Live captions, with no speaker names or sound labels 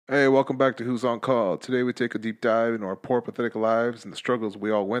Hey, welcome back to Who's on Call. Today we take a deep dive into our poor, pathetic lives and the struggles we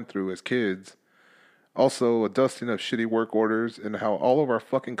all went through as kids. Also, a dusting of shitty work orders and how all of our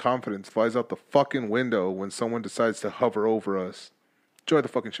fucking confidence flies out the fucking window when someone decides to hover over us. Enjoy the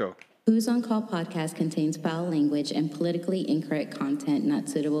fucking show. Who's on Call podcast contains foul language and politically incorrect content not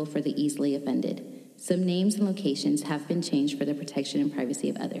suitable for the easily offended. Some names and locations have been changed for the protection and privacy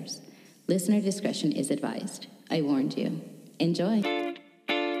of others. Listener discretion is advised. I warned you. Enjoy.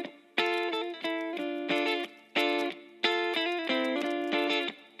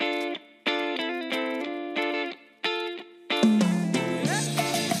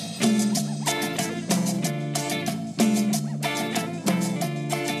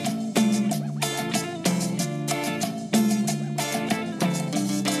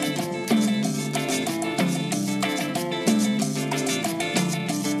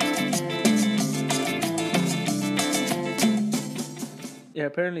 Yeah,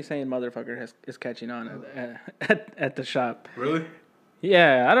 apparently saying motherfucker is catching on at the shop. Really?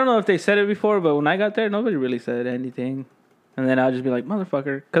 Yeah, I don't know if they said it before, but when I got there, nobody really said anything. And then I'll just be like,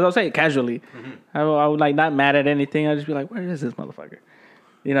 motherfucker. Because I'll say it casually. Mm-hmm. I would like not mad at anything. I'll just be like, where is this motherfucker?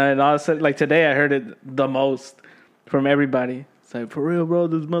 You know, and all of a sudden, like today, I heard it the most from everybody. It's like, for real, bro,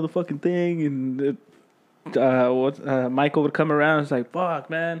 this motherfucking thing. And Michael would come around and it's like,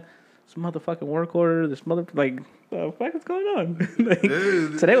 fuck, man. This motherfucking work order. This like, the fuck is going on? Like,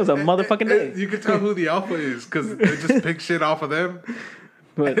 today was a motherfucking day. You can tell who the alpha is because they just pick shit off of them.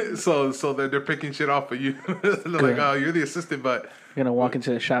 But, so they're picking shit off of you. They're like, oh, you're the assistant, but... You're going to walk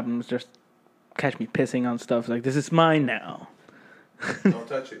into the shop and just catch me pissing on stuff. Like, this is mine now. Don't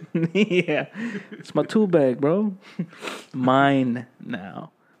touch it. Yeah. It's my tool bag, bro. Mine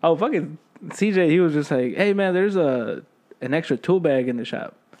now. Oh, fucking CJ, he was just like, hey, man, there's an extra tool bag in the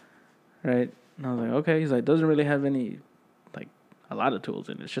shop. Right? And I was like, okay. He's like, doesn't really have any, like, a lot of tools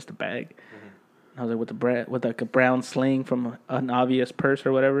in it. It's just a bag. Mm-hmm. And I was like, with like a brown sling from an obvious purse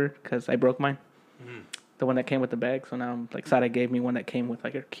or whatever, because I broke mine. Mm-hmm. The one that came with the bag. So now, like, Sada gave me one that came with,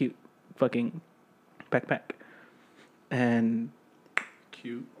 like, a cute fucking backpack. And...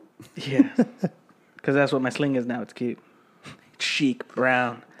 Cute. Yeah. Because that's what my sling is now. It's cute. It's chic,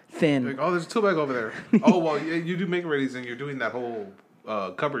 brown, thin. Like, oh, there's a tool bag over there. Oh, well, you do make readies and you're doing that whole...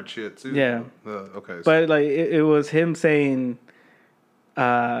 cupboard shit too. Yeah. Okay. So. But like it was him saying,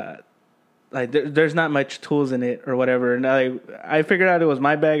 like there's not much tools in it or whatever. And I figured out it was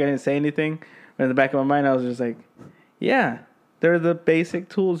my bag. I didn't say anything. But in the back of my mind, I was just like, yeah, they're the basic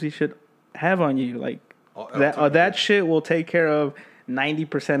tools you should have on you. Like that shit will take care of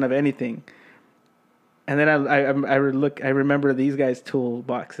 90% of anything. And then I remember these guys' tool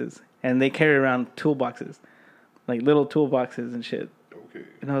boxes, and they carry around toolboxes, like little toolboxes and shit. Okay.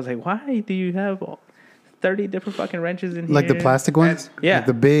 And I was like, why do you have 30 different fucking wrenches in here? Like the plastic ones? Yeah. Like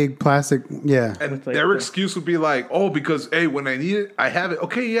the big plastic, yeah. And like their excuse would be like, oh, because, hey, when I need it, I have it.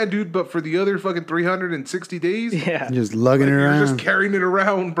 Okay, yeah, dude, but for the other fucking 360 days? Yeah. You're just lugging it around. You're just carrying it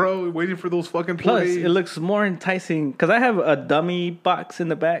around, bro, waiting for those fucking Plus, days. It looks more enticing, because I have a dummy box in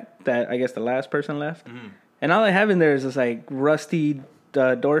the back that I guess the last person left. Mm-hmm. And all I have in there is just like rusty...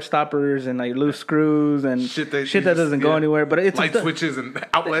 door stoppers and like loose screws and shit that doesn't go anywhere. But it's light switches and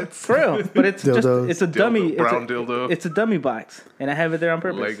outlets for real. But it's just it's a dummy brown dildo. It's a dummy box, and I have it there on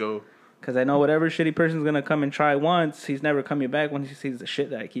purpose. Lego. Because I know whatever shitty person's gonna come and try once, he's never coming back when he sees the shit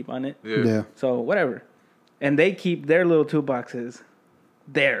that I keep on it. Yeah. So whatever, and they keep their little toolboxes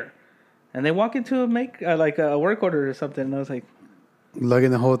there, and they walk into like a work order or something, and I was like,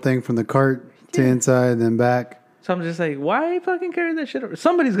 lugging the whole thing from the cart to inside, then back. So I'm just like, why fucking carry that shit over?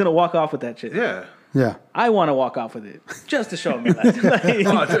 Somebody's going to walk off with that shit. Yeah. Yeah. I want to walk off with it just to show them that.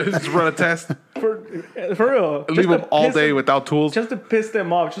 Just run a test. For real. Leave them all day without tools. Just to piss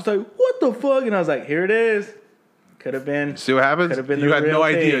them off. Just like, what the fuck? And I was like, here it is. Could have been. See what happens? Could have been you had no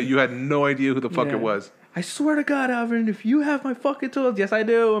thing. idea. You had no idea who the fuck it was. I swear to God, Alvin, if you have my fucking tools, yes, I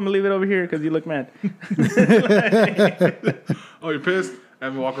do. I'm going to leave it over here because you look mad. Oh, you're pissed?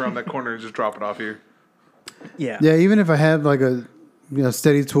 And walk around that corner and just drop it off here. Yeah. Yeah, even if I have like a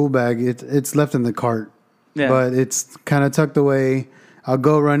steady tool bag, it's left in the cart. Yeah. But it's kind of tucked away. I'll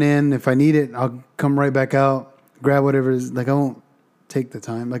go run in. If I need it, I'll come right back out, grab whatever is. Like, I won't take the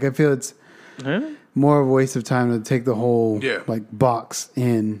time. Like, I feel it's more of a waste of time to take the whole like box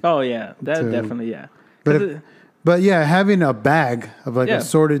in. Oh, yeah. That definitely, yeah. But yeah, having a bag of like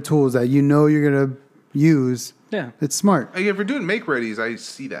assorted tools that you know you're going to use, it's smart. Like, if you're doing make readies, I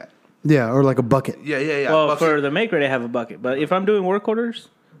see that. Yeah, or like a bucket. Yeah. Well, for the make ready, I have a bucket. But if I'm doing work orders,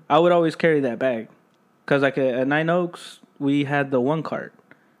 I would always carry that bag. Because like at Nine Oaks, we had the one cart.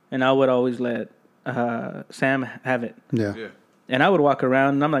 And I would always let Sam have it. Yeah. And I would walk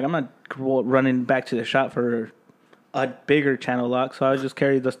around, and I'm like, I'm not running back to the shop for a bigger channel lock. So I would just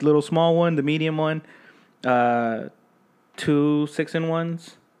carry this little small one, the medium one, 2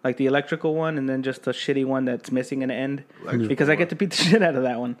 6-in-1s, like the electrical one, and then just a shitty one that's missing an end. Because I get to beat the shit out of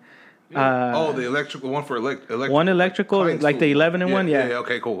that one. The electrical one for electrical. One electrical, like the 11-in-1, yeah.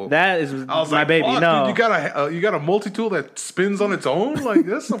 Okay, cool. That is my baby. No, dude, you got a multi-tool that spins on its own. Like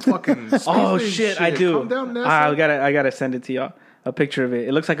that's some fucking. Oh shit, I do. Calm down, NASA. I gotta send it to y'all. A picture of it.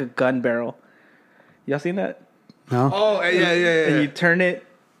 It looks like a gun barrel. Y'all seen that? No. Oh yeah. And you turn it,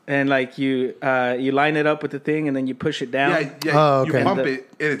 and like you line it up with the thing, and then you push it down. Yeah. Oh, okay. You pump it,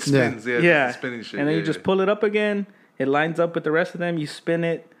 and it spins. Yeah. It's spinning shit. And then you just pull it up again. It lines up with the rest of them. You spin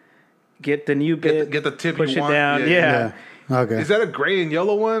it. Get the new bit. Get the tip. Push you it want. down. Yeah. Okay. Is that a gray and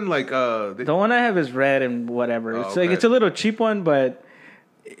yellow one? Like the one I have is red and whatever. Oh, It's like it's a little cheap one, but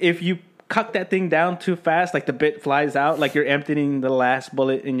if you cock that thing down too fast, like the bit flies out, like you're emptying the last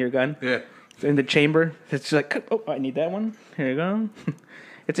bullet in your gun. Yeah. In the chamber, it's just like, oh, I need that one. Here you go.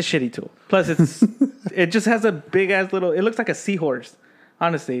 It's a shitty tool. Plus, it just has a big ass little. It looks like a seahorse,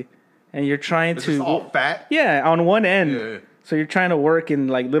 honestly. And you're trying It's to just all fat. Yeah, on one end. Yeah. So you're trying to work in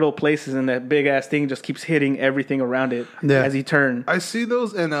like little places, and that big ass thing just keeps hitting everything around it as you turn. I see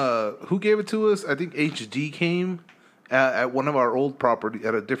those, and who gave it to us? I think HD came at one of our old property,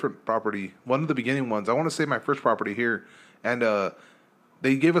 at a different property, one of the beginning ones. I want to say my first property here, and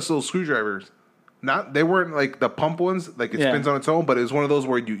they gave us those screwdrivers. They weren't like the pump ones, like it spins on its own, but it was one of those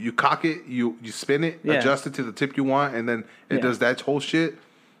where you cock it, you spin it, adjust it to the tip you want, and then it does that whole shit.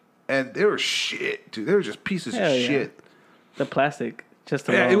 And they were shit, dude. They were just pieces of shit. The plastic, just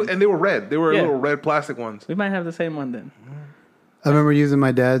and they were red. They were little red plastic ones. We might have the same one then. I remember using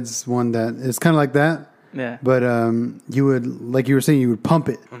my dad's one that it's kind of like that. Yeah. But you would, like you were saying, you would pump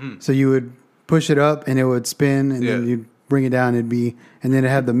it. Mm-hmm. So you would push it up and it would spin, and then you'd bring it down. And then it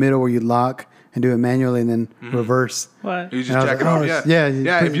had the middle where you'd lock and do it manually, and then reverse. What? You just jack it off. Yeah.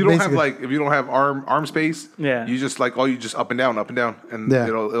 If you don't have arm space, you just you just up and down, and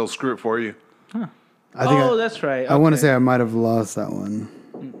it'll screw it for you. Huh. I think that's right. I want to say I might have lost that one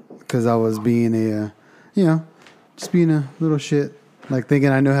because I was being just being a little shit, like thinking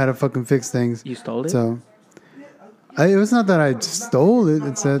I knew how to fucking fix things. You stole it? So it was not that I stole it.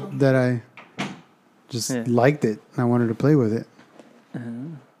 It's that I just liked it. I wanted to play with it.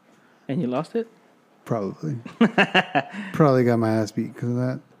 And you lost it? Probably. Probably got my ass beat because of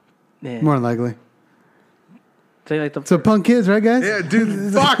that. Yeah. More than likely. So punk kids, right, guys? Yeah,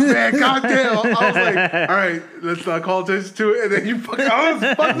 dude. Fuck, man. Goddamn. I was like, all right, let's not call attention to it. And then you fucking,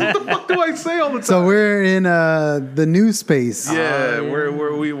 what the fuck do I say all the time? So we're in the new space. Yeah,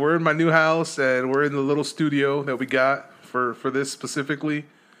 we're in my new house, and we're in the little studio that we got for this specifically.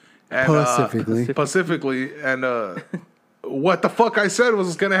 And, Specifically. And what the fuck I said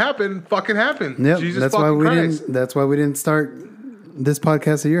was going to happen fucking happened. Yep, Jesus that's fucking why Christ. That's why we didn't start this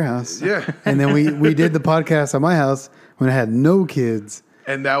podcast at your house. Yeah. And then we did the podcast at my house when I had no kids.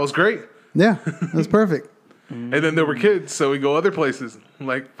 And that was great. Yeah, that was perfect. And then there were kids, so we go other places,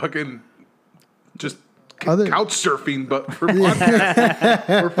 like fucking just couch surfing, but for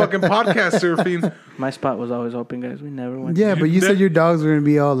podcast. We're fucking podcast surfing. My spot was always open, guys. We never went. Yeah, but you said your dogs were going to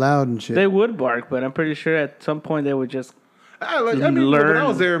be all loud and shit. They would bark, but I'm pretty sure at some point they would just learn. When I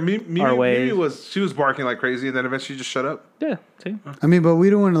was there, Mimi was barking like crazy, and then eventually just shut up. Yeah, see. I mean, but we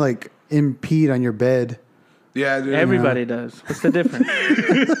don't want to impede on your bed. Yeah, dude. Everybody does. What's the difference?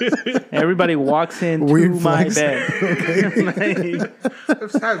 Everybody walks into my bed.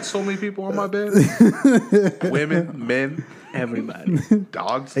 I've had so many people on my bed. Women, men, everybody.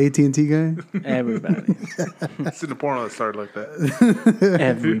 Dogs. AT&T guy. Everybody. It's in the porno that started like that.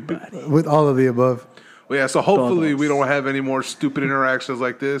 Everybody. With all of the above. Well, yeah, so hopefully we don't have any more stupid interactions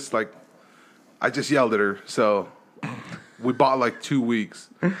like this. Like, I just yelled at her, so we bought 2 weeks.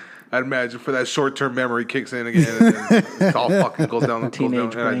 I'd imagine for that short-term memory kicks in again, and then it all fucking goes down,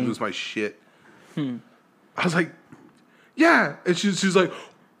 and I lose my shit. I was like, yeah, and she's like,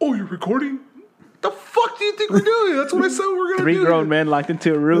 oh, you're recording? The fuck do you think we're doing? That's what I said we're gonna do. 3 grown men locked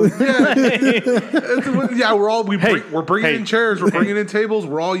into a room. Yeah, we're bringing in chairs, we're bringing in tables,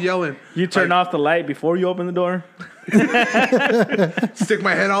 we're all yelling. You turn off the light before you open the door. Stick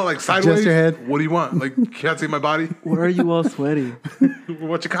my head out sideways. Just your head. What do you want? Can't see my body? Why are you all sweaty?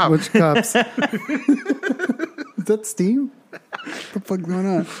 What's your cops? What's your cops? Is that steam? What the fuck's going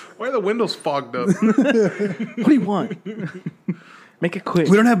on? Why are the windows fogged up? What do you want? Make it quick.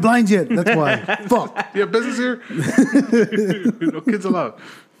 We don't have blinds yet. That's why. Fuck. You have business here? No kids allowed.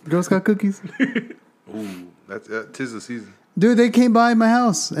 Girl Scout cookies. Ooh, that's 'tis the season. Dude, they came by my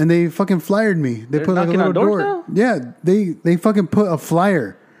house and they fucking flyered me. They put like a little door. Now? Yeah, they fucking put a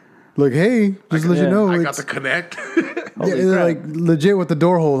flyer. Like, hey, just let you know. I got the connect. Yeah, they're like legit with the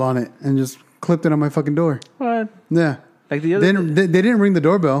door hole on it and just clipped it on my fucking door. What? Yeah. Like the other. They didn't ring the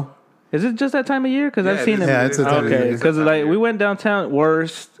doorbell. Is it just that time of year? Because I've seen them. Yeah, it's that time of year. Okay, because like we went downtown,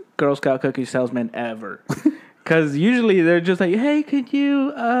 worst Girl Scout cookie salesman ever. Because usually they're just like, hey, could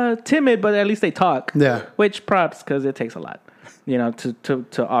you timid, but at least they talk. Yeah. Which props because it takes a lot, you know,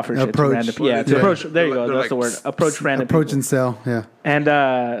 to offer shit to Approach. random people. Yeah, to approach. There you go. That's the word. Approach random Approach people. and sell. Yeah. And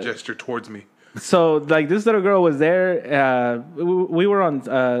Gesture towards me. so like this little girl was there. We were on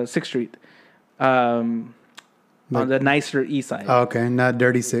 6th Street, on the nicer east side. Oh, okay, not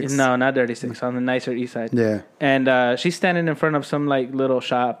Dirty Six. No, not Dirty Six. On the nicer east side. Yeah. And she's standing in front of some like little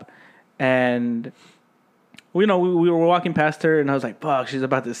shop, and we were walking past her, and I was like, "Fuck!" She's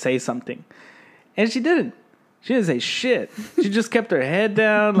about to say something, and she didn't. She didn't say shit. She just kept her head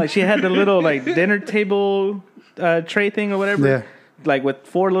down, like she had the little like dinner table tray thing or whatever, Yeah. like with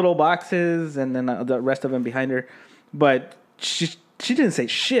 4 little boxes, and then the rest of them behind her. But she didn't say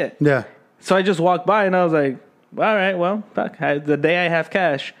shit. Yeah. So I just walked by, and I was like, all right, well, fuck. The day I have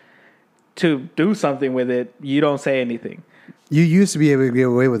cash to do something with it, you don't say anything. You used to be able to get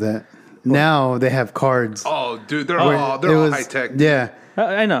away with that. Now they have cards. Oh, dude, they're all high tech. Yeah.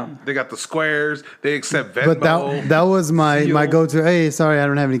 I know. They got the squares. They accept Venmo. But that was my go-to. Hey, sorry, I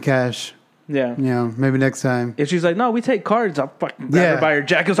don't have any cash. Yeah. You know, maybe next time. If she's like, no, we take cards, I'll fucking grab her by her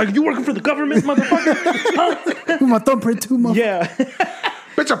jacket. It's like, you working for the government, motherfucker? Huh? My thumbprint too, motherfucker. Yeah.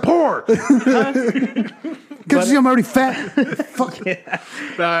 Bitch, I'm poor. Because I'm already fat. Fuck. Yeah.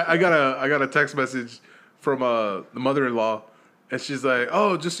 Nah, I got a text message from the mother-in-law, and she's like,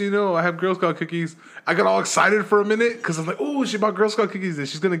 "Oh, just so you know, I have Girl Scout cookies." I got all excited for a minute because I'm like, "Oh, she bought Girl Scout cookies, and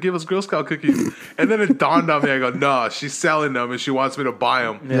she's gonna give us Girl Scout cookies." And then it dawned on me. I go, "No, she's selling them, and she wants me to buy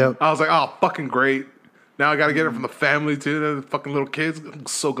them." Yep. I was like, "Oh, fucking great." Now I got to get it from the family too. The fucking little kids. I'm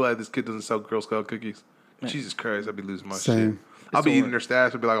so glad this kid doesn't sell Girl Scout cookies. Jesus Christ, I'd be losing my shit. I'll be eating their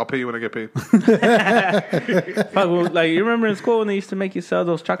stash and be like, I'll pay you when I get paid. Like, you remember in school when they used to make you sell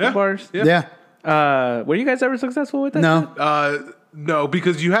those chocolate bars? Yeah. Were you guys ever successful with that? No. No,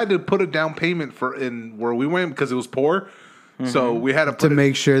 because you had to put a down payment in where we went because it was poor. So we had to put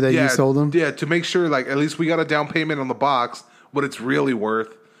make sure that you sold them? Yeah, to make sure, like, at least we got a down payment on the box, what it's really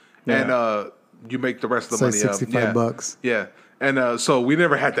worth. Yeah. And you make the rest of the money like $65. Yeah. And so we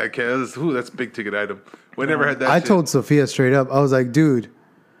never had that cash. That's a big ticket item. We never had that. I told Sophia straight up. I was like, dude,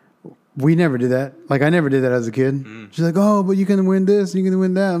 we never did that. Like, I never did that as a kid. She's like, oh, but you can win this, you can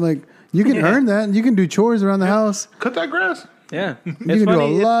win that. I'm like, you can earn that. You can do chores around the house. Cut that grass. Yeah. You can do a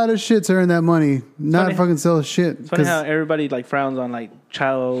lot of shit to earn that money. Not fucking sell shit. It's funny how everybody like frowns on like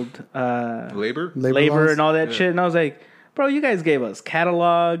child labor laws? and all that shit. And I was like, bro, you guys gave us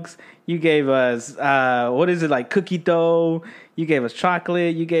catalogs. You gave us, what is it, like cookie dough. You gave us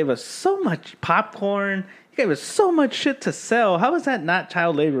chocolate. You gave us so much popcorn. You gave us so much shit to sell. How is that not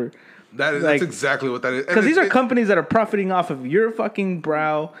child labor? That's exactly what that is. Because these are companies that are profiting off of your fucking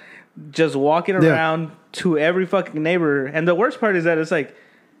brow, just walking around to every fucking neighbor. And the worst part is that it's like,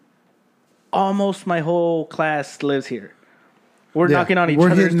 almost my whole class lives here. We're knocking on each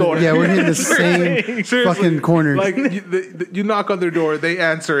other's door. Yeah, we're hitting the same fucking corners. Like, you knock on their door, they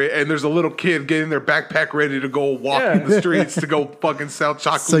answer it, and there's a little kid getting their backpack ready to go walk in the streets to go fucking sell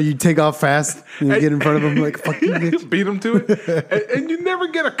chocolate. So you take off fast and you get in front of them like, fuck you, bitch. Beat them to it. And you never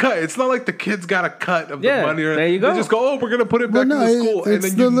get a cut. It's not like the kids got a cut of the money. There you go. They just go, oh, we're going to put it back in the school. It's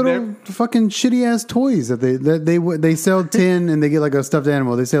and then the little fucking shitty ass toys that they sell 10 and they get like a stuffed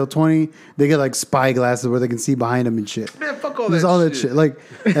animal. They sell 20, they get like spy glasses where they can see behind them and shit. Man, fuck all There's that all shit. that shit. Like,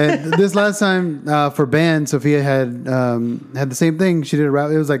 this last time for band, Sophia had the same thing. She did a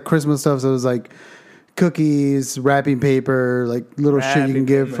wrap. It was like Christmas stuff. So it was like cookies, wrapping paper, like little shit you can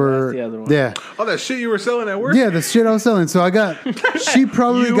give for. Yeah. Oh, that shit you were selling at work? Yeah, the shit I was selling. So I got. She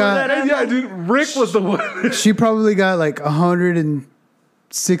probably got. Yeah, dude. Rick was the one. She probably got like $160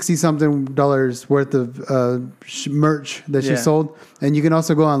 something worth of merch that she sold. And you can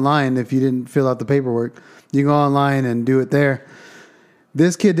also go online if you didn't fill out the paperwork. You can go online and do it there.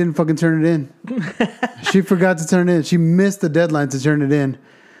 This kid didn't fucking turn it in. She forgot to turn it in. She missed the deadline to turn it in.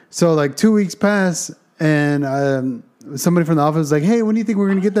 So like 2 weeks pass, and somebody from the office was like, hey, when do you think we're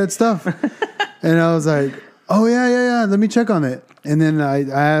going to get that stuff? And I was like, oh, yeah. Let me check on it. And then I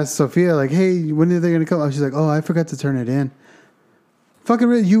asked Sophia, like, hey, when are they going to come? She's like, oh, I forgot to turn it in. Fucking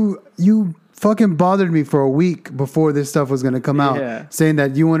really, you fucking bothered me for a week before this stuff was going to come out, saying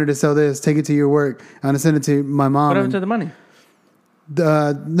that you wanted to sell this, take it to your work. I'm going to send it to my mom. What happened to the money?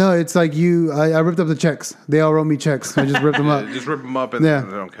 No, it's like I ripped up the checks. They all wrote me checks. I just ripped them up. Just rip them up and Yeah.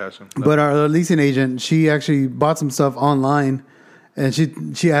 they don't cash them. But our leasing agent, she actually bought some stuff online, and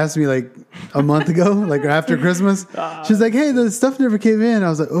she asked me like a month ago, like after Christmas. She's like, "Hey, the stuff never came in." I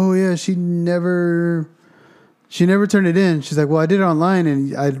was like, "Oh yeah, she never turned it in." She's like, "Well, I did it online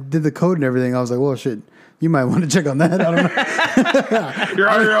and I did the code and everything." I was like, "Well, shit, you might want to check on that." I don't know. You're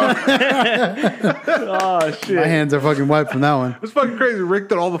on your own. Oh shit! My hands are fucking wiped from that one. It's fucking crazy. Rick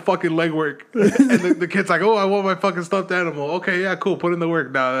did all the fucking legwork. And the kid's like, oh, I want my fucking stuffed animal. Okay, yeah, cool. Put in the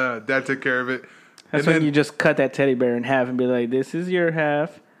work. Nah, Dad took care of it. That's And when you just cut that teddy bear in half and be like, "This is your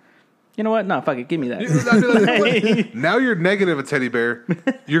half." You know what? No, fuck it. Give me that. I'd be like, now you're negative a teddy bear.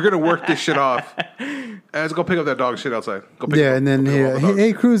 You're going to work this shit off. Let's go pick up that dog shit outside. Go pick Yeah, up, and then go pick up all the dogs.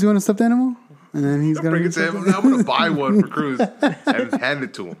 hey, Cruz, you want a stuffed animal? And then he's gonna Bring it to him. I'm going to buy one for Cruz and hand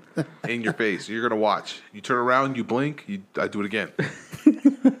it to him in your face. You're going to watch. You turn around, you blink, I do it again.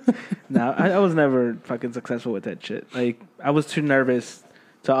 No, I was never fucking successful with that shit. Like, I was too nervous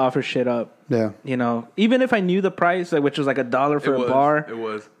to offer shit up. Yeah. You know, even if I knew the price, like, which was like $1 for a bar. It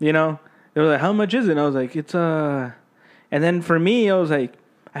was. You know, they were like, "How much is it?" And I was like, "It's And then for me, I was like,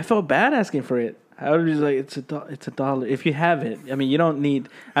 I felt bad asking for it. I was just like, it's $1 if you have it. I mean, you don't need.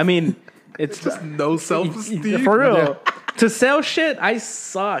 I mean, it's Just no self-esteem. for real. To sell shit, I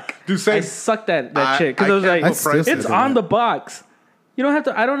suck. Dude, same. I sucked that shit I because I was can't like, go prices it's on on that. the box. You don't have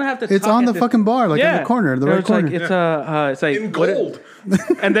to. I don't have to. It's talk on at the this- fucking bar, like in the corner, the And right it's corner. Like, it's like In what it- gold.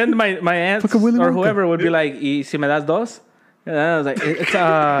 and then my aunts Fucking Willy or Wonka. whoever would be like, "Y si me das dos?" And I was like,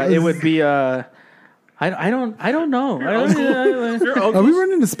 it would be I don't know. Your Are we uncle's,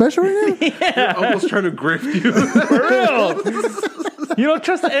 running a special right now? your uncle's trying to grift you. For real. You don't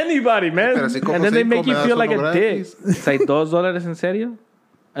trust anybody, man. Pero si como And then they cinco, make you me das feel like uno a dick. gratis. It's like $2 en serio.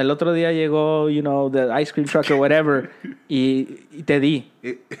 El otro día llegó, the ice cream truck or whatever, y te di.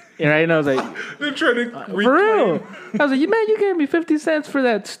 Right? And I was like, They're trying to for real. I was like, man, you gave me 50 cents for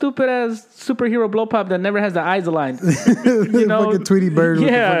that stupid ass superhero blow pop that never has the eyes aligned. You know, Fucking Tweety Bird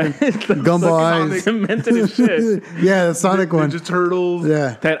yeah, with the fucking gumball eyes. cemented as shit. Yeah, the Sonic one. Ninja Turtles.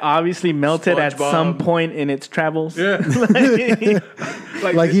 Yeah. That obviously melted at SpongeBob. some point in its travels. Yeah.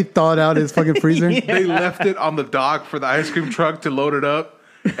 Like he thawed out his fucking freezer. They left it on the dock for the ice cream truck to load it up.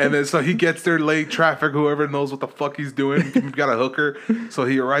 And then so he gets there late, traffic, whoever knows what the fuck he's doing. He's got a hooker. So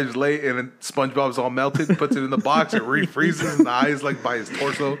he arrives late and then SpongeBob's all melted, puts it in the box, it refreezes and the eyes like by his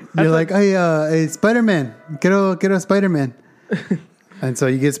torso. You're like, hey, Spider-Man. Quiero Spider-Man. And so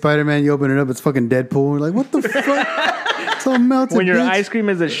you get Spider-Man, you open it up, it's fucking Deadpool. You're like, what the fuck? It's all melted, When your bitch. ice cream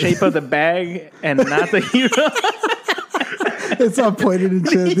is the shape of the bag and not the hero. It's all pointed and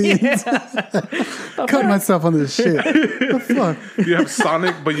shit. Cut myself on this shit. The fuck? You have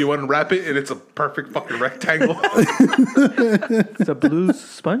Sonic, but you unwrap it and it's a perfect fucking rectangle. It's a blue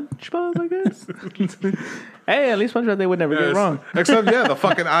SpongeBob, I guess. Hey, at least SpongeBob they would never get it wrong. Except, yeah, the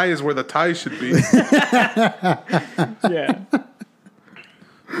fucking eye is where the tie should be. Yeah.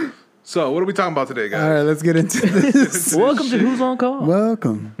 So, what are we talking about today, guys? All right, let's get into this. Welcome to Who's on Call.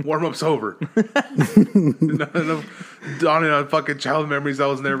 Welcome. Warm up's over. Dawning on fucking child memories I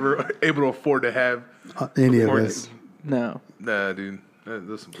was never able to afford to have. Any of Before- us. No. Nah, dude.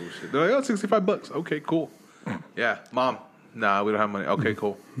 That's some bullshit. They're like, oh, $65. Okay, cool. Yeah, Mom. Nah, we don't have money. Okay,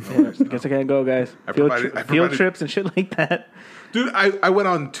 cool. Yeah, guess I can't go, guys. I Field, provided- I field provided- trips and shit like that. Dude, I went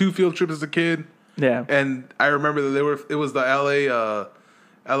on 2 field trips as a kid, Yeah. and I remember that it was the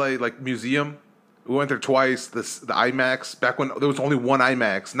LA like museum. We went there twice. The IMAX, back when there was only one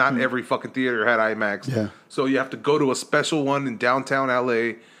IMAX. Not every fucking theater had IMAX. Yeah. So you have to go to a special one in downtown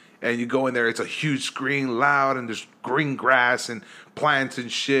LA, and you go in there. It's a huge screen, loud, and there's green grass and plants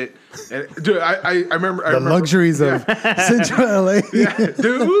and shit. And dude, I remember The luxuries of Central LA. Yeah,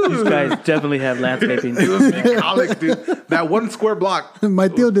 dude. These guys definitely have landscaping. It was bucolic, dude. That one square block, My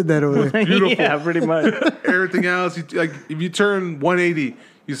Theo did that over there. beautiful. Yeah, pretty much. Everything else, like if you turn 180,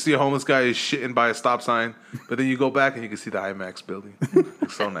 you see a homeless guy is shitting by a stop sign, but then you go back and you can see the IMAX building.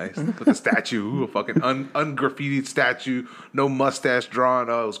 It's so nice with the statue, a fucking ungraffitied statue, no mustache drawn.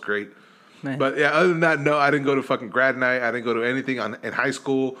 Oh, it was great. Man. But yeah, other than that, no, I didn't go to fucking grad night. I didn't go to anything in high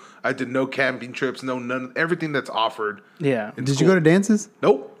school. I did no camping trips, none, everything that's offered. Yeah. in Did school. you go to dances?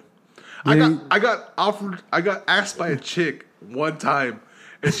 Nope. I You- got asked by a chick one time,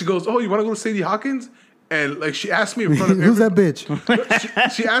 and she goes, "Oh, you want to go to Sadie Hawkins?" And like she asked me in front of Who's that bitch?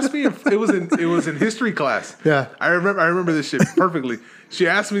 she asked me if it was in history class. Yeah. I remember this shit perfectly. She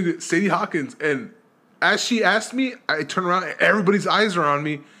asked me to Sadie Hawkins, and as she asked me, I turn around, and everybody's eyes are on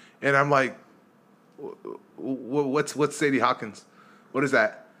me, and I'm like, "What's Sadie Hawkins? What is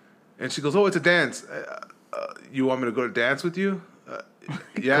that?" And she goes, "Oh, it's a dance. You want me to go to dance with you?"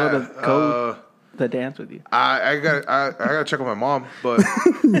 Yeah. go the dance with you. I gotta check with my mom, but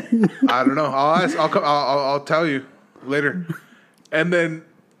I don't know. I'll tell you later. And then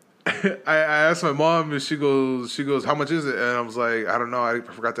I asked my mom, and she goes, how much is it? And I was like, I don't know. I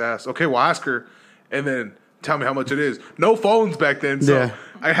forgot to ask. Okay, well, ask her, and then tell me how much it is. No phones back then, so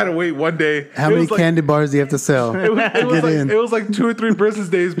I had to wait one day. How many candy bars do you have to sell? It was like 2 or 3 business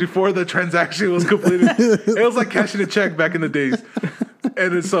days before the transaction was completed. It was like cashing a check back in the days.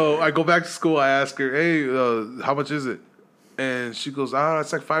 And then so I go back to school. I ask her, hey, how much is it? And she goes,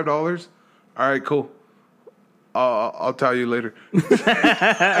 it's like $5. All right, cool. I'll tell you later.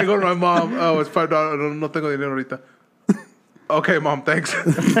 I go to my mom. Oh, it's $5. No tengo dinero ahorita. Okay, mom, thanks. No,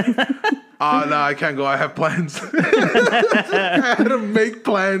 I can't go. I have plans. I had to make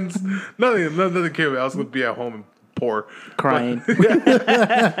plans. Nothing came. I was going to be at home and poor. Crying.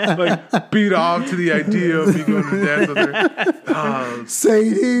 Like, beat off to the idea of me going to dance with her.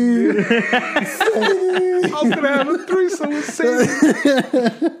 Sadie. I was going to have a threesome with Sadie.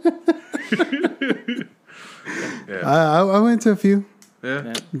 I went to a few.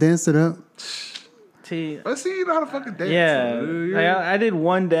 Yeah. Danced it up. Let's see, you know how to fucking dance. Yeah. I did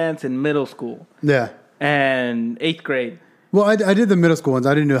one dance in middle school. Yeah. And 8th grade. Well, I did the middle school ones.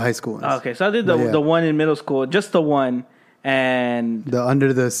 I didn't do the high school ones. Okay, so I did the one in middle school, just the one, and the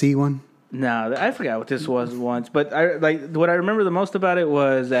under the sea one. No, I forgot what this was once, but what I remember the most about it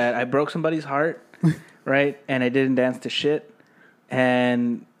was that I broke somebody's heart, right? And I didn't dance to shit,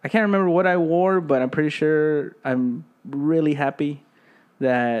 and I can't remember what I wore, but I'm pretty sure I'm really happy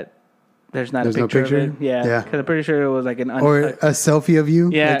that there's no picture of it. Yeah, because I'm pretty sure it was like or a selfie of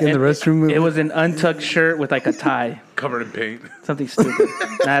you, like in the restroom. It was an untucked shirt with like a tie covered in paint. Something stupid.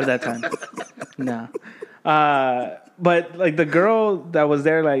 Not at that time. No. But like the girl that was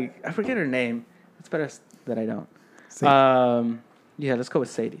there, like I forget her name. It's better that I don't. Yeah, let's go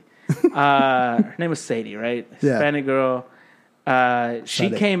with Sadie. Her name was Sadie, right? Hispanic girl. She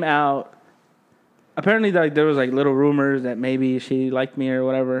came out. Apparently, like there was like little rumors that maybe she liked me or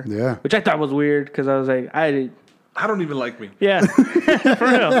whatever. Yeah, which I thought was weird because I was like, I don't even like me. Yeah, for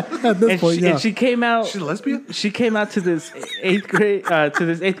real. At this point, and she came out. She's a lesbian. She came out to this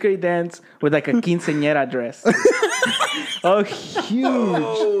 8th grade dance with like a quinceañera dress. A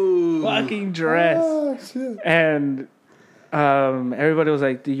huge fucking dress. Oh, shit. And everybody was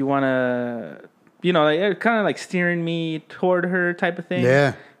like, "Do you want to?" You know, like kind of like steering me toward her type of thing.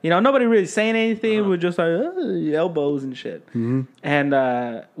 Yeah. You know, nobody really saying anything. We're just like elbows and shit. Mm-hmm. And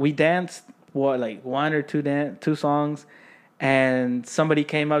we danced like 1 or 2 songs, and somebody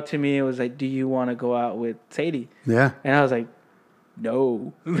came up to me and was like, "Do you want to go out with Sadie?" Yeah. And I was like,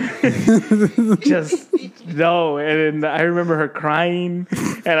 "No." Just no. And I remember her crying,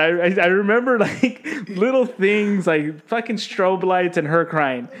 and I remember like little things like fucking strobe lights and her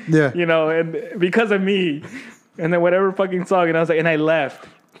crying. Yeah. You know, and because of me, and then whatever fucking song, and I was like, and I left.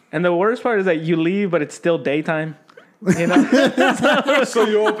 And the worst part is that you leave, but it's still daytime. You know? So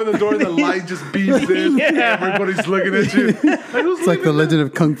you open the door and the light just beams in. Yeah. Everybody's looking at you. It's like the Legend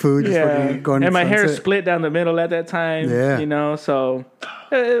of Kung Fu. Just going and my hair split down the middle at that time. Yeah. You know, so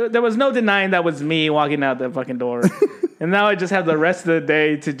there was no denying that was me walking out the fucking door. And now I just have the rest of the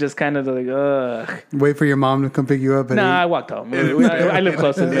day to just kind of like, ugh. Wait for your mom to come pick you up. I walked home. I live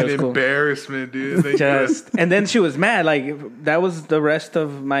close to the middle school. Embarrassment, dude. And then she was mad. Like, that was the rest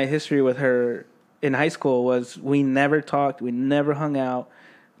of my history with her in high school was we never talked. We never hung out.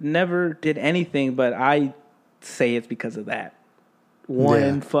 Never did anything. But I say it's because of that.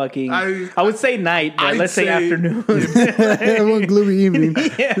 One fucking... I would say night, but let's say afternoon. One gloomy evening.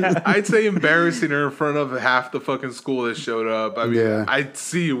 Yeah. I'd say embarrassing her in front of half the fucking school that showed up. I mean, I'd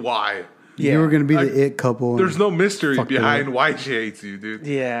see why. Yeah. You were going to be the it couple. There's no mystery behind why she hates you, dude.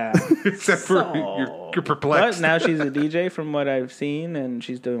 Yeah. Except for you're perplexed. But now she's a DJ from what I've seen, and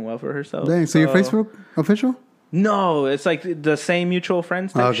she's doing well for herself. Dang, so your Facebook official? No, it's like the same mutual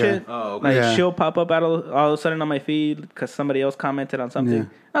friends type shit. Oh, okay. Like she'll pop up all of a sudden on my feed because somebody else commented on something. Yeah.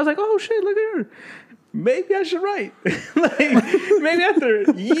 I was like, oh shit, look at her. Maybe I should write. Like maybe after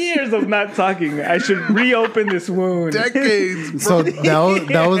years of not talking, I should reopen this wound. Decades. So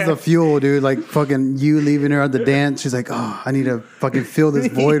that was the fuel, dude. Like fucking you leaving her at the dance. She's like, oh, I need to fucking fill this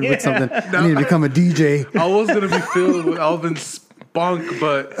void with something. I need to become a DJ. I was gonna be filled with Alvin Spunk,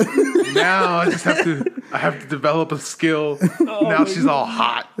 but now I have to develop a skill. Now she's all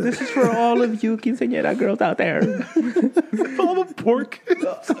hot. This is for all of you quinceañera girls out there. All the pork.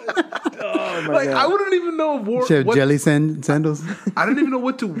 Oh my God. I wouldn't even know she have jelly sandals. I didn't even know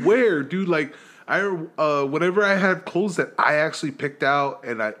what to wear, dude. Like whenever I had clothes that I actually picked out,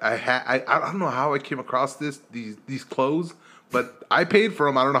 and I don't know how I came across these clothes, but I paid for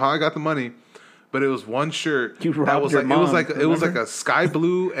them. I don't know how I got the money, but it was one shirt. You robbed was your like mom, it was like a sky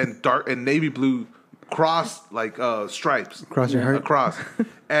blue and dark and navy blue cross stripes Cross your heart. across,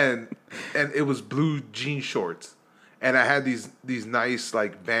 and it was blue jean shorts, and I had these nice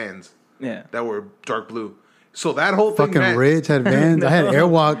like Vans that were dark blue. So that whole thing, fucking rich had Vans. I had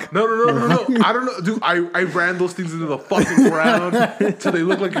Airwalk. No. I don't know, dude. I ran those things into the fucking ground till they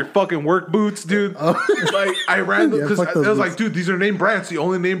look like your fucking work boots, dude. Like I ran them because I was like, dude, these are name brands. The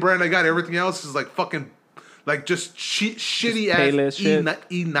only name brand I got. Everything else is like fucking, like just shitty ass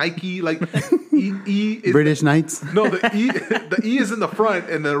Nike, like E is British Knights. No, the E is in the front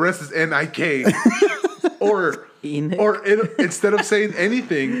and the rest is NIK. Or instead of saying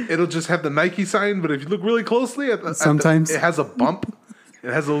anything, it'll just have the Nike sign. But if you look really closely, sometimes it has a bump.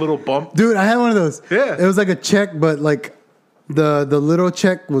 It has a little bump. Dude, I had one of those. Yeah, it was like a check, but like the little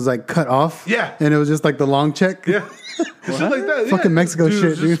check was like cut off. Yeah, and it was just like the long check. Yeah, shit like that. Fucking Mexico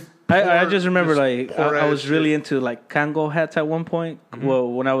shit, dude. I just remember like I was really into like Kango hats at one point. Mm-hmm.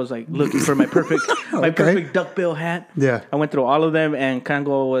 Well, when I was like looking for my perfect perfect duckbill hat. Yeah, I went through all of them, and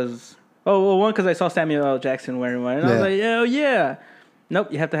Kango was. Oh, well, one, because I saw Samuel L. Jackson wearing one. And I was like, oh, yeah.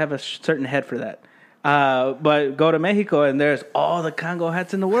 Nope, you have to have a certain head for that. But go to Mexico, and there's all the Kango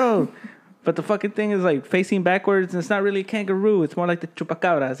hats in the world. But the fucking thing is, like, facing backwards, and it's not really a kangaroo. It's more like the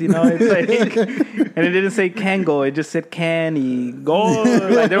chupacabras, you know? It's like, and it didn't say Kango. It just said Canny. Go.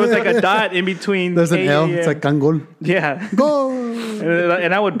 Like, there was, like, a dot in between. There's an L. It's like Kangol. Yeah. Go.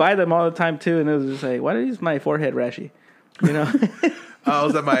 And I would buy them all the time, too. And it was just like, why is my forehead rashy? You know? I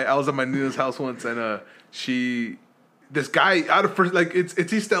was at my Nina's house once, and this guy out of like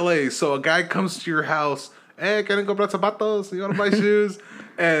it's East LA, so a guy comes to your house, hey, can I comprar zapatos? You want to buy shoes?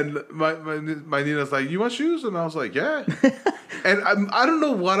 And my Nina's like, you want shoes? And I was like, yeah. And I don't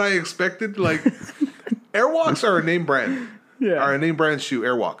know what I expected. Like, Airwalks are a name brand. Yeah, are a name brand shoe.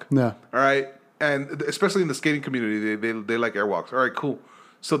 Airwalk. Yeah. All right, and especially in the skating community, they like Airwalks. All right, cool.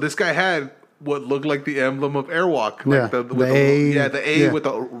 So this guy had what looked like the emblem of Airwalk, like the A with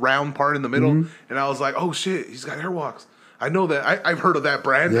the round part in the middle, and I was like, "Oh shit, he's got Airwalks." I know that. I've heard of that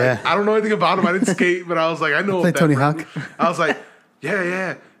brand. Yeah. I don't know anything about him. I didn't skate, but I was like, I know. Play Tony Hawk. I was like,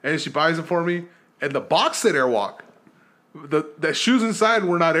 yeah, and she buys it for me, and the box said Airwalk. The shoes inside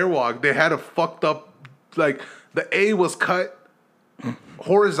were not Airwalk. They had a fucked up, like the A was cut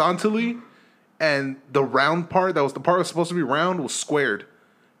horizontally, and the round part that was was supposed to be round was squared.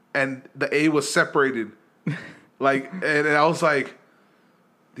 And the A was separated, like, and I was like,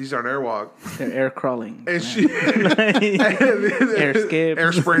 "These aren't Airwalk. They're air crawling, and air skips,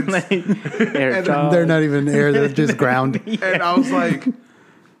 air sprints, air jogs. They're not even air; they're just ground." And I was like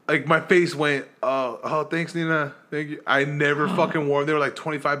my face went, "Oh, thanks, Nina. Thank you." I never fucking wore them. They were like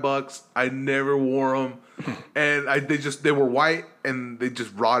 $25. I never wore them, and they were white, and they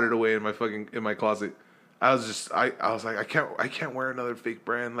just rotted away in my closet. I was like, I can't wear another fake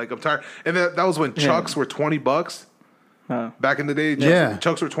brand. Like, I'm tired. And that was when Chucks were $20. Back in the day,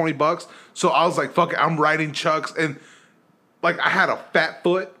 Chucks were $20. So I was like, fuck it, I'm riding Chucks. And like, I had a fat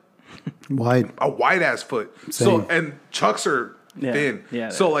foot. A wide ass foot. Same. So, and Chucks are thin. Yeah.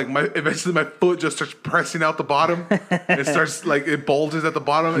 So like eventually my foot just starts pressing out the bottom. It starts like, it bulges at the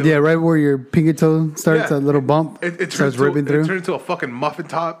bottom. Yeah, right where your pinky toe starts, that little bump. It starts ripping through. It turned into a fucking muffin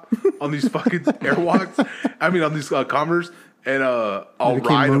top on these fucking Airwalks. I mean, on these Converse. And I'll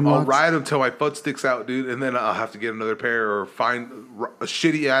ride until my foot sticks out, dude. And then I'll have to get another pair or find a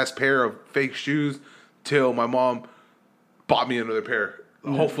shitty ass pair of fake shoes till my mom bought me another pair.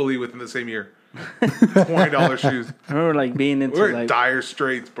 Hopefully within the same year. $20 shoes. I remember like being into like dire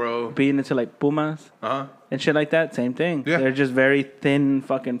straits, bro. Being into like Pumas and shit like that. Same thing. Yeah. They're just very thin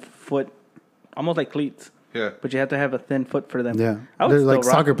fucking foot, almost like cleats. Yeah. But you have to have a thin foot for them. Yeah. They're like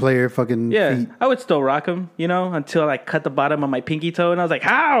soccer player fucking feet. I would still rock them, you know, until I cut the bottom of my pinky toe, and I was like,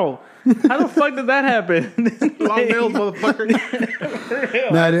 how? How the fuck did that happen? Long nails,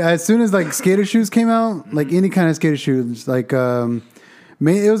 motherfucker. Now, as soon as like skater shoes came out, like any kind of skater shoes, like it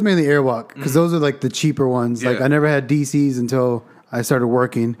was mainly Airwalk because those are like the cheaper ones. Like I never had DCs until I started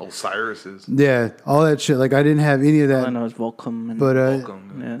working. Osiris's. Yeah, all that shit. Like I didn't have any of that. All I know is Volcom.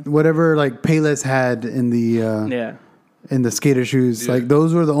 But whatever like Payless had in the skater shoes, like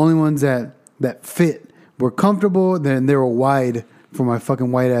those were the only ones that fit, were comfortable, then they were wide for my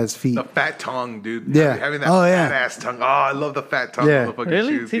fucking white ass feet. The fat tongue, dude. Yeah. Having that fat ass tongue. Oh, I love the fat tongue of the fucking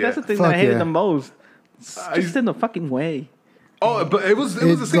really? shoes. See, that's the thing that I hated the most. It's just in the fucking way. Oh, but it was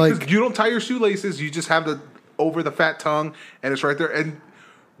the same because you don't tie your shoelaces. You just have over the fat tongue, and it's right there. And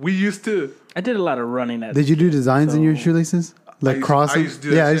we used to. I did a lot of running. Did you do designs in your shoelaces? Like crossing? I used to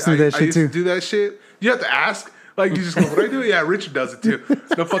do that shit. I used to do that shit too. You have to ask. Like, you just go, what do I do? Yeah, Richard does it too.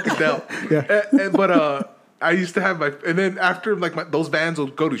 No fucking doubt. Yeah. But I used to have and then after, like, those Vans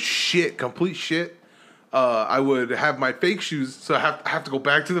would go to shit, complete shit, I would have my fake shoes, so I have to go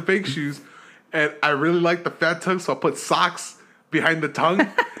back to the fake shoes, and I really like the fat tongue, so I put socks behind the tongue.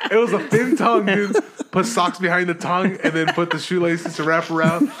 It was a thin tongue, dude. Put socks behind the tongue, and then put the shoelaces to wrap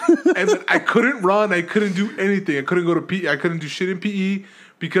around. And then I couldn't run. I couldn't do anything. I couldn't go to PE. I couldn't do shit in PE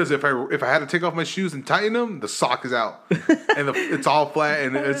because if I had to take off my shoes and tighten them, the sock is out, and it's all flat.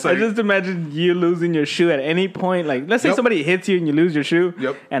 And it's like, I just imagine you losing your shoe at any point. Like, let's say somebody hits you and you lose your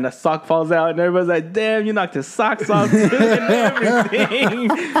shoe, and the sock falls out, and everybody's like, "Damn, you knocked his socks off and everything."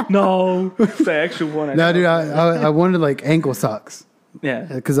 No, it's the extra one. No, dude, I wanted like ankle socks. Yeah,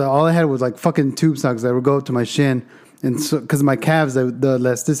 because all I had was like fucking tube socks that would go up to my shin, and so because my calves, the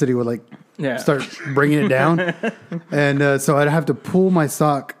elasticity would like start bringing it down, and so I'd have to pull my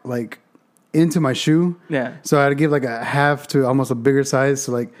sock like into my shoe. Yeah. So I had to give like a half to almost a bigger size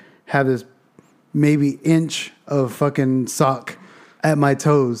to like have this maybe inch of fucking sock at my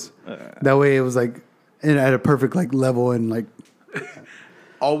toes. That way it was like at a perfect like level and like.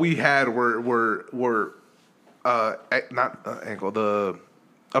 All we had were not ankle, the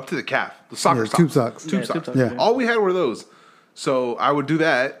up to the calf, the soccer socks. Tube socks. Tube socks. Yeah. All we had were those. So I would do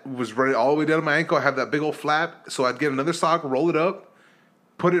that, was running all the way down to my ankle. I have that big old flap. So I'd get another sock, roll it up,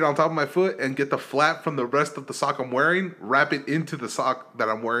 put it on top of my foot, and get the flap from the rest of the sock I'm wearing, wrap it into the sock that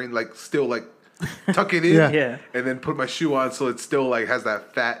I'm wearing, like still like tuck it in, Yeah. and then put my shoe on so it still like has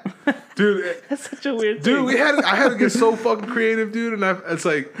that fat. Dude, that's such a weird thing. Dude, I had to get so fucking creative, dude, and it's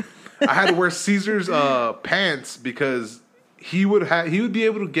like I had to wear Caesar's pants because he would be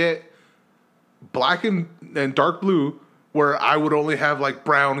able to get black and dark blue, where I would only have like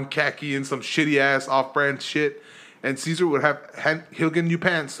brown and khaki and some shitty ass off brand shit. And Caesar would he'll get new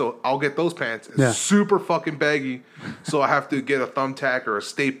pants, so I'll get those pants. It's super fucking baggy, so I have to get a thumbtack or a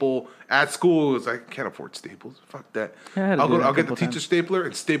staple. At school, I can't afford staples. Fuck that. I'll get the teacher stapler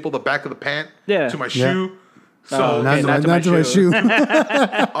and staple the back of the pant to my shoe. So not to my shoe.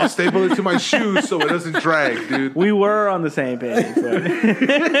 I'll staple it to my shoe so it doesn't drag, dude. We were on the same page,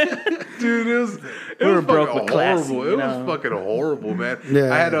 dude. It was broke with class. Horrible. It was fucking horrible, man.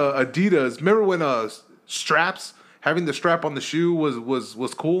 Yeah. I had Adidas. Remember when straps? Having the strap on the shoe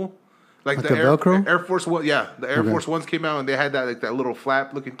was cool. Like the Velcro? Air Force One, the Air Force Ones came out and they had that like that little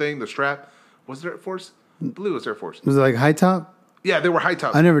flap looking thing. The strap was it Air Force? I believe it was Air Force. Was it like high top? Yeah, they were high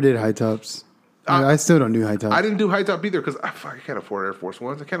top. I never did high tops. I still don't do high top. I didn't do high top either because I can't afford Air Force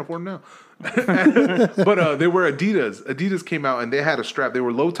Ones. I can't afford them now. But they were Adidas. Adidas came out and they had a strap. They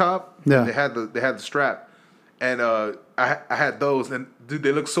were low top. Yeah. They had the strap, and I had those. And dude,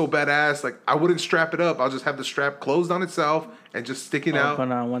 they look so badass. Like I wouldn't strap it up. I'll just have the strap closed on itself and just sticking out. Put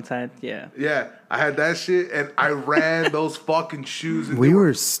on one side. Yeah. Yeah, I had that shit, and I ran those fucking shoes. And we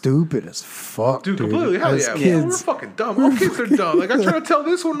were stupid as fuck, dude. Completely. Hell as yeah, kids. we're fucking dumb. All kids are dumb. Like I'm trying to tell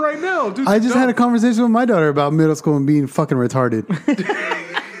this one right now, dude. I just had a conversation with my daughter about middle school and being fucking retarded.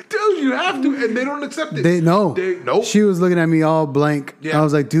 Dude, you have to, and they don't accept it. Nope. She was looking at me all blank. Yeah. I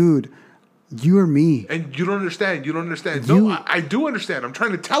was like, dude, you or me. And you don't understand. No, I do understand. I'm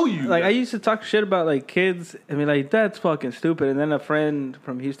trying to tell you. Like, I used to talk shit about, like, kids. I mean, like, that's fucking stupid. And then a friend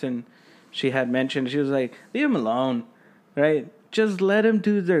from Houston, she had mentioned, she was like, leave them alone, right? Just let them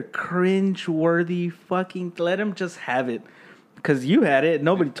do their cringe-worthy fucking, let them just have it. Because you had it.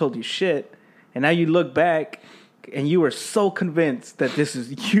 Nobody told you shit. And now you look back, and you were so convinced that this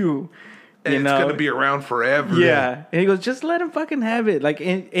is you. And it's going to be around forever. Yeah. And he goes, just let them fucking have it. Like,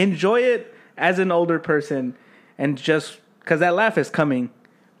 enjoy it as an older person, and just because that laugh is coming,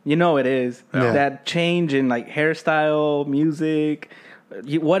 you know it is. Yeah. That change in like hairstyle, music,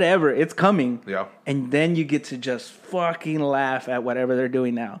 whatever, it's coming. Yeah. And then you get to just fucking laugh at whatever they're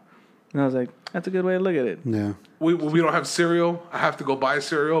doing now. And I was like, that's a good way to look at it. Yeah. We don't have cereal. I have to go buy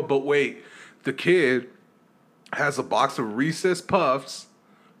cereal. But wait, the kid has a box of Reese's Puffs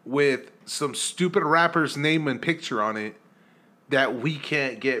with some stupid rapper's name and picture on it that we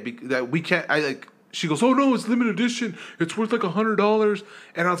can't get. She goes, oh no, it's limited edition. It's worth like $100.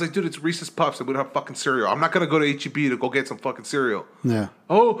 And I was like, dude, it's Reese's Puffs and we don't have fucking cereal. I'm not going to go to H-E-B to go get some fucking cereal. Yeah.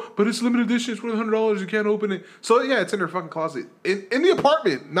 Oh, but it's limited edition. It's worth $100. You can't open it. So yeah, it's in her fucking closet. In the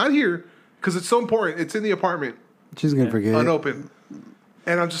apartment. Not here. Because it's so important. It's in the apartment. She's going to forget unopened.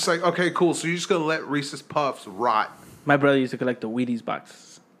 And I'm just like, okay, cool. So you're just going to let Reese's Puffs rot. My brother used to collect the Wheaties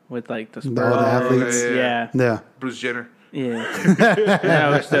boxes with like the All the athletes. Yeah. Bruce Jenner. Yeah. I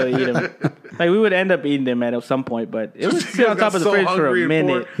would still eat them. Like, we would end up eating them at some point, but it was still on top of the fridge for a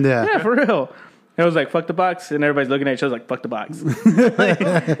minute. Yeah, for real. It was like, fuck the box, and everybody's looking at each other like, fuck the box.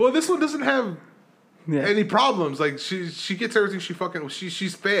 Well, this one doesn't have any problems. Like she gets everything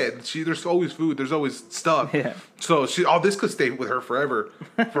she's fed. There's always food. There's always stuff. Yeah. So this could stay with her forever,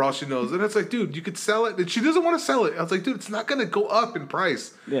 for all she knows. And it's like, dude, you could sell it. And she doesn't want to sell it. I was like, dude, it's not gonna go up in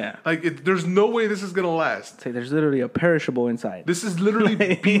price. Yeah. Like there's no way this is gonna last. Say there's literally a perishable inside. This is literally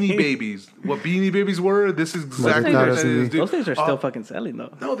Beanie Babies. What Beanie Babies were, this is exactly what that is, dude. Those things are still fucking selling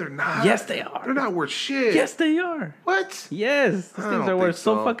though. No, they're not. Yes, they are. They're not worth shit. Yes, they are. What? Yes, those things are worth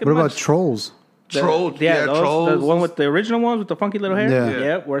so fucking What much. about Trolls? Trolls. Trolls. The one with the original ones with the funky little hair.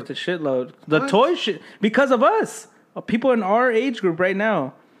 Yeah. Worth a shitload. The toy shit because of us. People in our age group right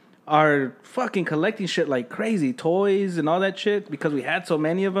now are fucking collecting shit like crazy, toys and all that shit because we had so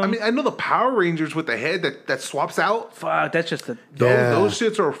many of them. I mean, I know the Power Rangers with the head that swaps out. Fuck, that's just Those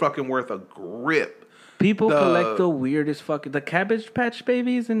shits are fucking worth a grip. People collect the weirdest fucking the Cabbage Patch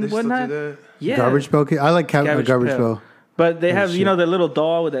Babies and whatnot. Still do that? Yeah, Garbage Pail. I like Garbage Pail. But they have, the little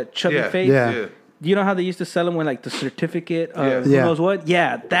doll with that chubby face. Yeah. You know how they used to sell them with like the certificate of who Yeah. knows what?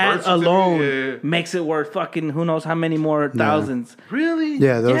 Yeah, that Birth alone certificate, makes it worth fucking who knows how many more thousands. Really?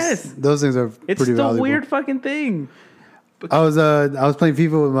 Yeah, Yes. those things are It's pretty still valuable. a weird fucking thing. I was playing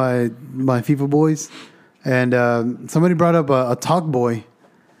FIFA with my FIFA boys, and somebody brought up a Talk Boy,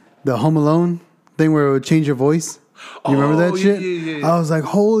 the Home Alone thing where it would change your voice. You remember that shit? Yeah. I was like,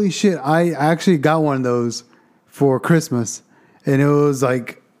 holy shit! I actually got one of those for Christmas, and it was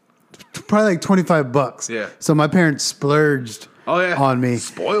like probably like $25. Yeah. So my parents splurged. On me.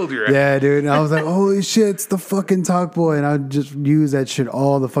 Spoiled your ass. Yeah, dude. And I was like, holy shit, it's the fucking Talk Boy. And I would just use that shit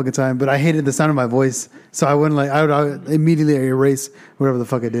all the fucking time. But I hated the sound of my voice. So I wouldn't I would immediately erase whatever the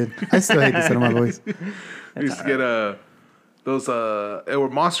fuck I did. I still hate the sound of my voice. We used to get those it were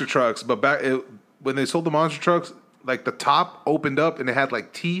monster trucks, but when they sold the monster trucks, like the top opened up and it had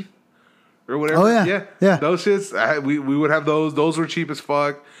like teeth or whatever. Oh, yeah. Yeah. Those shits, we would have those. Those were cheap as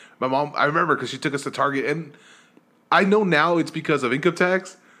fuck. My mom, I remember because she took us to Target, and I know now it's because of income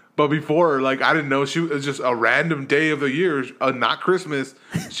tax, but before, like, I didn't know. It was just a random day of the year, not Christmas.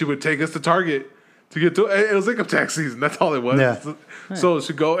 She would take us to Target to get to it. Was income tax season. That's all it was. Yeah. So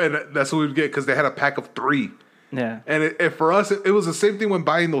she'd go, and that's what we'd get because they had a pack of 3. Yeah. And for us, it was the same thing when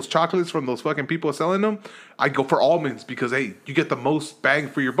buying those chocolates from those fucking people selling them. I go for almonds because, hey, you get the most bang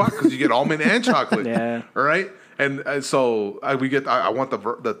for your buck because you get almond and chocolate. Yeah. All right? And so I want the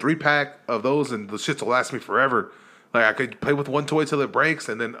 3-pack of those, and the shits will last me forever. Like, I could play with one toy till it breaks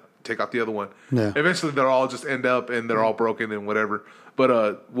and then take out the other one. Yeah. Eventually, they'll all just end up and they're all broken and whatever.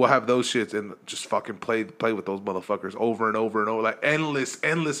 But we'll have those shits and just fucking play with those motherfuckers over and over and over. Like, endless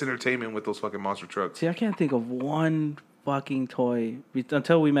entertainment with those fucking monster trucks. See, I can't think of one fucking toy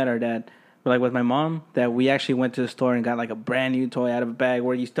until we met our dad. But like with my mom, that we actually went to the store and got like a brand new toy out of a bag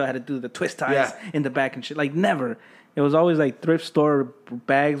where you still had to do the twist ties in the back and shit. Like, never. It was always like thrift store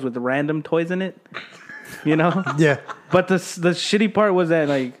bags with random toys in it. You know? Yeah. But the shitty part was that,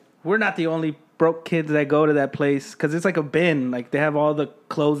 like, we're not the only broke kids that go to that place because it's like a bin. Like, they have all the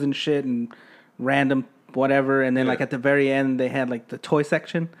clothes and shit and random whatever. And then, like, at the very end, they had, like, the toy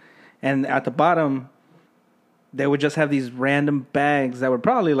section. And at the bottom, they would just have these random bags that were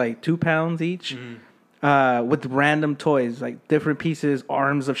probably, like, 2 pounds each with random toys, like, different pieces,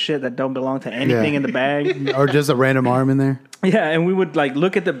 arms of shit that don't belong to anything in the bag. Or just a random arm in there. Yeah, and we would, like,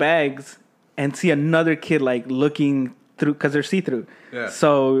 look at the bags and see another kid, like, looking through because they're see-through. Yeah.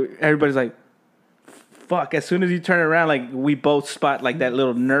 So everybody's like, fuck. As soon as you turn around, like, we both spot, like, that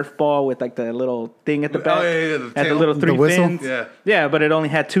little Nerf ball with, like, the little thing at the back. Oh, yeah, the At the tail. little 3 The whistle? fins. Yeah. Yeah, but it only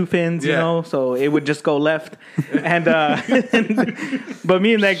had 2 fins, you Yeah. know, so it would just go left. And, but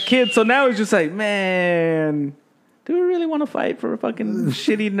me and that kid, so now it's just like, man, do we really want to fight for a fucking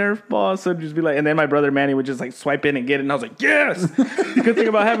shitty Nerf ball? So just be like, and then my brother Manny would just like swipe in and get it, and I was like, yes. Good thing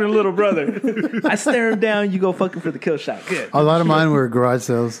about having a little brother. I stare him down, you go fucking for the kill shot. Good. A lot of mine were garage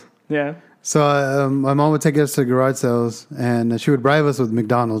sales. Yeah. So my mom would take us to garage sales, and she would bribe us with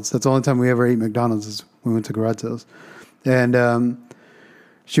McDonald's. That's the only time we ever ate McDonald's is when we went to garage sales. And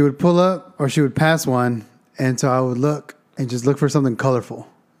she would pull up or she would pass one, and so I would look and just look for something colorful.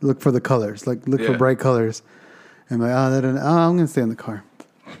 Look for the colors, like look for bright colors. And I'm like, I'm going to stay in the car.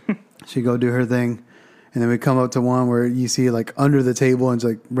 She'd go do her thing. And then we come up to one where you see like under the table and it's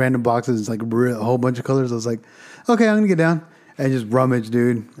like random boxes. It's like a whole bunch of colors. I was like, okay, I'm going to get down and just rummage,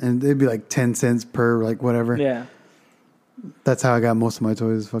 dude. And it'd be like 10 cents per like whatever. Yeah. That's how I got most of my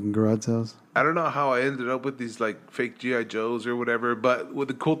toys, fucking garage sales. I don't know how I ended up with these like fake G.I. Joes or whatever, but what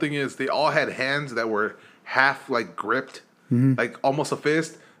the cool thing is they all had hands that were half like gripped, like almost a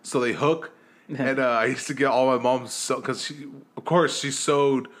fist, so they hook. And I used to get all my mom's because she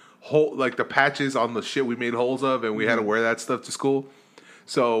sewed like the patches on the shit we made holes of, and we had to wear that stuff to school.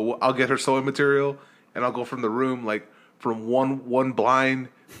 So I'll get her sewing material, and I'll go from the room, like, from one blind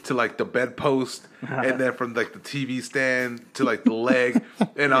to, like, the bedpost, and then from, like, the TV stand to, like, the leg,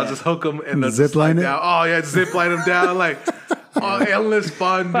 and I'll just hook them and they'll just slide down. Oh, yeah, zip line them down, like, endless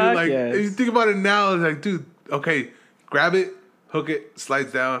fun, dude. Fuck Like, yes. you think about it now, it's like, dude, okay, grab it, hook it,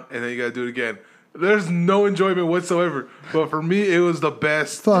 slides down, and then you gotta do it again. There's no enjoyment whatsoever. But for me, it was the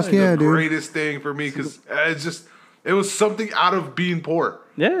best, the greatest thing for me, because it was something out of being poor.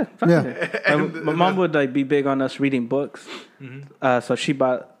 Yeah. And my mom would like be big on us reading books. So she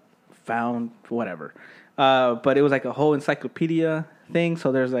found whatever. But it was like a whole encyclopedia thing.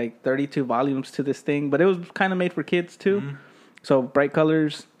 So there's like 32 volumes to this thing. But it was kind of made for kids too. So bright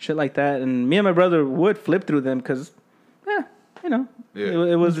colors, shit like that. And me and my brother would flip through them because,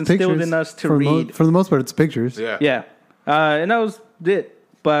 it was instilled in us to read. For the most part, it's pictures. Yeah. And that was it.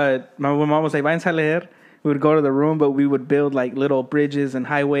 But my mom was like, váyanse a leer. We would go to the room, but we would build like little bridges and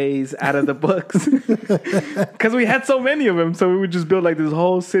highways out of the books because we had so many of them. So we would just build like this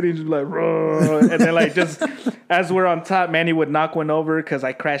whole city, just like, and then like just as we're on top, Manny would knock one over because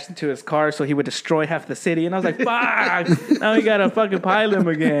I crashed into his car, so he would destroy half the city. And I was like, fuck! Now we gotta fucking pile him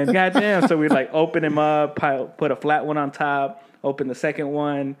again. Goddamn! So we'd like open him up, put a flat one on top, open the second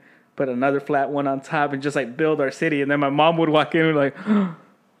one, put another flat one on top, and just like build our city. And then my mom would walk in and like, ¿Qué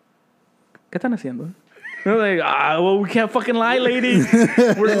están haciendo? They're like, well, we can't fucking lie, lady.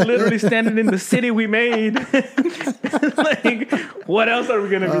 We're literally standing in the city we made. Like, what else are we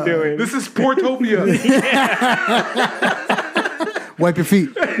going to be doing? This is Portopia. Wipe your feet.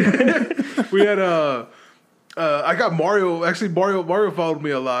 We had I got Mario. Actually, Mario followed me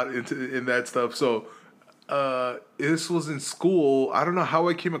a lot in that stuff. So this was in school. I don't know how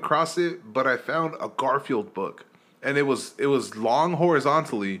I came across it, but I found a Garfield book, and it was long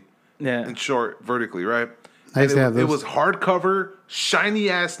horizontally. Yeah. And short vertically, right? I used to have those. It was hardcover,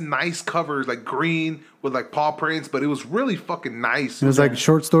 shiny ass, nice covers, like green with like paw prints, but it was really fucking nice. It was like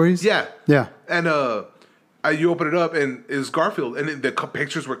short stories? Yeah. Yeah. And you open it up and it was Garfield, and the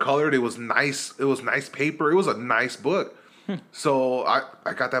pictures were colored. It was nice. It was nice paper. It was a nice book. So I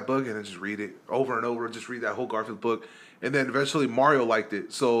got that book and I just read it over and over. Just read that whole Garfield book, and then eventually Mario liked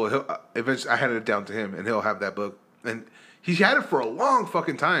it. So eventually I handed it down to him, and he'll have that book, and he had it for a long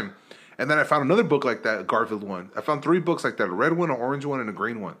fucking time. And then I found another book like that, a Garfield one. I found 3 books like that, a red one, an orange one, and a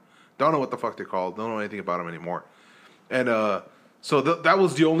green one. Don't know what the fuck they're called. Don't know anything about them anymore. And so that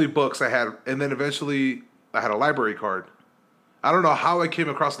was the only books I had. And then eventually I had a library card. I don't know how I came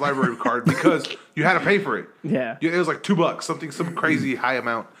across a library card because you had to pay for it. Yeah. It was like $2, some crazy high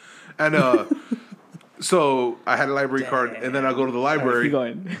amount. And so I had a library card, and then I go to the library. Keep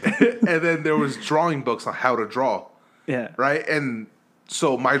going. And then there was drawing books on how to draw. Yeah. Right? And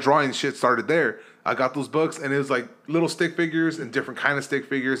so my drawing shit started there. I got those books, and it was like little stick figures and different kind of stick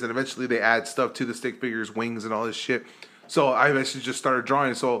figures, and eventually they add stuff to the stick figures, wings and all this shit. So I eventually just started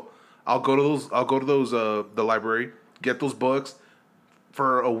drawing. So I'll go to those the library, get those books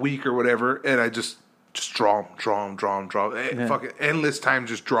for a week or whatever, and I just draw them. Yeah. Fucking endless time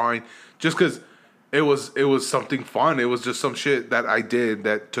just drawing, just because it was something fun. It was just some shit that I did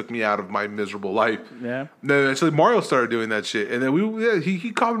that took me out of my miserable life. Yeah. Then eventually Mario started doing that shit, and then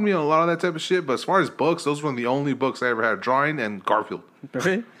he copied me on a lot of that type of shit. But as far as books, those were the only books I ever had: drawing and Garfield.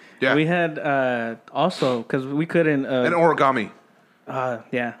 Really? Yeah. We had also because we couldn't and origami.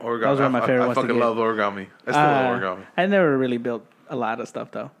 Yeah. Origami. Those were my favorite ones. I fucking love origami. I still love origami. I never really built a lot of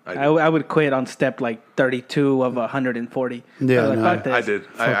stuff though. I would quit on step like 32 of 140. Yeah, like, fuck this. I did.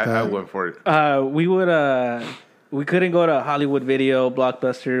 I went for it. We would we couldn't go to Hollywood Video,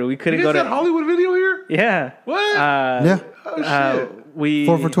 Blockbuster. We couldn't go to Hollywood Video here. Yeah. What? Yeah. Oh shit. We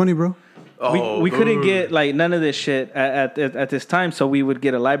 4 for $20, bro. we couldn't get like none of this shit at this time, so we would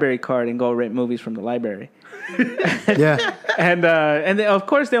get a library card and go rent movies from the library. Yeah. And then of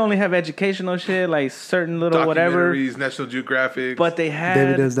course they only have educational shit, like certain little whatever. Documentaries, National Geographic. But they had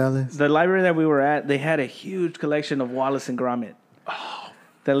David Does Dallas. The library that we were at, they had a huge collection of Wallace and Gromit.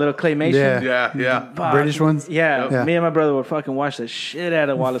 That little claymation. Yeah. Fuck. British ones? Yeah. Yeah. Me and my brother would fucking watch the shit out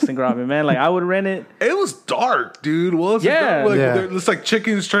of Wallace and Gromit, man. Like I would rent it. It was dark, dude. Wallace and Yeah. Gromit, like, Yeah. it's like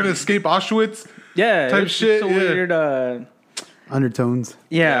chickens trying to escape Auschwitz. Yeah. Type it's shit, so yeah. weird. Undertones.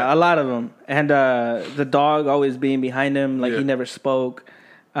 Yeah, a lot of them. And the dog always being behind him, like he never spoke.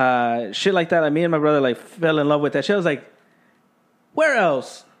 Shit like that. Like me and my brother like fell in love with that shit. I was like, where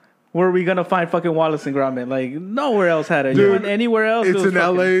else were we gonna find fucking Wallace and Gromit? Like nowhere else had it. Dude, You went anywhere else? It's it was in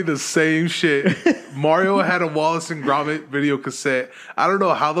fucking- LA, the same shit. Mario had a Wallace and Gromit video cassette. I don't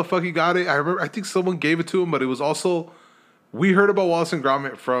know how the fuck he got it. I think someone gave it to him, but it was also we heard about Wallace and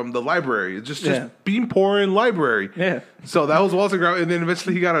Gromit from the library. It's just Yeah. being poor in library. Yeah. So that was Wallace and Gromit, and then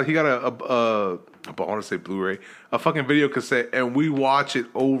eventually he got a I want to say Blu-ray, a fucking video cassette, and we watch it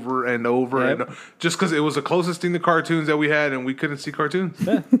over and over Yep. and just because it was the closest thing to cartoons that we had, and we couldn't see cartoons.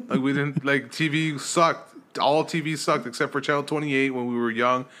 Like we didn't like TV sucked. All TV sucked except for Channel 28 when we were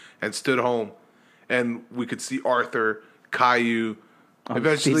young and stood home, and we could see Arthur, Caillou.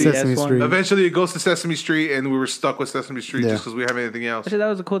 Eventually, Sesame Street. eventually it goes to Sesame Street, and we were stuck with Sesame Street Yeah. just because we have anything else. Actually, that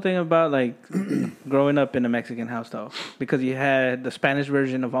was the cool thing about like growing up in a Mexican house, though, because you had the Spanish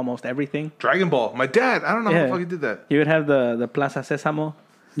version of almost everything. Dragon Ball. My dad, I don't know how Yeah. the fuck he did that. You would have the Plaza Sésamo,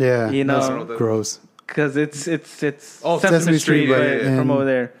 Yeah, You know- that's I don't know what that gross. because it's Oh, Sesame Street, but right, in from over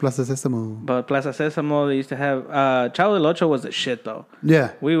there. Plaza Sésamo. But Plaza Sésamo, they used to have Chavo del Ocho was the shit though. Yeah,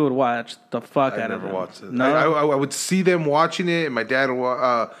 We would watch the fuck I out of never them. watched it. No, I would see them watching it, and my dad,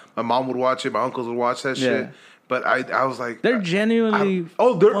 my mom would watch it, my uncles would watch that shit. Yeah. But I was like, they're genuinely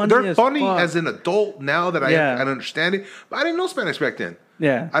they're funny fuck. as an adult now that I Yeah. understand it. But I didn't know Spanish back then.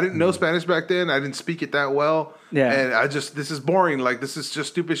 Yeah. I didn't know Spanish back then. I didn't speak it that well. Yeah. And this is boring. Like, this is just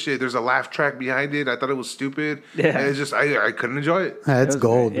stupid shit. There's a laugh track behind it. I thought it was stupid. Yeah. And it's just, I couldn't enjoy it. yeah, it's was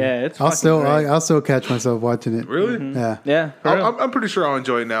gold. great. Yeah, it's I'll fucking still great. I'll still catch myself watching it. Really? Yeah, Yeah, for real. I'm pretty sure I'll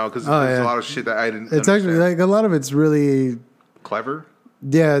enjoy it now because Oh, there's yeah. a lot of shit that I didn't it's understand. actually like a lot of it's really Clever.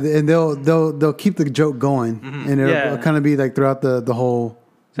 yeah, and they'll keep the joke going, and it'll Yeah. kind of be like throughout the whole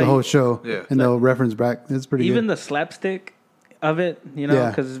show, Yeah. and they'll reference back. It's pretty Even good. the slapstick of it, you know, Yeah.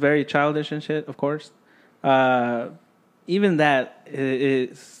 because it's very childish and shit, of course. Even that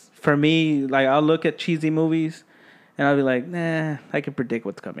is, for me, like, I'll look at cheesy movies and I'll be like, nah, I can predict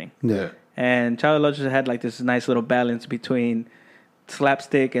what's coming. Yeah, And Chavo del Ocho had like this nice little balance between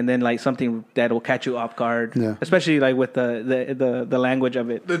slapstick and then like something that will catch you off guard. Yeah. Especially like with the language of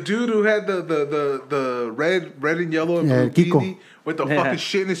it. The dude who had the red and yellow and Yeah, blue Kiko. beanie with the Yeah. fucking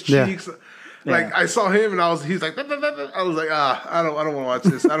shit in his Yeah. cheeks. Like Yeah. I saw him and he's like, I was like, I don't want to watch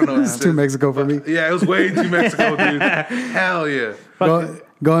this. I don't know. What it's this too is. Mexico for me. Yeah, it was way too Mexico, dude. Hell yeah.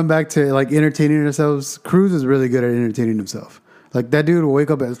 Going back to like entertaining ourselves, Cruz is really good at entertaining himself. Like that dude will wake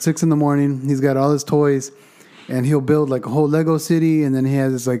up at 6 a.m. He's got all his toys, and he'll build like a whole Lego city, and then he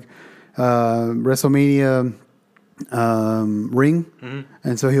has this like WrestleMania ring,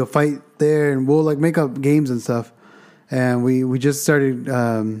 and so he'll fight there, and we'll like make up games and stuff. And we just started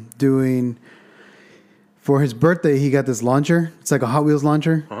doing. For his birthday, he got this launcher. It's like a Hot Wheels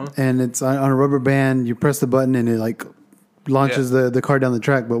launcher, and it's on a rubber band. You press the button, and it like launches the car down the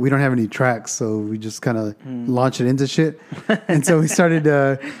track. But we don't have any tracks, so we just kind of launch it into shit. And so we started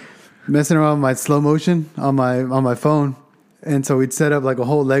messing around with my slow motion on my phone, and so we'd set up like a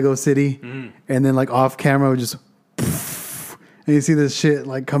whole Lego city, and then like off camera, we just and you see this shit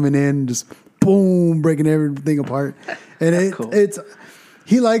like coming in, just boom, breaking everything apart, and cool. it's.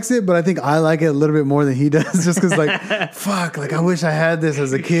 He likes it, but I think I like it a little bit more than he does. Just because, like, fuck, like I wish I had this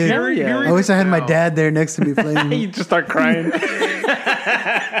as a kid. Hell yeah. I wish I had my dad there next to me playing. You just start crying.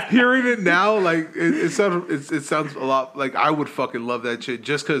 Hearing it now, like it sounds a lot like I would fucking love that shit.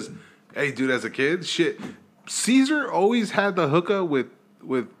 Just because, hey, dude, as a kid, shit, Caesar always had the hookah with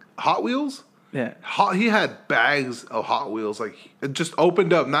Hot Wheels. Yeah. He had bags of Hot Wheels, like it just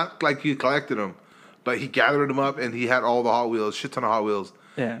opened up, not like he collected them, but he gathered them up and he had all the Hot Wheels, shit ton of Hot Wheels.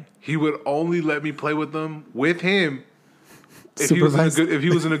 Yeah. He would only let me play with them with him if he was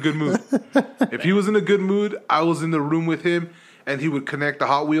in a good mood. If he was in a good mood, I was in the room with him, and he would connect the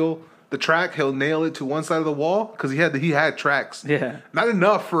Hot Wheel, the track. He'll nail it to one side of the wall because he had tracks. Yeah. Not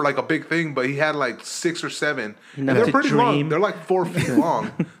enough for like a big thing, but he had like 6 or 7, and Enough they're to pretty long. dream. They're like 4 feet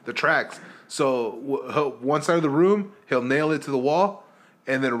long. The tracks. So one side of the room, he'll nail it to the wall,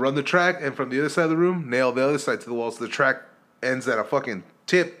 and then run the track, and from the other side of the room, nail the other side to the wall, so the track ends at a fucking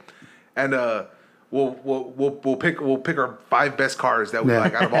tip, and we'll pick our 5 best cars that we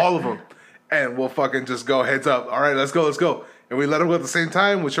like out of all of them, and we'll fucking just go heads up. All right, let's go, and we let them go at the same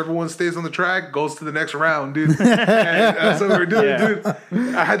time. Whichever one stays on the track goes to the next round, dude. And that's what we're doing, dude.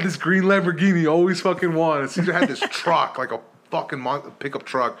 I had this green Lamborghini, always fucking won. And Caesar had this truck, like a fucking pickup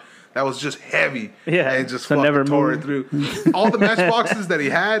truck. That was just heavy, Yeah, and just so fucking never tore moved. it through. All the matchboxes that he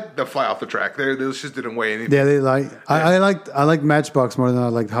had, they'll fly off the track. Those just didn't weigh anything. Yeah, they like. I liked Matchbox more than I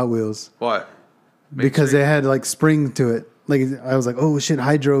liked Hot Wheels What? because they had like spring to it. Like I was like, oh shit,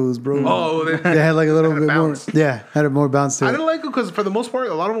 hydros, bro. Oh, They had like a little had a bit more. bounce. Yeah, had a more bounce to I it. didn't like it because for the most part,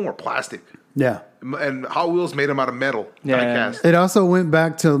 a lot of them were plastic, Yeah. and Hot Wheels made them out of metal. Yeah. Die-cast. It also went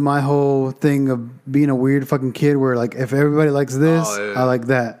back to my whole thing of being a weird fucking kid where like if everybody likes this, Oh, yeah. I like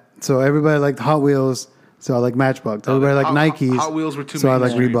that. So everybody liked Hot Wheels, so I like Matchbox. Everybody liked Nikes. Hot Wheels were too so I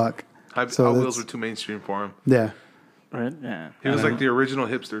like mainstream. Reebok. Hot So Wheels that's- were too mainstream for him. Yeah. Right? Yeah. He was like the original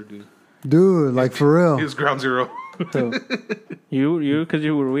hipster, dude. Dude, like for real. He was ground zero. So, you, because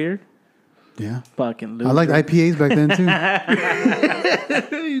you were weird? Yeah. Fucking loser. I liked IPAs back then too.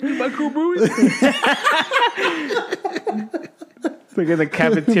 You do microbreweries? Like in the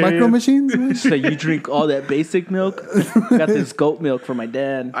cafeteria. Micro machines? It's like, you drink all that basic milk? Got this goat milk for my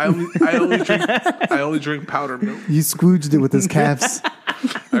dad. I only drink powder milk. You Scrooged it with his calves.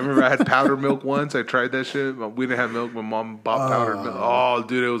 I remember I had powder milk once. I tried that shit. We didn't have milk. My mom bought powdered milk. Oh,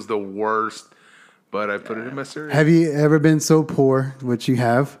 dude, it was the worst. But I put it in my cereal. Have you ever been so poor, which you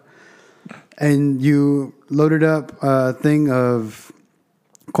have, and you loaded up a thing of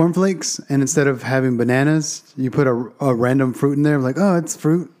cornflakes, and instead of having bananas, you put a random fruit in there, like, oh, it's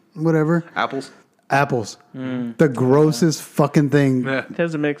fruit, whatever. Apples? Apples. The grossest fucking thing. Yeah. It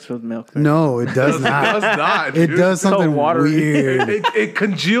has a mix with milk. Right? No, it does not. It does not, It dude. does something watery. weird. It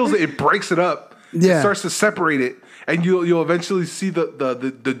congeals it. It breaks it up. Yeah. It starts to separate it. And you'll eventually see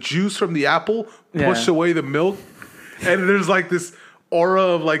the juice from the apple push away the milk. And there's like this aura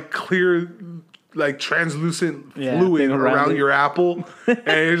of like clear, like translucent fluid thing around around your apple. And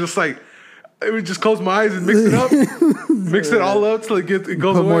you're just like, it would just close my eyes and mix it up. Mix it all up till it goes Put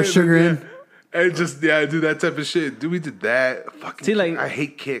away. more sugar in. And just, do that type of shit. Dude, we did that. Fucking See, like- I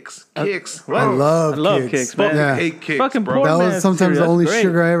hate Kicks. Kicks. I love love Kix. Kix, man. Fucking Yeah. hate Kicks, Fucking bro. poor That man was sometimes cereal. the only That's great.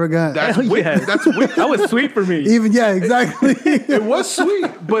 sugar I ever got. That's Hell wicked. yeah. That's wicked. That was sweet for me. Even, yeah, exactly. It was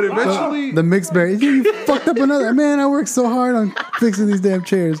sweet, but eventually... The mixed berry. You fucked up another. Man, I worked so hard on fixing these damn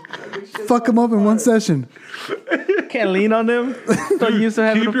chairs. Fuck them up in one session. Can't lean on them. So used to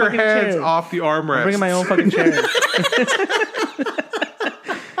having Keep a your fucking hands chair. off the armrest. I'm bringing my own fucking chair.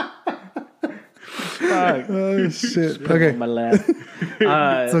 Fuck. Oh, shit. Put 'em Okay. on my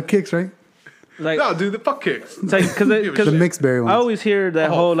lap. So Kicks, right? Like, No, dude, the fuck Kicks. it's like, because The mixed berry I ones. always hear that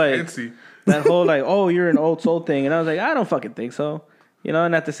whole like fancy. that whole like, oh, you're an old soul thing, and I was like, I don't fucking think so, you know.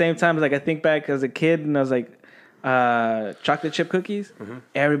 And at the same time, like I think back as a kid, and I was like, chocolate chip cookies.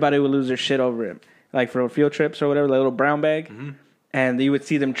 Everybody would lose their shit over it, like for field trips or whatever, like a little brown bag, and you would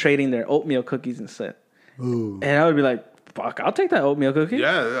see them trading their oatmeal cookies instead. Ooh. And I would be like, fuck, I'll take that oatmeal cookie.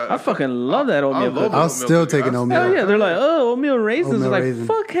 Yeah, I fucking love that oatmeal love cookie. I'll oatmeal still cookie. take an oatmeal. Hell yeah, they're like, oh, oatmeal raisins. Oatmeal It's like, raisin.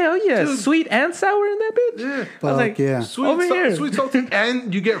 fuck, hell yeah, Dude. sweet and sour in that bitch. Yeah. I was Fuck like, yeah. Over here. Sweet salty,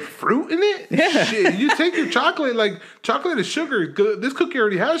 and you get fruit in it. Yeah. Shit, you take your chocolate, like chocolate is sugar. This cookie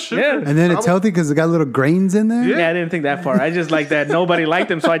already has sugar. Yeah. And then it's healthy because it got little grains in there. Yeah, I didn't think that far. I just like that nobody liked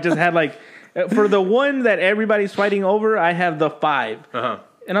them, so I just had like, for the one that everybody's fighting over, I have the 5. Uh-huh.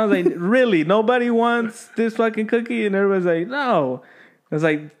 And I was like, really? Nobody wants this fucking cookie? And everybody's like, no. It was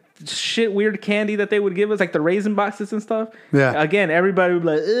like shit weird candy that they would give us, like the raisin boxes and stuff. Yeah. Again, everybody would be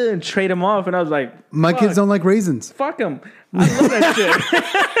like, ugh, and trade them off. And I was like, My kids don't like raisins. Fuck them. I love that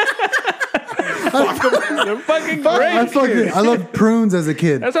shit. They're fucking great. I love prunes as a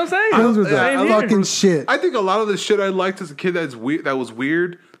kid. That's what I'm saying. Prunes was Same the here. fucking shit. I think a lot of the shit I liked as a kid that was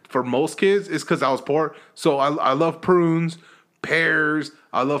weird for most kids is because I was poor. So I love prunes, pears.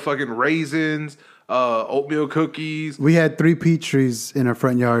 I love fucking raisins, oatmeal cookies. We had 3 peach trees in our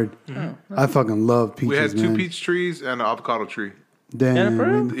front yard. I fucking love peaches, We had 2 man. peach trees and an avocado tree. Damn, for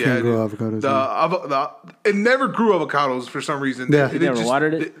real? we can't grow avocados. man. It never grew avocados for some reason. Yeah. They You never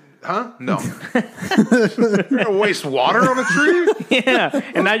watered it? Huh? No. You're gonna waste water on a tree? Yeah.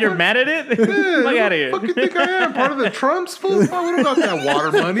 And now you're mad at it? Look out of here. Fucking think I am part of the Trumps? Fool? I don't got that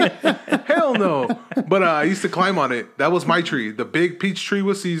water money. Hell no. But I used to climb on it. That was my tree. The big peach tree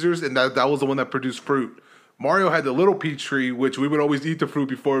was Caesar's, and that was the one that produced fruit. Mario had the little peach tree, which we would always eat the fruit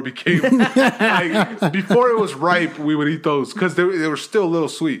before it became like before it was ripe. We would eat those because they were still a little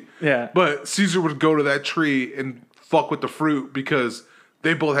sweet. Yeah. But Caesar would go to that tree and fuck with the fruit because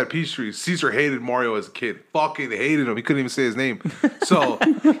they both had peach trees. Caesar hated Mario as a kid. Fucking hated him. He couldn't even say his name. So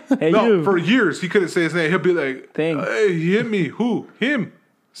Hey, you. for years he couldn't say his name. He'll be like, Thing. "Hey, he hit me. Who? Him?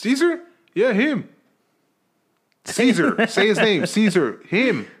 Caesar? Yeah, him. Caesar. Say his name. Caesar.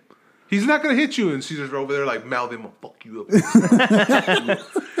 Him. He's not gonna hit you." And Caesar's over there like mouthing, "I'm gonna fuck you up."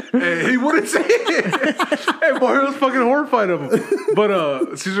 And he wouldn't say it. And Mario's fucking horrified of him.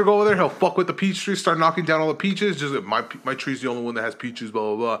 But Caesar go over there, he'll fuck with the peach tree, start knocking down all the peaches. Just like, my tree's the only one that has peaches,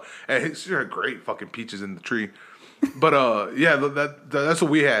 blah blah blah. And Caesar had great fucking peaches in the tree. But yeah, that's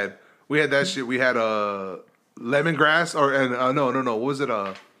what we had. We had that shit. We had lemongrass no. What was it?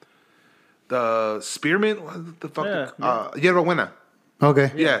 The spearmint? What the fuck? Yerba buena.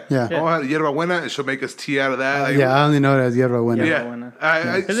 Okay. Yeah. Yeah. Oh, I had yerba buena, and she'll make us tea out of that. Like, Yeah, I only know it as yerba buena. Yeah. buena.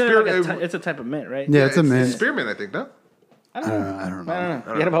 I Isn't it like it's a type of mint, right? Yeah, it's a mint. Spearmint, I think, no? I don't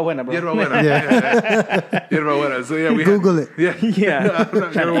know. Yerba buena, bro. Yerba buena. Yeah. Yerba buena. So yeah, we Google it. Yeah. Yeah.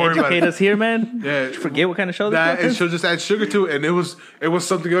 Don't Trying to worry about educate it. us here, man. Yeah. Did you forget what kind of show That this and was? she'll just add sugar to it, and it was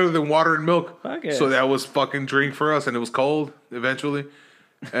something other than water and milk. Fuck it. So that was fucking drink for us, and it was cold eventually.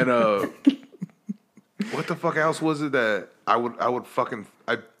 And what the fuck else was it that I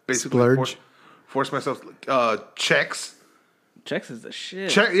basically Splurge. force myself Chex. Chex is the shit.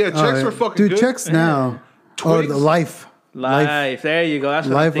 Chex were fucking Dude, good. Chex now. Or Twigs? the Life. Life. There you go. That's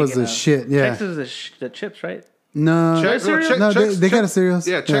what Life I'm was thinking the of. shit, yeah. Chex is the chips, right? No. Chex, No, they got a cereal.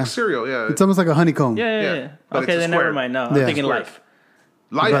 Yeah, Chex cereal. Yeah, It's almost like a honeycomb. Yeah. Yeah, but Okay, it's a then square. never mind. No, I'm Yeah. thinking Square. Life.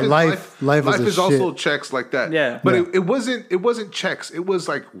 Life But is Life was a is also shit. Chex like that. Yeah. but Yeah. it wasn't Chex. It was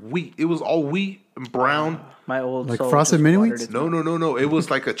like wheat. It was all wheat and brown. My old Like soul Frosted just Mini watered Wheats? it. No. It was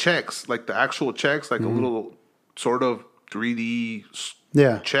like a Chex, like the actual Chex, like a little sort of 3D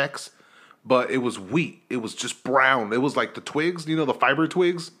Yeah. Chex, but it was wheat. It was just brown. It was like the twigs, the fiber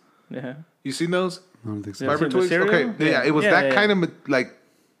twigs. Yeah. You seen those? I don't think so. Yeah. Fiber The twigs? cereal? Okay. Yeah, Yeah. it was Yeah, that yeah. kind of like,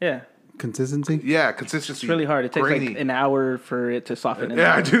 Yeah. Consistency? consistency. It's really hard. It takes grainy. like an hour for it to soften.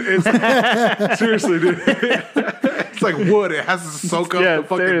 Yeah, dude. It's, seriously, dude. It's like wood. It has to soak up Yeah, the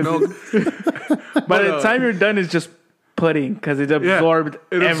fucking seriously. milk. By the time you're done, it's just pudding because it absorbed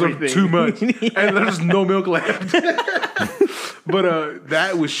it absorbed everything. too much, and there's no milk left. But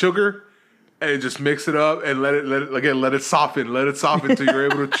that with sugar, and just mix it up and let it soften until you're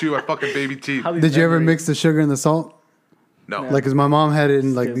able to chew a fucking baby teeth. How these Did you ever memories- mix the sugar and the salt? No, Like, cause my mom had it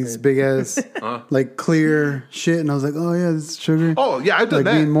in like these Stupid. big ass, like clear shit, and I was like, oh yeah, this is sugar. oh yeah, I've done like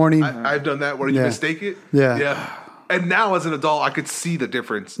that. being morning. I've done that where you Yeah. mistake it. Yeah. And now as an adult, I could see the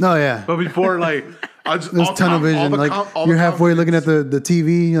difference. No, yeah. But before, like, I just There's tunnel vision. Like you're halfway looking at the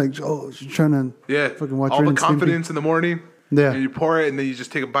TV, like oh, she's trying to fucking watch all Ren the and Stimpy. confidence in the morning. Yeah. and you pour it, and then you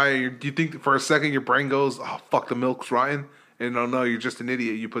just take a bite. And you think for a second your brain goes, "Oh fuck, the milk's rotten," and no, you're just an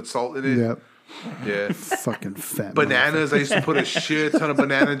idiot. You put salt in it. Yeah, Yeah. fucking fat. Bananas. I used to put a shit ton of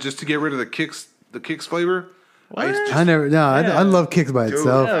banana just to get rid of the kicks flavor. I used to I never. No, I love Kix by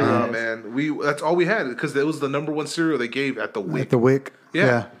itself. Hell yeah. Oh man, that's all we had because it was the number one cereal they gave at the WIC. At the Wick.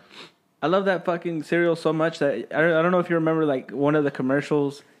 Yeah. I love that fucking cereal so much that I don't know if you remember like one of the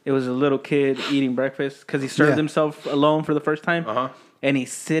commercials. It was a little kid eating breakfast because he served Yeah. himself alone for the first time, and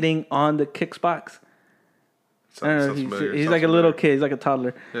he's sitting on the Kix box. I don't know, he's like a little kid. He's like a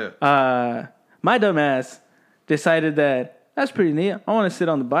toddler. Yeah. My dumb ass decided that that's pretty neat. I want to sit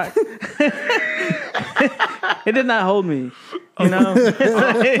on the box. It did not hold me, you know.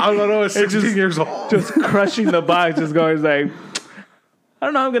 I don't know. It's 16 years old. Just crushing the box, just going like, I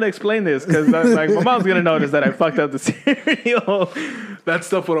don't know how I'm gonna explain this because like my mom's gonna notice that I fucked up the cereal. That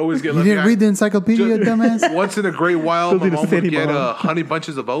stuff would always get. You didn't read the encyclopedia, dumbass. Once in a great while, my Building a mom would city, get Mom. Honey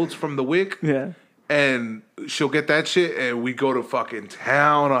Bunches of Oats from the WIC. Yeah. And she'll get that shit, and we go to fucking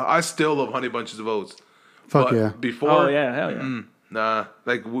town. I still love Honey Bunches of Oats. Fuck But yeah. Before, Oh yeah, hell yeah. nah,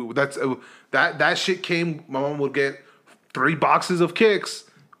 like that's that shit came. My mom would get 3 boxes of Kicks,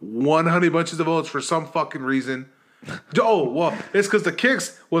 1 Honey Bunches of Oats for some fucking reason. Oh well, it's because the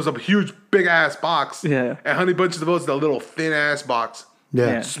Kicks was a huge, big ass box. Yeah. and Honey Bunches of Oats the little thin ass box. Yeah.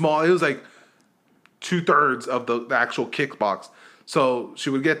 Yeah. Small. It was like 2/3 of the actual Kick box. So she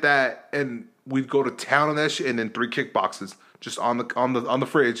would get that, and we'd go to town on that shit, and then 3 Kick boxes just on the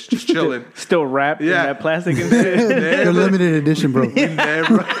fridge, just chilling. Still wrapped in Yeah. that plastic and shit. They're limited edition, bro.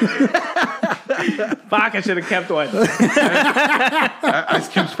 Never. Fuck, I should have kept one. Ice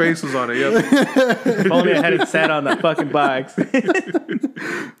Cube's face was on it. Yep. If only I had it sat on the fucking box.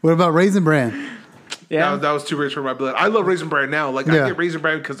 What about Raisin Bran? Yeah. That was too rich for my blood. I love Raisin Bran now. Like Yeah. I get Raisin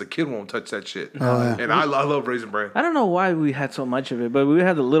Bran because the kid won't touch that shit. yeah. And I love Raisin Bran. I don't know why we had so much of it, but we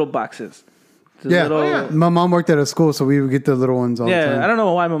had the little boxes. The Yeah. little- yeah. My mom worked at a school, so we would get the little ones all the Yeah, time. I don't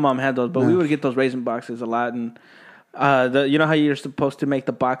know why my mom had those, but we would get those raisin boxes a lot. And you know how you're supposed to make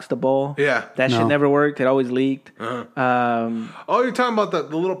the box the bowl? Yeah. That shit No. never worked. It always leaked. Oh, you're talking about the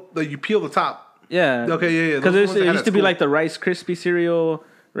little that you peel the top. Yeah. Okay, yeah. Because Those are the ones it they had used at to be school. like the Rice Krispie cereal,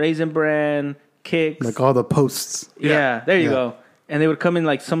 Raisin Bran, Kicks. Like all the posts. yeah, there you Yeah. go. And they would come in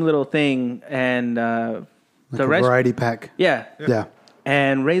like some little thing, and Like the a Rice, variety pack. yeah. Yeah.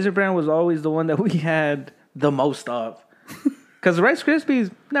 And Raisin Bran was always the one that we had the most of. Because Rice Krispies,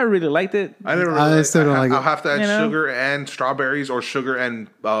 never really liked it. I never. I Really, still don't like it. I'll have to add You know? sugar and strawberries, or sugar and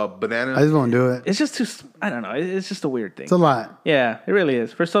banana. I just won't do it. It's just too. I don't know. It's just a weird thing. It's a lot. Yeah, it really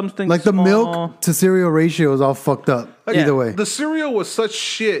is. For some things, Like the small, milk to cereal ratio is all fucked up. Yeah. Either way. The cereal was such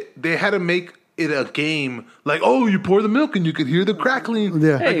shit. They had to make it a game. Like, oh, you pour the milk and you could hear the crackling.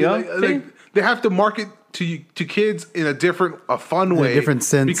 Yeah. There you go. Like, they have to market to kids in a fun way, different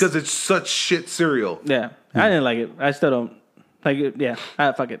sense. because it's such shit cereal. Yeah, I didn't like it. I still don't. Like, yeah,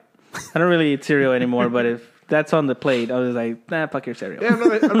 fuck it. I don't really eat cereal anymore, but if that's on the plate, I was like, nah, fuck your cereal. Yeah,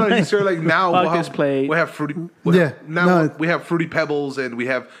 I'm not eating cereal. Like now, Fuck this plate. we have fruity. We have Fruity Pebbles and we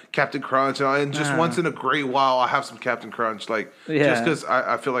have Captain Crunch, and just once in a great while, I have some Captain Crunch. Like just because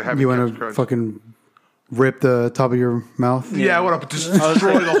I feel like having you Captain want to Crunch. fucking rip the top of your mouth. Yeah, I want to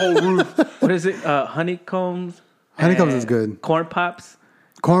destroy the whole roof. What is it? Honeycombs. Honeycombs is good. Corn Pops.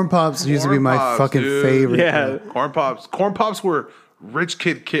 Corn Pops used to be my fucking favorite. Yeah. Corn Pops were rich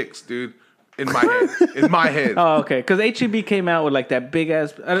kid kicks, dude. In my head. Oh, okay. Because HEB came out with like that big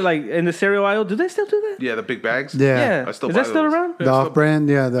ass, like in the cereal aisle. Do they still do that? Yeah, the big bags. Yeah. I still Is buy that still those. around? Yeah, The off-brand,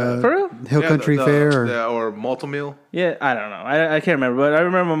 For real? Hill Country Fair. Or Multi-Meal. Yeah, I don't know. I can't remember. But I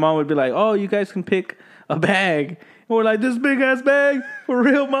remember my mom would be like, "Oh, you guys can pick a bag." And we're like, "This big ass bag for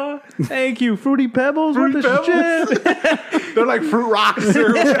real, ma? Thank you, Fruity Pebbles. What the shit?" They're like Fruit Rocks.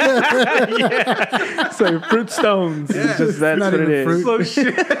 So Fruit Stones. It's just, that's not what it even is. fruit. So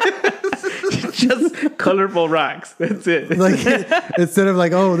shit. Just colorful rocks. That's it. Like instead of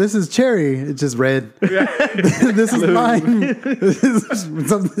like, oh, this is cherry, it's just red. This is mine. This is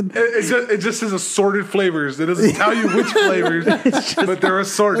something. It just says assorted flavors. It doesn't tell you which flavors, but they're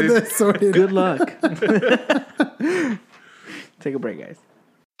assorted. That's sorted. Good luck. Take a break, guys.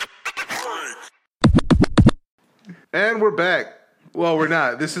 And we're back. Well, we're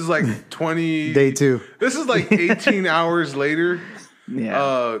not. This is like 20... Day 2. This is like 18 hours later.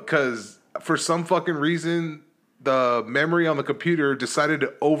 Yeah. Because for some fucking reason, the memory on the computer decided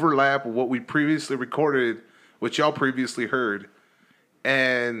to overlap what we previously recorded, which y'all previously heard,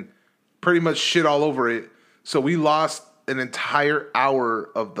 and pretty much shit all over it. So we lost an entire hour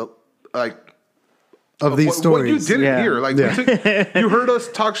of the Of these what stories. you didn't hear. Like Yeah. you heard us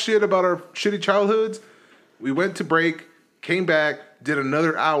talk shit about our shitty childhoods. We went to break, came back, did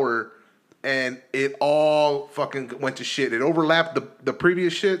another hour, and it all fucking went to shit. It overlapped the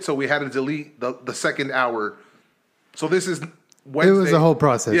previous shit, so we had to delete the second hour. So this is Wednesday. It was a whole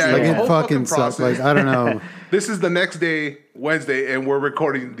process. Yeah, like it was a it whole fucking fucking sucked. Like process. I don't know. This is the next day, Wednesday, and we're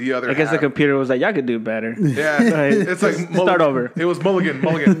recording the other I guess the half. computer was like, y'all could do better. Yeah, it's like Start over. It was Mulligan.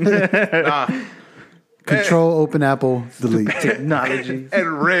 Nah. Control, open Apple, delete. Technology.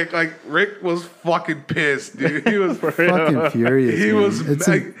 And Rick was fucking pissed, dude. He was Fucking furious. He man. was It's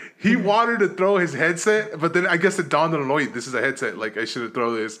like, he wanted to throw his headset, but then I guess it dawned on him, wait, this is a headset. Like I shouldn't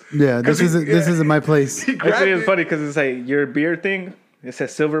throw this. yeah. This isn't my place. He grabbed Actually, it's it. funny because it's like your beer thing. It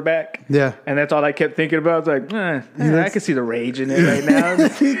says Silverback. Yeah. And that's all I kept thinking about. It's like, I can see the rage in it right now.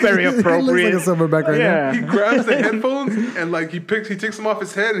 It's very appropriate. He looks like a silverback right Yeah. He grabs the headphones and like he takes them off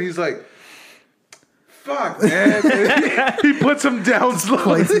his head and he's like, fuck, man. And he puts them down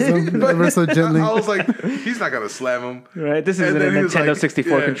slowly. Places them ever so gently. I was like, he's not gonna slam him. Right? This isn't And a then he was Nintendo like,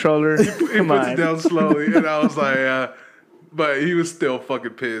 64 yeah. controller. He Come puts on. it down slowly, and I was like, but he was still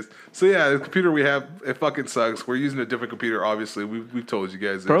fucking pissed. So yeah, the computer we have, it fucking sucks. We're using a different computer, obviously. We've told you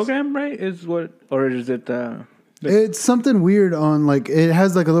guys this. Program, right? Is what, or is it? It's something weird on like it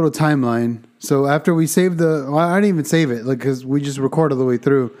has like a little timeline. So after we save I didn't even save it like because we just record all the way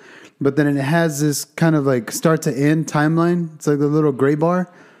through. But then it has this kind of like start to end timeline. It's like the little gray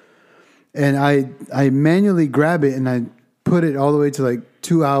bar, and I manually grab it and I put it all the way to like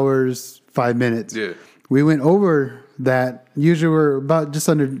 2 hours 5 minutes. Yeah. We went over that. Usually we're about just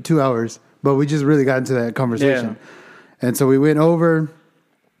under 2 hours, but we just really got into that conversation. Yeah. And so we went over.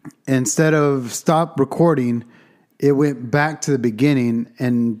 Instead of stop recording, it went back to the beginning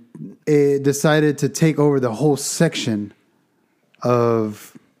and it decided to take over the whole section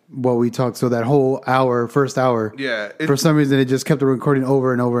of what we talked. So that whole first hour. Yeah, for some reason, it just kept the recording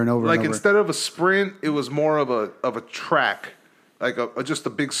over and over and over. Like and over. instead of a sprint, it was more of a track, like just a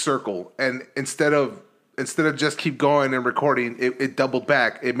big circle. And instead of just keep going and recording, it doubled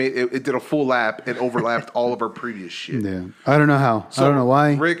back. It did a full lap and overlapped all of our previous shit. Yeah, I don't know how. So I don't know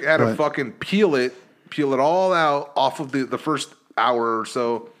why. Rick had to fucking peel it all out off of the first hour or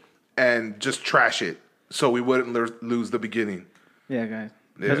so, and just trash it so we wouldn't lose the beginning. Yeah, guys.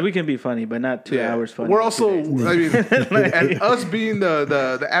 Because Yeah. we can be funny, but not 2 hours funny. We're also, I mean, and us being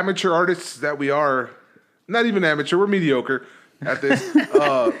the amateur artists that we are, not even amateur, we're mediocre at this.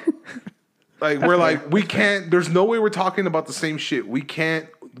 We're like, we can't. There's no way we're talking about the same shit. We can't.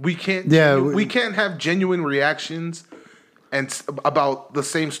 Yeah, we can't have genuine reactions about the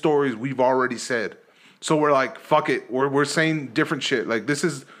same stories we've already said. So we're like, fuck it. We're saying different shit. Like this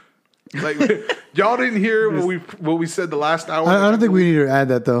is. Like y'all didn't hear what we said the last hour. I don't think we need to add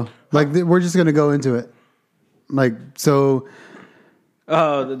that though. Like we're just gonna go into it. Like so.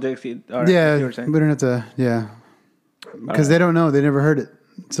 Oh, the Dixie. All right, Yeah, you were saying. we don't have to. Yeah, because they don't know. They never heard it.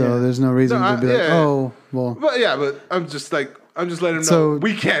 So there's no reason to be like, yeah. oh, well. But I'm just like, I'm just letting them So- know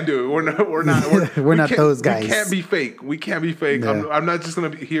we can't do it. We're not. We're we not can't- those guys. We can't be fake. We can't be fake. Yeah. I'm not just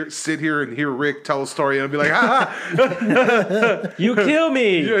gonna sit here and hear Rick tell a story and be like, ha You kill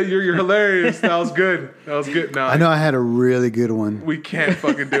me. you're hilarious. That was good. No, I know I had a really good one. we can't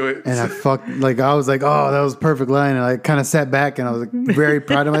fucking do it. And I was like, oh, that was a perfect line. And I kind of sat back and I was like very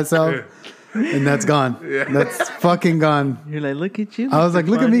proud of myself. And that's gone. Yeah. That's fucking gone. You're like, look at you. I was like,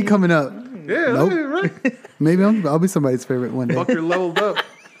 look at me coming up. Yeah, Nope. right. Maybe I'll be somebody's favorite one day. Fuck, you're leveled up.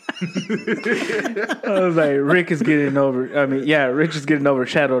 I was like, Rick is getting Rich is getting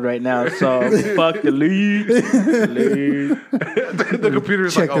overshadowed right now. So fuck the league. The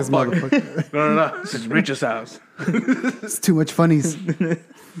computer's Check like, oh this fuck. motherfucker. No. This is Rich's house. It's too much funnies.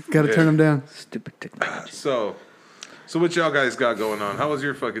 Got to turn them down. Stupid technology. So what y'all guys got going on? How was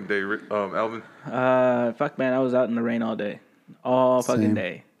your fucking day, Alvin? Fuck man, I was out in the rain all day. All fucking Same.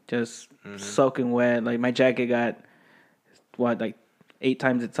 day. Just soaking wet. Like my jacket got like 8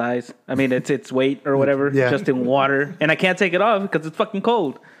 times its size. I mean its weight or whatever. Yeah. Just in water. And I can't take it off because it's fucking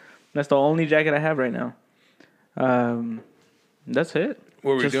cold. That's the only jacket I have right now. That's it.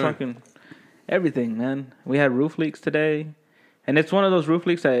 What were we Just doing? fucking everything, man. We had roof leaks today. And it's one of those roof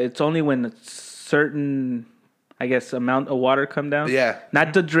leaks that it's only when a certain, I guess, amount of water come down. Yeah.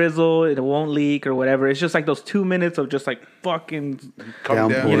 Not the drizzle, it won't leak or whatever. It's just like those 2 minutes of just like fucking, Come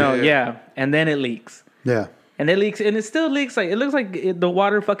Downpour. down. you know, yeah. And then it leaks. Yeah. And it leaks, and it still leaks. Like it looks like the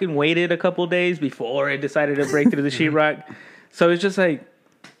water fucking waited a couple days before it decided to break through the sheetrock. So it's just like,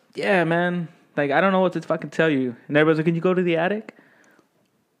 yeah, man. Like I don't know what to fucking tell you. And everybody's like, "Can you go to the attic?"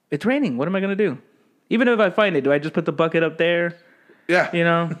 It's raining. What am I gonna do? Even if I find it, do I just put the bucket up there? Yeah. You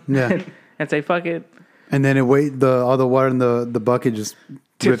know? Yeah. And say fuck it. And then all the water in the bucket just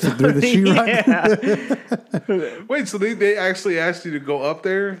rips it through the sheetrock. Yeah. Wait, so they actually asked you to go up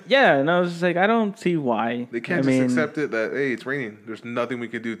there? Yeah, and I was just like, I don't see why. They can't accept it that, hey, it's raining. There's nothing we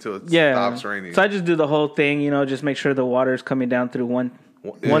can do till it stops raining. So I just do the whole thing, you know, just make sure the water's coming down through one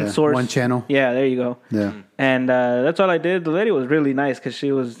Yeah. source. One channel. Yeah, there you go. Yeah. And that's all I did. The lady was really nice because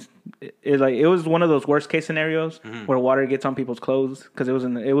she was, it was one of those worst case scenarios where water gets on people's clothes because it was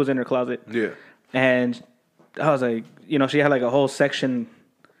in her closet. Yeah. And I was like, you know, she had like a whole section.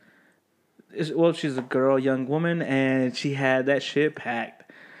 Well, she's a girl, young woman, and she had that shit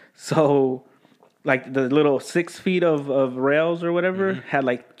packed. So, like the little 6 feet of rails or whatever had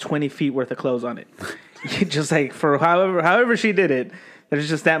like 20 feet worth of clothes on it. Just like for however she did it, there's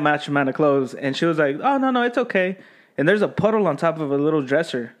just that much amount of clothes. And she was like, "Oh no, it's okay." And there's a puddle on top of a little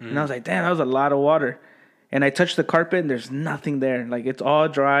dresser, and I was like, "Damn, that was a lot of water." And I touched the carpet, and there's nothing there. Like it's all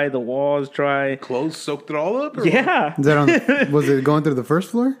dry, the wall's dry. Clothes soaked it all up? Or Yeah, Is that was it going through the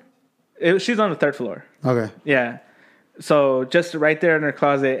first floor? she's on the 3rd floor. Okay. Yeah. So just right there in her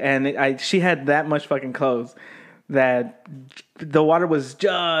closet, and she had that much fucking clothes that the water was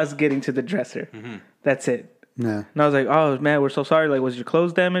just getting to the dresser. That's it. Yeah. And I was like, "Oh man, we're so sorry. Like, was your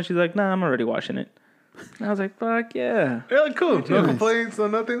clothes damaged?" She's like, "Nah, I'm already washing it." And I was like, "Fuck yeah." Yeah, cool. No complaints, no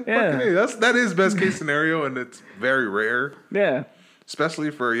nothing. Yeah. Fucking A. That is best case scenario, and it's very rare, Yeah.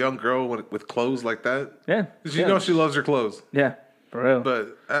 especially for a young girl with clothes like that. Yeah. 'Cause you know she loves her clothes. Yeah. For real.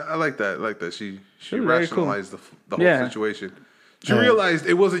 But I like that. I like that she was very cool. rationalized the whole Yeah. situation. She realized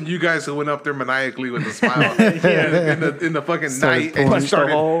it wasn't you guys who went up there maniacally with a smile in the fucking Started night and pulling just the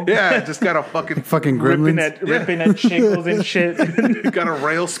hole. just got a fucking Fucking ripping gremlins. at shingles and shit. got a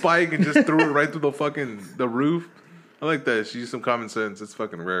rail spike and just threw it right through the roof. I like that. She used some common sense. It's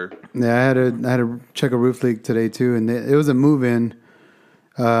fucking rare. Yeah, I had to check a roof leak today too, and it was a move-in.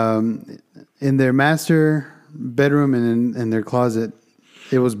 In their master bedroom and in their closet,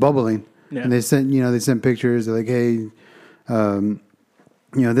 it was bubbling. Yeah. And they sent pictures. They're like, hey,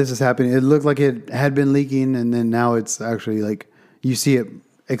 this is happening. It looked like it had been leaking, and then now it's actually like you see it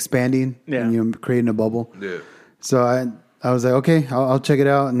expanding and creating a bubble. Yeah. So I was like, okay, I'll check it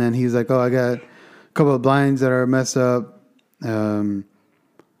out. And then he's like, oh, I got a couple of blinds that are messed up.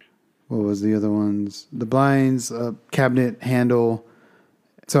 What was the other ones? The blinds, cabinet handle.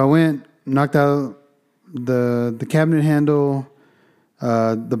 So I went, knocked out the cabinet handle,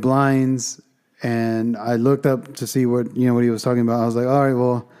 the blinds, and I looked up to see what he was talking about. I was like, all right,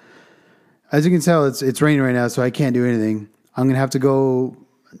 well, as you can tell, it's raining right now, so I can't do anything. I'm gonna have to go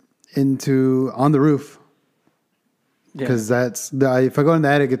on the roof because if I go in the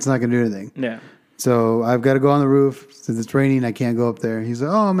attic, it's not gonna do anything. Yeah. So I've got to go on the roof since it's raining. I can't go up there. He's like,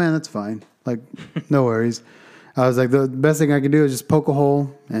 "Oh man, that's fine. Like, no worries." I was like, "The best thing I can do is just poke a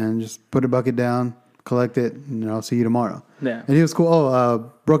hole and just put a bucket down, collect it, and I'll see you tomorrow." Yeah. And he was cool.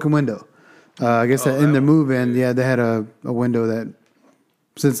 Oh, broken window. I guess in the move-in, they had a window that,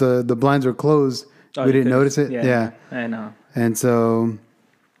 since the blinds were closed, we didn't notice it. Yeah, I know. And so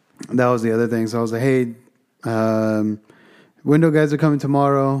that was the other thing. So I was like, hey, window guys are coming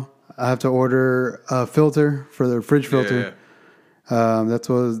tomorrow. I have to order a filter for the fridge filter. Yeah. That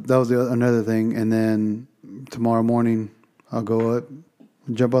was another thing. And then tomorrow morning I'll go up,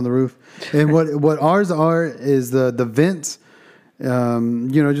 jump on the roof. And what ours are is the vents,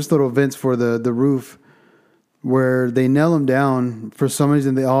 just little vents for the roof where they nail them down. For some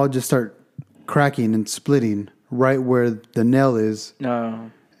reason, they all just start cracking and splitting right where the nail is.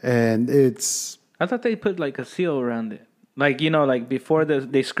 No. And it's... I thought they put like a seal around it. Like, like before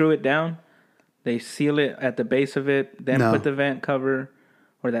they screw it down, they seal it at the base of it, then put the vent cover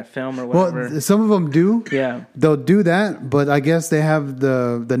or that film or whatever. Well, some of them do. Yeah. They'll do that, but I guess they have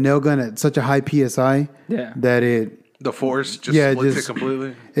the nail gun at such a high PSI that it... The force splits it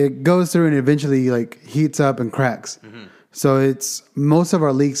completely. It goes through and eventually like heats up and cracks. Mm-hmm. So it's most of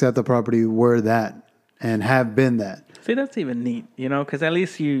our leaks at the property were that and have been that. See, that's even neat, because at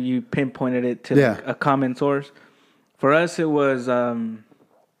least you pinpointed it to like a common source. For us, it was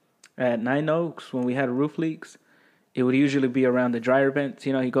at Nine Oaks when we had roof leaks. It would usually be around the dryer vents.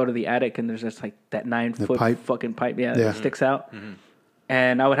 You go to the attic and there's just like that 9-foot fucking pipe, that sticks out. Mm-hmm.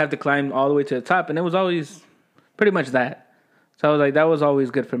 And I would have to climb all the way to the top, and it was always pretty much that. So I was like, that was always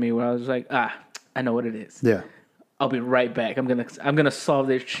good for me. Where I was like, I know what it is. Yeah, I'll be right back. I'm gonna solve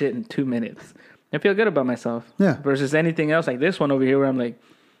this shit in 2 minutes. I feel good about myself. Yeah. Versus anything else like this one over here where I'm like,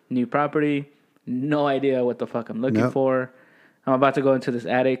 new property, no idea what the fuck I'm looking for. I'm about to go into this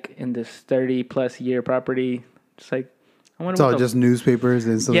attic in this 30+ year property. Just like, I wonder. It's all just newspapers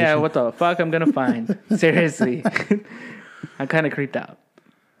and stuff. Yeah, what the fuck I'm gonna find? Seriously, I'm kind of creeped out.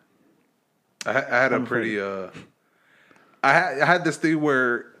 I had a pretty. I had this thing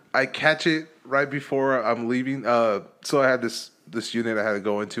where I catch it right before I'm leaving. So I had this unit I had to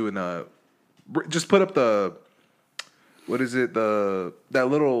go into and just put up the, what is it, that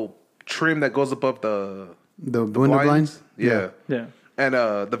little trim that goes above the window blinds? Yeah. And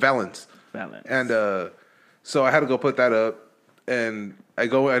the valance. And so I had to go put that up, and I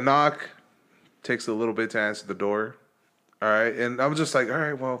go and knock. Takes a little bit to answer the door. All right, and I was just like, all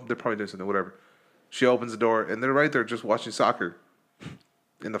right, well, they're probably doing something, whatever. She opens the door, and they're right there just watching soccer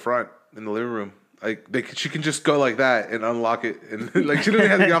in the front, in the living room. Like, she can just go like that and unlock it, and like she didn't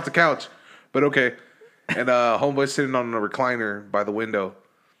have to get off the couch. But okay. And homeboy's sitting on a recliner by the window,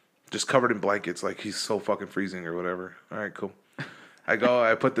 just covered in blankets, like he's so fucking freezing or whatever. All right, cool.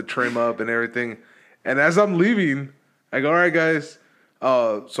 I put the trim up and everything. And as I'm leaving, I go, all right, guys.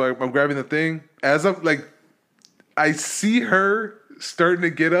 So I'm grabbing the thing. As I'm like, I see her starting to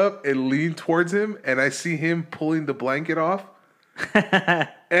get up and lean towards him, and I see him pulling the blanket off. and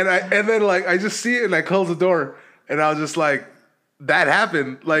then like I just see it, and I close the door, and I was just like, that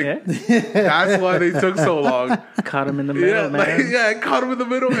happened. Like, that's why they took so long. Caught him in the middle, man. I caught him in the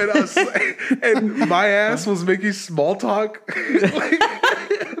middle, and I was like, and my ass was making small talk like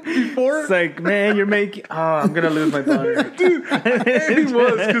before. It's like, man, you're making. Oh, I'm gonna lose my daughter, dude. It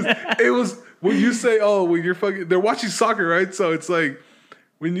was because it was when you say, oh, when you're fucking, they're watching soccer, right? So it's like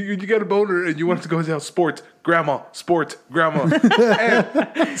when you get a boner and you want to go down sports, grandma,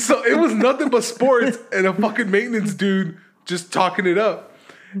 and so it was nothing but sports and a fucking maintenance dude. Just talking it up.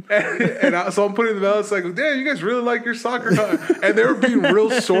 So I'm putting the balance like, damn, you guys really like your soccer, huh? And they were being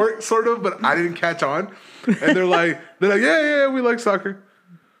real short, sort of, but I didn't catch on. And they're like, yeah, we like soccer.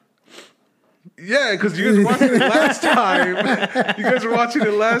 Yeah, because you guys were watching it last time. And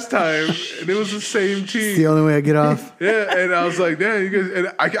it was the same team. It's the only way I get off. Yeah, and I was like, damn, you guys.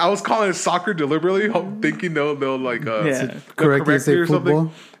 And I was calling it soccer deliberately, thinking they'll like correct me or something.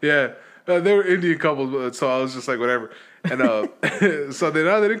 Football. Yeah. They were Indian couples, so I was just like, whatever. And so they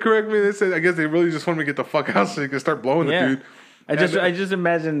didn't correct me. They said, I guess they really just wanted me to get the fuck out so you can start blowing the dude. I just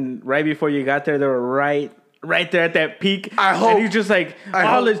imagine right before you got there, they were right there at that peak. I hope. And he's just like,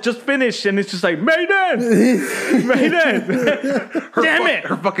 let's just finish. And it's just like, Maiden! Damn it!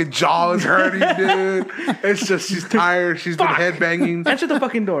 Her fucking jaw is hurting, dude. It's just, she's tired. She's been headbanging. Answer the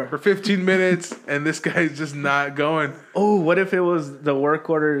fucking door. For 15 minutes, and this guy's just not going. Oh, what if it was the work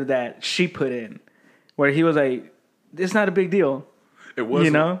order that she put in? Where he was like, it's not a big deal. It was.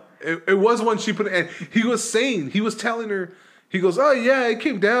 It was one she put in. And he was telling her, he goes, oh, yeah, it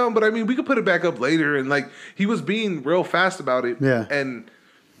came down, but I mean, we could put it back up later. And like, he was being real fast about it. Yeah. And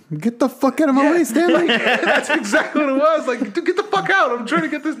get the fuck out of my way, Stanley. That's exactly what it was. Like, dude, get the fuck out. I'm trying to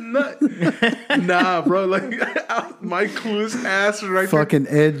get this nut. Nah, bro. Like, my clueless ass was right fucking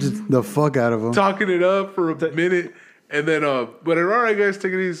there. Edged the fuck out of him. Talking it up for a minute. And then, but all right, guys,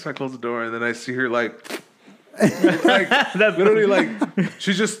 take it easy. So I close the door, and then I see her like literally like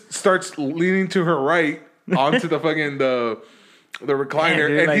she just starts leaning to her right, onto the fucking the recliner, Man,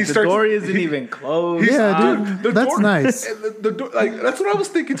 dude, and like, he the starts. door isn't even closed. Yeah, dude, the that's door- nice. and the door, like that's what I was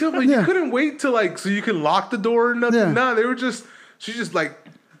thinking too. I'm like, Yeah. you couldn't wait to like so you can lock the door or nothing. Yeah. Nah, they were just. She just like.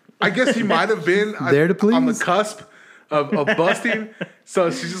 I guess he might have been There to on the please? cusp of busting, so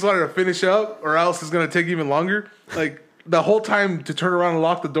she just wanted to finish up, or else it's gonna take even longer. Like the whole time to turn around and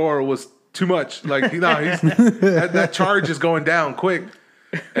lock the door was too much. Like that charge is going down quick,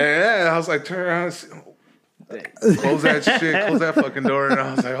 and I was like, turn around, close that shit, close that fucking door, and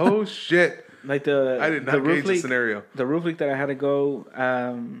I was like, oh shit. Like I did not gauge the scenario. The roof leak that I had to go.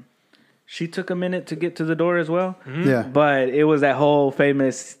 She took a minute to get to the door as well. Yeah. But it was that whole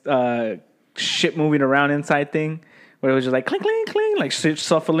famous shit moving around inside thing where it was just like clink, clink, clink, like shit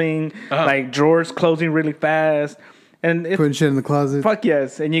shuffling, like drawers closing really fast. And it's Putting shit in the closet. fuck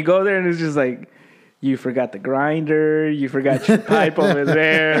yes. And you go there and it's just like, you forgot the grinder, you forgot your pipe over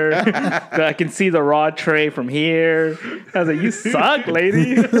there. I can see the raw tray from here. I was like, you suck,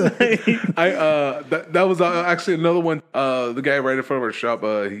 lady. That was actually another one. The guy right in front of our shop.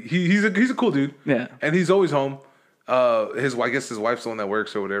 He's a cool dude. Yeah. and he's always home. I guess his wife's the one that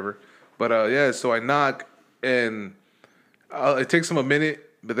works or whatever. But yeah, so I knock and it takes him a minute,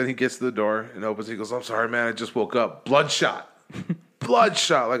 but then he gets to the door and opens. He goes, "I'm sorry, man. I just woke up. Bloodshot,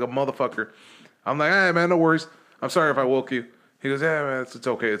 bloodshot like a motherfucker." I'm like, "Hey, man, no worries. I'm sorry if I woke you." He goes, "Yeah, man, it's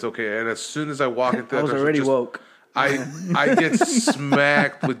okay, it's okay." And as soon as I walk into that, I was door, already just- woke. I get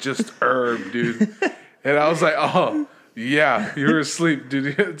smacked with just herb, dude. And I was like, "Oh, yeah, you're asleep,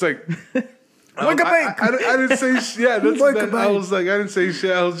 dude." It's like, I didn't say shit. Yeah, I was like, I didn't say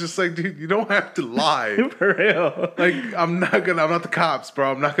shit. I was just like, dude, you don't have to lie. For real. Like, I'm not the cops,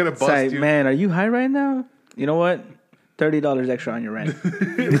 bro. I'm not gonna bust It's like, you. man, are you high right now? You know what? $30 extra on your rent.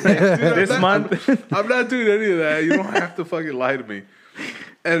 Dude, this month. I'm not doing any of that. You don't have to fucking lie to me.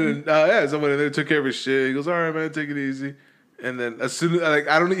 And then, yeah, someone in there took care of his shit. He goes, "All right, man, take it easy." And then as soon as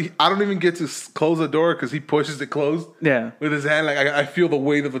I don't even get to close the door because he pushes it closed. Yeah. With his hand, like I feel the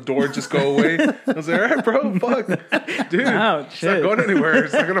weight of the door just go away. I was like, "All right, bro, fuck, dude, Ouch, it's shit. not going anywhere.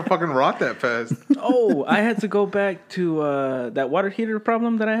 It's not gonna fucking rot that fast." Oh, I had to go back to that water heater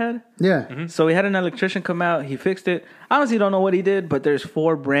problem that I had. Yeah. So we had an electrician come out. He fixed it. I honestly don't know what he did, but there's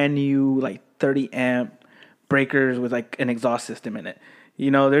 4 brand new, like 30 amp breakers with like an exhaust system in it. You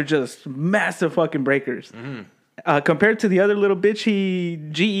know, they're just massive fucking breakers. Compared to the other little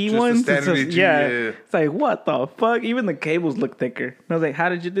bitchy GE the ones, standard it's GE, yeah, yeah. it's like what the fuck? Even the cables look thicker. And I was like, how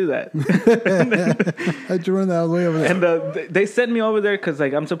did you do that? How'd you run that way over there? And they sent me over there because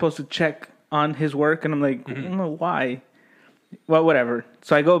like I'm supposed to check on his work, and I'm like, I don't know why. Well, whatever.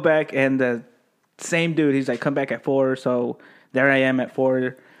 So I go back, and the same dude, he's like, come back at 4. So there I am at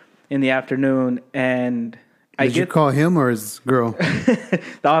 4 in the afternoon, and Did you call him or his girl? the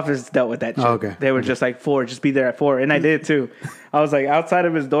office dealt with that shit. Oh, okay. They were just like 4, just be there at 4, and I did too. I was like outside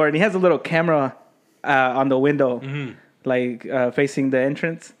of his door, and he has a little camera on the window, like facing the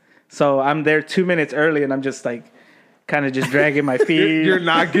entrance. So I'm there 2 minutes early, and I'm just like kind of just dragging my feet. You're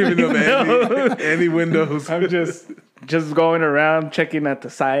not giving them any windows. I'm just going around checking at the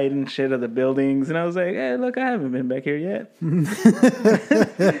side and shit of the buildings, and I was like, "Hey, look, I haven't been back here yet."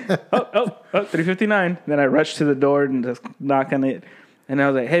 3:59. Then I rushed to the door and just knock on it, and I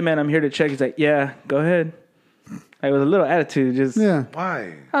was like, "Hey, man, I'm here to check." He's like, "Yeah, go ahead." Like with a little attitude, just Yeah.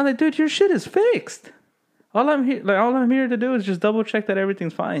 Why? I was like, "Dude, your shit is fixed. All I'm here to do is just double check that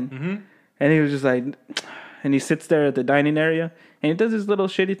everything's fine." And he was just like, and he sits there at the dining area, and he does this little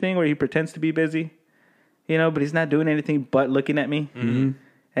shitty thing where he pretends to be busy. You know, but he's not doing anything but looking at me.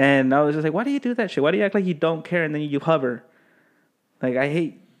 And I was just like, why do you do that shit? Why do you act like you don't care and then you hover? Like, I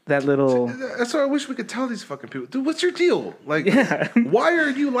hate that little... That's what I wish we could tell these fucking people. Dude, what's your deal? Like, Yeah. why are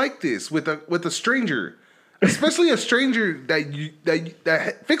you like this with a stranger? Especially a stranger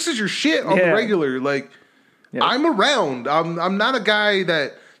that fixes your shit on the Yeah. regular. Like, Yeah. I'm around. I'm not a guy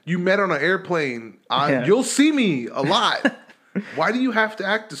that you met on an airplane. Yeah. You'll see me a lot. Why do you have to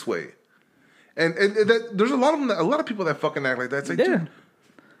act this way? And there's a lot of people that fucking act like that. It's like, Yeah.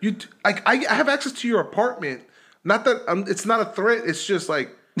 dude, I have access to your apartment. Not that it's not a threat. It's just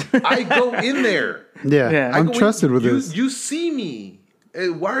like I go in there. Yeah. Yeah. I'm I go trusted in, with you, this. You see me.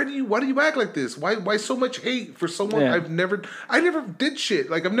 Why do you act like this? Why so much hate for someone Yeah. I never did shit.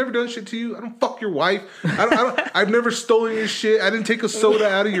 Like I've never done shit to you. I don't fuck your wife. I've never stolen your shit. I didn't take a soda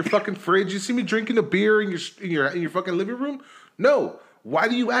out of your fucking fridge. You see me drinking a beer in your fucking living room? No. Why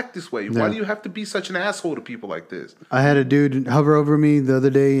do you act this way? Why do you have to be such an asshole to people like this? I had a dude hover over me the other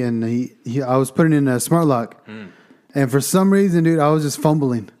day, and I was putting in a smart lock, and for some reason, dude, I was just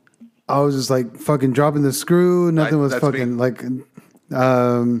fumbling. I was just like fucking dropping the screw. Nothing was that's fucking me. like.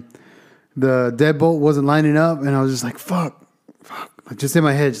 the deadbolt wasn't lining up, and I was just like, fuck. Like, just in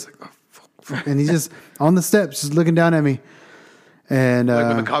my head, just like, oh, fuck. And he's just on the steps, just looking down at me. And like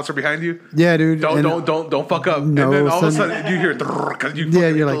when the cops are behind you. Yeah, dude. Don't fuck up. No, and then all of a sudden you hear because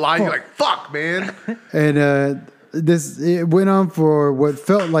you're like, line. You're like, fuck, man. And it went on for what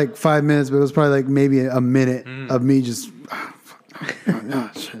felt like 5 minutes, but it was probably like maybe a minute of me just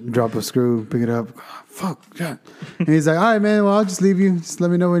drop a screw, pick it up. Fuck, yeah. And he's like, all right, man, well, I'll just leave you. Just let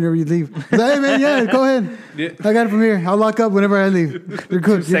me know whenever you leave. I was like, hey, man, yeah, go ahead. Yeah. I got it from here. I'll lock up whenever I leave. You're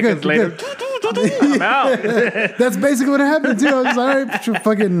good. You're Seconds good. later, I'm out. That's basically what happened, too. I was like, all right,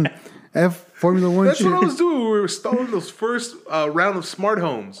 fucking F Formula One That's shit. what I was doing. We were installing those first round of smart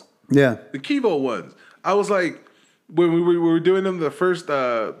homes. Yeah. The Kivo ones. I was like, when we were doing them the first,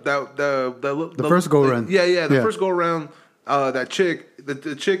 the first go around. Yeah, the first go around, that chick,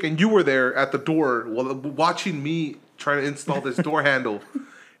 the chick, and you were there at the door watching me try to install this door handle.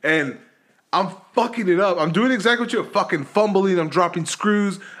 And I'm fucking it up. I'm doing exactly what you're fucking fumbling. I'm dropping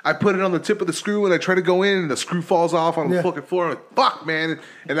screws. I put it on the tip of the screw and I try to go in and the screw falls off on the fucking floor. I'm like, fuck, man.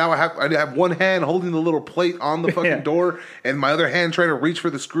 And now I have one hand holding the little plate on the fucking door and my other hand trying to reach for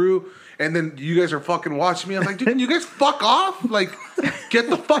the screw. And then you guys are fucking watching me. I'm like, dude, can you guys fuck off? Like, get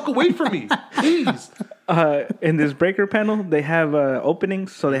the fuck away from me, please. In this breaker panel, they have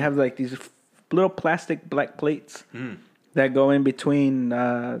openings. So they have like these little plastic black plates that go in between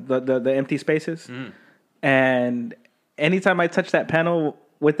the empty spaces. And anytime I touched that panel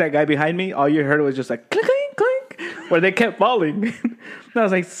with that guy behind me, all you heard was just like clink, clink, clink, where they kept falling. And I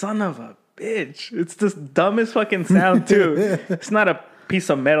was like, son of a bitch. It's this dumbest fucking sound, too. It's not a piece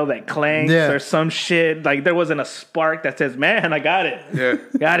of metal that clanks or some shit. Like there wasn't a spark that says, man, I got it. Yeah.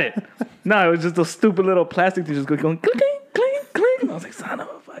 Got it. No, it was just those stupid little plastic things just going clink, clink, clink. And I was like, son of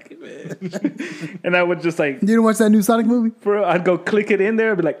a fucking bitch. And I would just like... You didn't watch that new Sonic movie? Bro, I'd go click it in there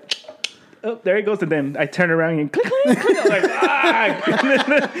and be like... Oh, there it goes. And then I turn around and click, click, click. I'm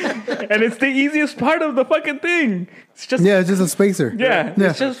like, and it's the easiest part of the fucking thing. It's just... Yeah, it's just a spacer. Yeah,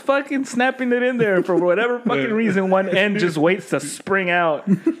 it's just fucking snapping it in there for whatever fucking reason. One end just waits to spring out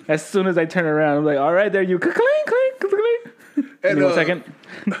as soon as I turn around. I'm like, all right, there you clink, clink, clink. And, Give me 1 second.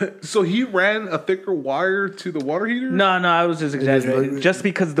 So he ran a thicker wire to the water heater? No, I was just exaggerating. Just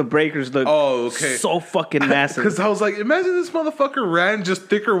because the breakers look so fucking massive. Because I was like, imagine this motherfucker ran just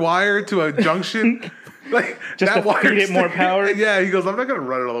thicker wire to a junction. Like just that to feed it more power? Yeah, he goes, I'm not going to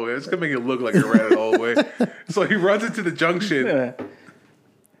run it all the way. I'm just going to make it look like I ran it all the way. So he runs it to the junction. Yeah.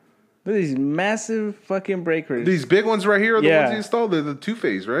 Look at these massive fucking breakers. These big ones right here are the ones he installed. They're the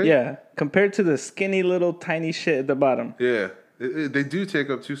two-phase, right? Yeah, compared to the skinny little tiny shit at the bottom. Yeah. They do take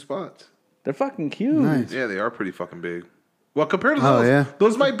up 2 spots. They're fucking cute. Nice. Yeah, they are pretty fucking big. Well, compared to those,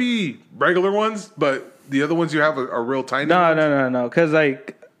 those might be regular ones, but the other ones you have are real tiny. No. Because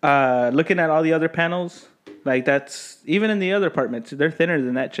like looking at all the other panels, like that's even in the other apartments, they're thinner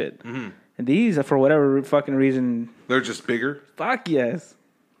than that shit. Mm-hmm. And these, for whatever fucking reason, they're just bigger. Fuck yes.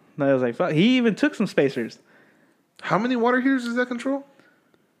 And I was like, fuck. He even took some spacers. How many water heaters does that control?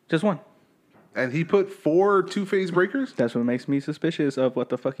 Just one. And he put 4 two-phase breakers? That's what makes me suspicious of what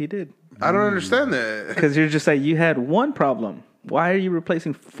the fuck he did. I don't understand that. Because you're just like, you had one problem. Why are you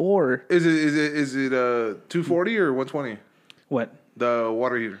replacing 4? Is it 240 or 120? What? The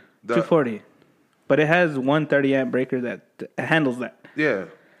water heater. 240. But it has one 30 amp breaker that handles that. Yeah.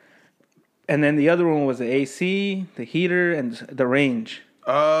 And then the other one was the AC, the heater, and the range.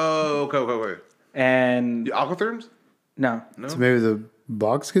 Oh, okay. And the aquatherms? No. So maybe the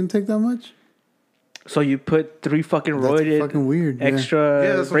box can take that much? So you put 3 fucking roided fucking weird.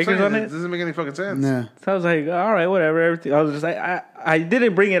 extra breakers on it? It doesn't make any fucking sense. Yeah. So I was like, all right, whatever. Everything. I was just like, I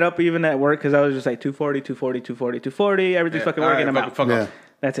didn't bring it up even at work because I was just like 240. Everything's fucking working. I'm out. Fuck off.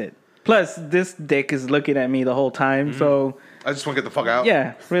 That's it. Plus, this dick is looking at me the whole time. So I just want to get the fuck out.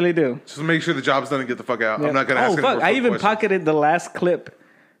 Yeah, really do. Just make sure the job's done and get the fuck out. Yeah. I'm not going to ask any more I even questions. pocketed the last clip.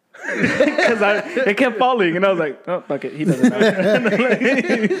 Because it kept falling, and I was like, "Oh, fuck it, he doesn't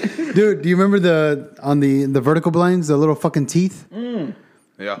know." Dude, do you remember the vertical blinds, the little fucking teeth?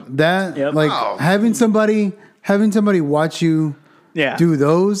 Yeah. That having somebody watch you do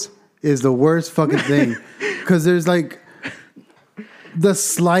those is the worst fucking thing, because there's like the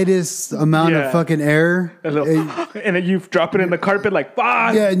slightest amount of fucking error, and then you drop it in the carpet like,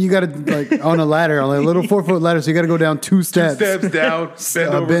 fuck. Yeah, and you got to like on a ladder, on a little 4-foot ladder, so you got to go down 2 steps. 2 steps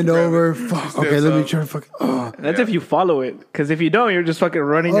down, bend over. Fuck. Okay, let me try to fuck. Oh. That's if you follow it, because if you don't, you're just fucking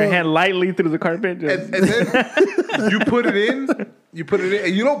running your hand lightly through the carpet. And then you put it in, and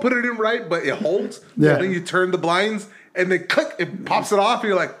you don't put it in right, but it holds. Yeah. And then you turn the blinds, and then click, it pops it off, and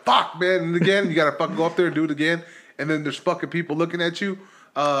you're like, fuck, man. And again, you got to fucking go up there and do it again. And then there's fucking people looking at you.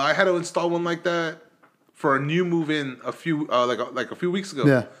 I had to install one like that for a new move-in a few like a few weeks ago.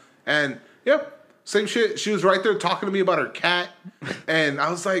 Yeah. And yep, same shit. She was right there talking to me about her cat, and I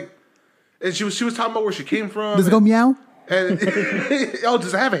was like, and she was talking about where she came from. Does it go meow? And oh,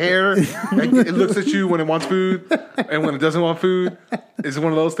 does it have hair? And it looks at you when it wants food, and when it doesn't want food. Is it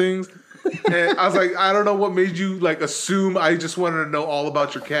one of those things? And I was like, I don't know what made you like assume I just wanted to know all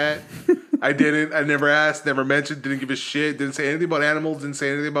about your cat. I didn't. I never asked, never mentioned, didn't give a shit, didn't say anything about animals, didn't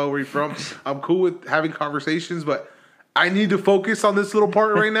say anything about where you're from. I'm cool with having conversations, but I need to focus on this little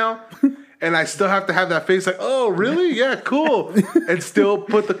part right now. And I still have to have that face like, oh, really? Yeah, cool. And still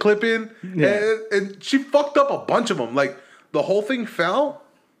put the clip in. Yeah. And she fucked up a bunch of them. Like, the whole thing fell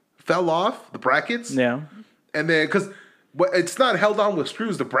off, the brackets. Yeah. And then, because it's not held on with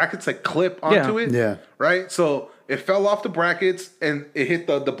screws, the brackets like clip onto it. Yeah. Right? So it fell off the brackets and it hit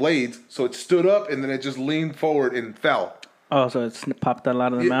the blades. So it stood up and then it just leaned forward and fell. Oh, so it's popped a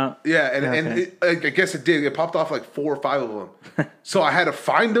lot of them out? Yeah, and I guess it did. It popped off like 4 or 5 of them. So I had to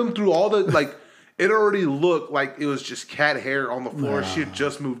find them through all the, like, it already looked like it was just cat hair on the floor. She had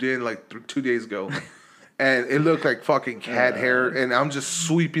just moved in like 2 days ago. And it looked like fucking cat hair. And I'm just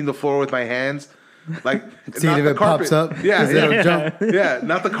sweeping the floor with my hands. Like, see if it pops up. Yeah, jump. Yeah,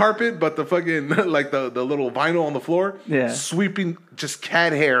 not the carpet, but the fucking like the little vinyl on the floor. Yeah, sweeping just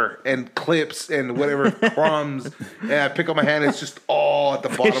cat hair and clips and whatever crumbs. And I pick up my hand, it's just all at the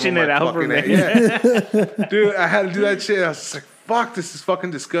bottom fishing of my it out fucking for me. Yeah, dude, I had to do that shit. I was just like, fuck, this is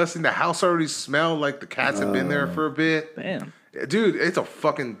fucking disgusting. The house already smelled like the cats had been there for a bit. Damn. Dude, it's a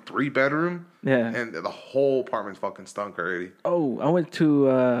fucking 3-bedroom. Yeah. And the whole apartment's fucking stunk already. Oh, I went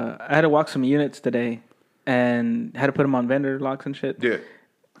to, I had to walk some units today and had to put them on vendor locks and shit. Yeah.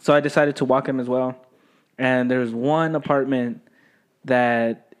 So I decided to walk them as well. And there's one apartment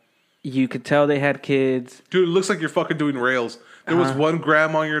that you could tell they had kids. Dude, it looks like you're fucking doing rails. There was one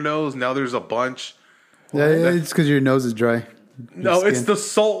gram on your nose. Now there's a bunch. Yeah, it's because your nose is dry. No, it's the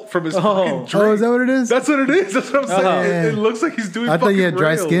salt from his fucking drink. Oh, is that what it is? That's what it is. That's what I'm saying. Yeah. It looks like he's doing I fucking thought you had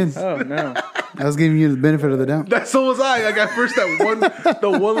dry rails. skin. Oh, no. I was giving you the benefit of the doubt. So was I. Like, at first,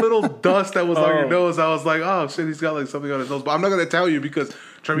 the one little dust that was on your nose, I was like, oh, shit, he's got like something on his nose. But I'm not going to tell you because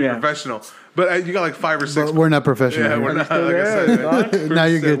trying to be professional. But you got like 5 or 6. But we're not professional. Yeah, we're not. Like I said, now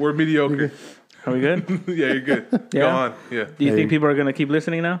you're good. We're mediocre. Are we good? Yeah, you're good. Go on. Yeah. Do you think people are going to keep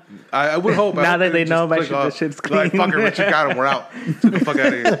listening now? I would hope. Now that they know about the shit's clean. Like, fuck it, Richard got him. We're out. Get the fuck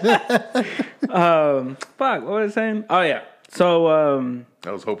out of here. Fuck, what was I saying? Oh, yeah. So,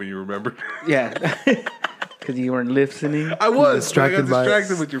 I was hoping you remembered. yeah. Because you weren't listening. I was. Distracted I got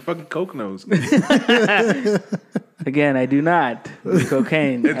distracted with your fucking Coke nose. Again, I do not do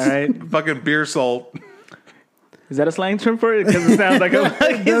cocaine. It's all right. fucking beer salt. Is that a slang term for it? Because it sounds like a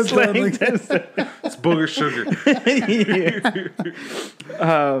fucking slang term. It's booger sugar.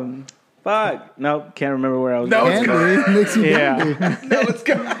 Fuck. Nope. Can't remember where I was. No, going. it's Candy. It makes you Yeah. happy. No, it's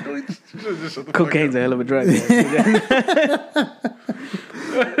good. Cocaine's a hell of a drug.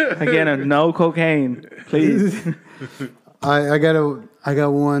 Again, no cocaine, please. I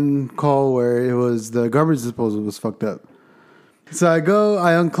got one call where it was the garbage disposal was fucked up. So I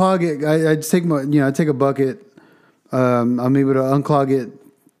unclog it. I just take I take a bucket. I'm able to unclog it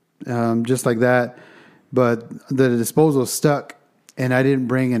just like that. But the disposal stuck, and I didn't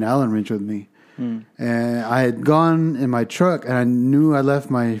bring an Allen wrench with me. And I had gone in my truck, and I knew I left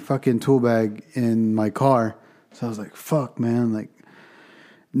my fucking tool bag in my car. So I was like, fuck, man. Like,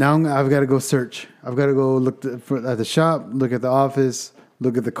 now I've got to go search. I've got to go look at the shop, look at the office,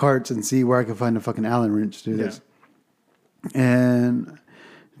 look at the carts, and see where I can find a fucking Allen wrench to do this. And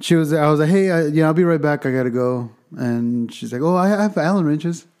I was like, hey, I'll be right back. I got to go. And she's like, oh, I have Allen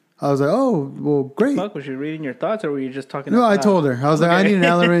wrenches. I was like, oh, well, great. Fuck, was she reading your thoughts, or were you just talking? No, I told her. I was like, I need an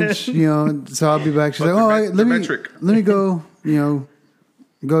Allen wrench, so I'll be back. She's like, oh, let me go,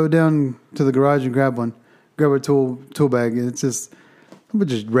 go down to the garage and grab a tool bag. And it's just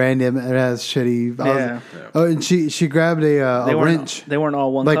random. It has shitty. And she grabbed a wrench. They weren't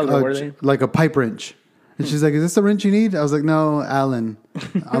all one color, were they? Like a pipe wrench. And she's like, is this the wrench you need? I was like, no, Allen.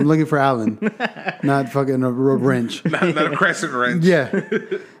 I'm looking for Allen, not fucking a wrench. Not a crescent wrench. Yeah.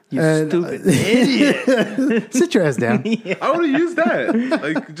 Stupid idiot. Sit your ass down. I would have used that.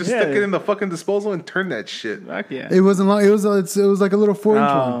 Like, just stick it in the fucking disposal and turn that shit. Fuck yeah. It wasn't long. It was like a little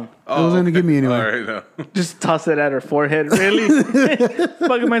 4-inch one. It wasn't going to give me anywhere. All right, no. Just toss it at her forehead. Really? What the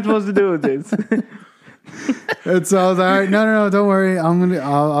fuck am I supposed to do with this? And so I was like, all right, no, don't worry.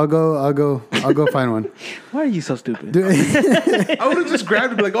 I'll go find one. Why are you so stupid? I would have just grabbed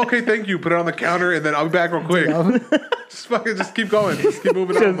it and be like, okay, thank you. Put it on the counter and then I'll be back real quick. Just keep going. Just keep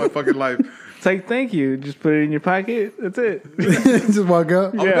moving on with my fucking life. It's like, thank you. Just put it in your pocket. That's it. Just walk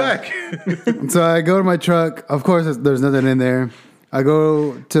up. I'm back. So I go to my truck. Of course, there's nothing in there. I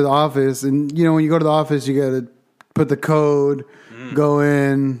go to the office, and when you go to the office, you got to put the code, go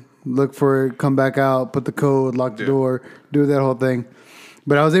in, look for it, come back out, put the code, lock the door, do that whole thing.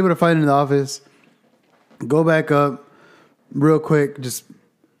 But I was able to find it in the office, go back up real quick, just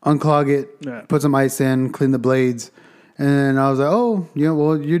unclog it, put some ice in, clean the blades. And I was like, oh,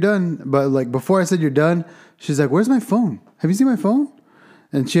 well, you're done. But like before I said you're done, she's like, where's my phone? Have you seen my phone?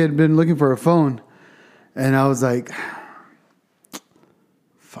 And she had been looking for her phone. And I was like,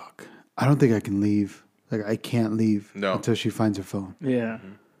 fuck, I don't think I can leave. Like, I can't leave until she finds her phone. Yeah.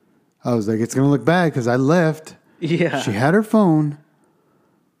 I was like, it's going to look bad because I left. Yeah. She had her phone.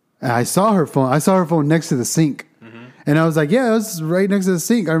 And I saw her phone. I saw her phone next to the sink. And I was like, yeah, it was right next to the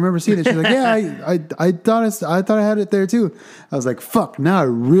sink. I remember seeing it. She's like, yeah, I thought I had it there too. I was like, fuck, now I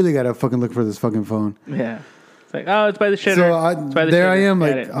really got to fucking look for this fucking phone. Yeah. It's like, oh, it's by the shitter. So there I am,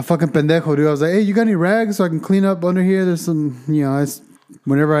 like a fucking pendejo, dude. I was like, hey, you got any rags so I can clean up under here? There's some,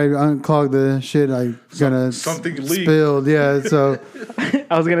 whenever I unclog the shit, I kind something spilled. Yeah, so.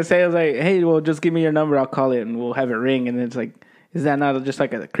 I was like, hey, well, just give me your number. I'll call it and we'll have it ring. And then it's like, is that not just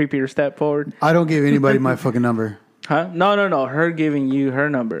like a creepier step forward? I don't give anybody my fucking number. Huh? No. Her giving you her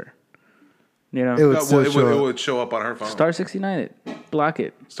number. It would show up on her phone. Star 69 it. Block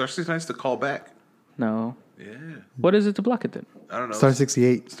it. Star 69 is to call back. No. Yeah. What is it to block it then? I don't know. Star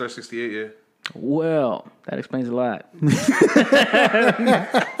 68. Star 68, yeah. Well, that explains a lot.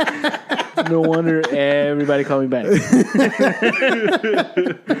 No wonder everybody called me back.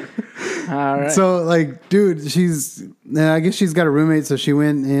 All right. So, like, dude, I guess she's got a roommate, so she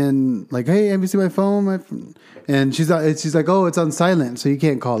went in, like, hey, have you seen my phone? And she's like, oh, it's on silent, so you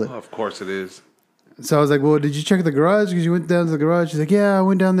can't call it. Oh, of course it is. So I was like, well, did you check the garage? Because you went down to the garage. She's like, yeah, I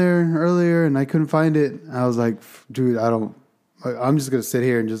went down there earlier, and I couldn't find it. I was like, dude, I'm just going to sit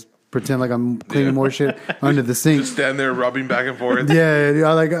here and just pretend like I'm cleaning more shit under the sink. Just stand there rubbing back and forth. Yeah,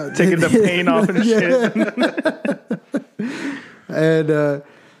 I like taking the paint off and shit. And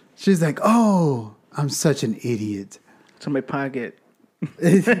she's like, "Oh, I'm such an idiot." It's in my pocket.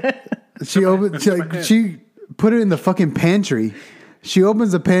 She put it in the fucking pantry. She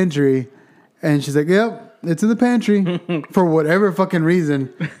opens the pantry, and she's like, "Yep, it's in the pantry." For whatever fucking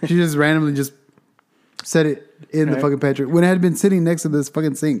reason, she just randomly just set it in the fucking pantry when it had been sitting next to this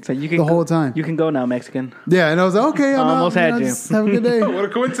fucking sink so the whole time. You can go now, Mexican. Yeah, and I was like, okay, I'm almost out, had you. Have a good day. What a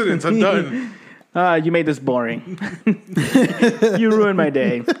coincidence! I'm done. You made this boring. You ruined my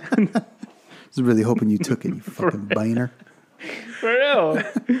day. I was really hoping you took it, you fucking biner. For real.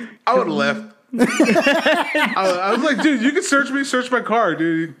 I would have left. I was like, dude, you can search my car,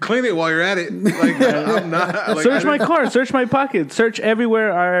 dude. Clean it while you're at it. Like, I'm not. Like, search my car, search my pocket, search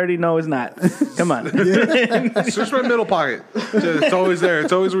everywhere I already know is not. Come on. Search my middle pocket. It's always there.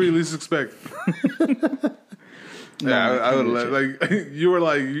 It's always where you least expect. Yeah, I would like you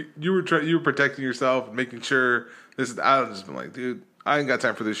were protecting yourself and making sure this. I would just been like, dude, I ain't got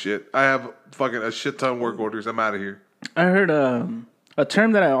time for this shit. I have fucking a shit ton of work orders. I'm out of here. I heard a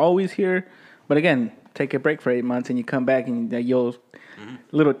term that I always hear, but again, take a break for 8 months and you come back and you'll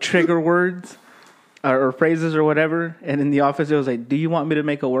little trigger words or phrases or whatever. And in the office, it was like, "Do you want me to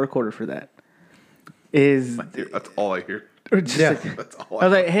make a work order for that?" That's all I hear. That's all I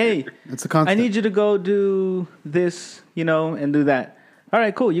was like, "Hey, it's a constant. I need you to go do this, and do that." All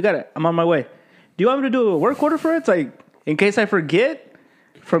right, cool. You got it. I'm on my way. Do you want me to do a work order for it? It's like, in case I forget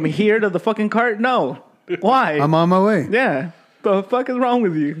from here to the fucking cart? No. Why? I'm on my way. Yeah. The fuck is wrong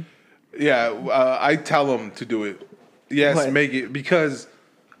with you? Yeah, I tell them to do it. Yes, What? make it, because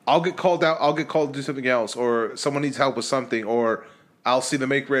I'll get called out. I'll get called to do something else, or someone needs help with something, or I'll see the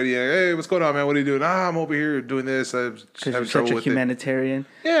make ready. And, hey, what's going on, man? What are you doing? I'm over here doing this. I'm Because you're having such trouble a with humanitarian.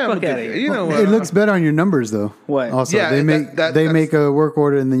 it. Yeah, Fuck but out of here. you know what? It looks better on your numbers, though. What? Also, Yeah, they make that's- make a work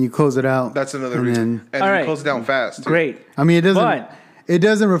order and then you close it out. That's another and reason. then- And All you right. close it down fast. Too. Great. I mean, But- it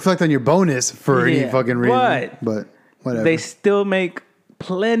doesn't reflect on your bonus for any Yeah, fucking reason. But whatever. They still make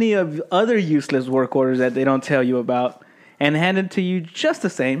plenty of other useless work orders that they don't tell you about and hand it to you just the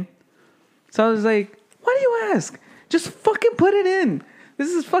same. So I was like, why do you ask? Just fucking put it in. This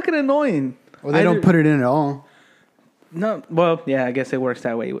is fucking annoying. Well, they don't put it in at all. No, well, yeah, I guess it works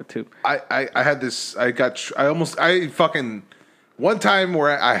that way too. I had this. I fucking one time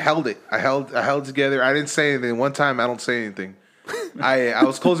where I held it. I held together. I didn't say anything. One time I don't say anything. I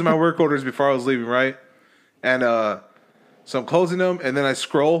was closing my work orders before I was leaving, right? And so I'm closing them, and then I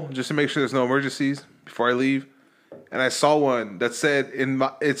scroll just to make sure there's no emergencies before I leave. And I saw one that said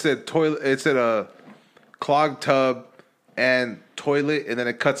toilet. It said a clogged tub, and toilet, and then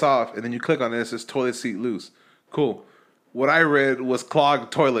it cuts off, and then you click on it, and it says toilet seat loose. Cool. What I read was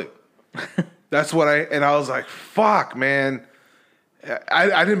clogged toilet. That's what I was like, fuck, man.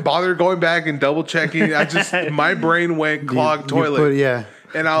 I didn't bother going back and double checking. My brain went clogged toilet.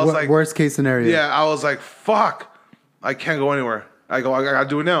 And I was like, worst case scenario. Yeah, I was like, fuck, I can't go anywhere. I gotta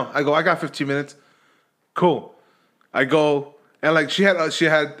do it now. I got 15 minutes. Cool. I go, and like she had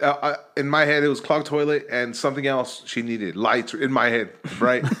in my head it was clogged toilet and something else she needed, lights in my head,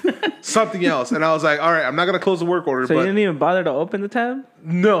 right? Something else, and I was like, all right, I'm not gonna close the work order. So you didn't even bother to open the tab?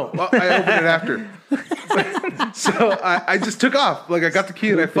 No, I opened it after. So I just took off. Like I got the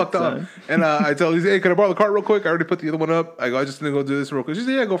key and I fucked off. And I tell Lisa, hey, can I borrow the cart real quick? I already put the other one up. I go, I just need to go do this real quick. She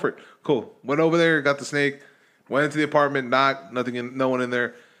said, yeah, go for it. Cool. Went over there, got the snake, went into the apartment, knocked, no one in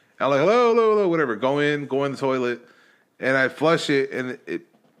there. I'm like, hello, whatever. Go in the toilet, and I flush it, and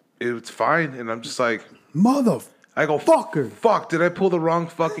it's fine. And I'm just like, I go, fucker. Fuck, did I pull the wrong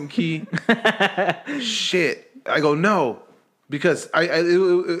fucking key? Shit. I go, no. Because I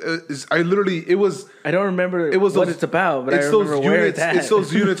literally, it was. I don't remember what it's about, but I remember where it's at. It's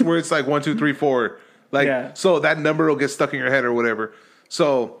those units where it's like 1, 2, 3, 4. Like, yeah. So that number will get stuck in your head or whatever.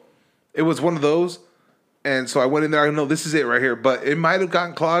 So it was one of those. And so I went in there. I know this is it right here, but it might have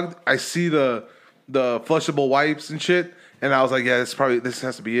gotten clogged. I see the flushable wipes and shit, and I was like, yeah, this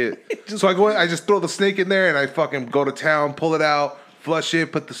has to be it. So I go in, I just throw the snake in there, and I fucking go to town, pull it out, flush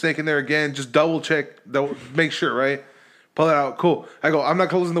it, put the snake in there again, just double check, make sure, right? Pull it out, cool. I go, I'm not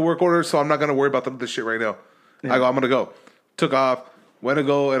closing the work order, so I'm not gonna worry about this shit right now. Yeah. I go, I'm gonna go. Took off, went to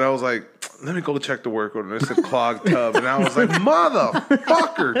go, and I was like, let me go check the work order. And it said clogged tub, and I was like,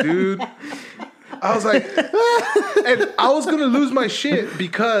 motherfucker, dude. I was like, and I was gonna lose my shit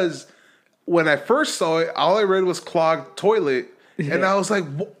because when I first saw it, all I read was clogged toilet, and I was like,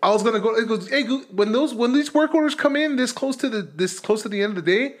 I was gonna go. It goes, hey, when these work orders come in this close to the end of the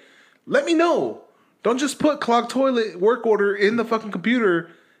day, let me know. Don't just put clogged toilet work order in the fucking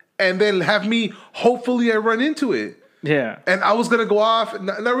computer, and then have me. Hopefully, I run into it. Yeah. And I was gonna go off,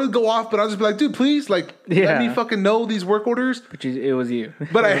 not really go off, but I was just be like, dude, please, like, let me fucking know these work orders. But it was you.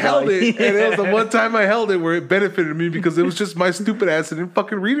 But I held it, and it was the one time I held it where it benefited me because it was just my stupid ass that didn't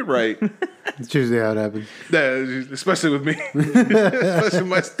fucking read it right. It's usually how it happens. Yeah, especially with me. Especially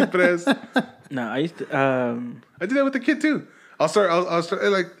my stupid ass. No, I used to. I did that with the kid too. I'll start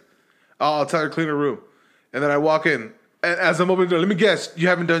like, I'll tell her to clean her room, and then I walk in, and as I'm opening the door, let me guess, you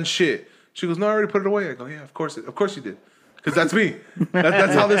haven't done shit. She goes, no, I already put it away. I go, yeah, of course you did. Because that's me.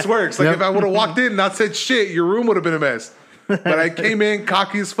 That's how this works. Like, if I would have walked in and not said shit, your room would have been a mess. But I came in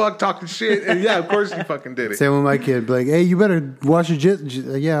cocky as fuck, talking shit, and yeah, of course you fucking did it. Same with my kid. Like, hey, you better wash your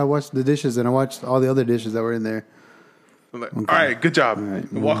yeah, I washed the dishes, and I watched all the other dishes that were in there. I'm like, okay. All right, good job. Right.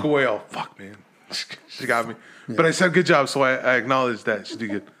 And walk away. Oh, fuck, man. She got me. Yeah. But I said good job, so I acknowledged that. She did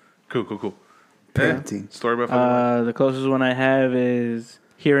good. Cool. Story about the closest one I have is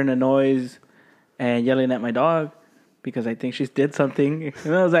hearing a noise and yelling at my dog because I think she did something.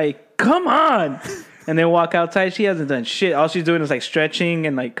 And I was like, come on. And then walk outside. She hasn't done shit. All she's doing is like stretching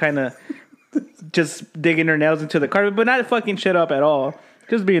and like kind of just digging her nails into the carpet, but not fucking shit up at all.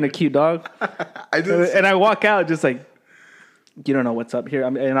 Just being a cute dog. And I walk out just like, you don't know what's up here.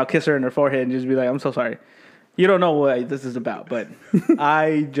 And I'll kiss her in her forehead and just be like, I'm so sorry. You don't know what this is about, but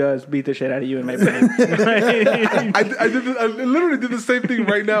I just beat the shit out of you in my brain. I literally did the same thing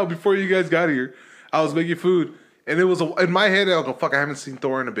right now before you guys got here. I was making food, and it was in my head. I go, fuck, I haven't seen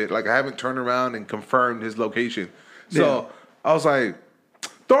Thor in a bit. Like, I haven't turned around and confirmed his location. So I was like,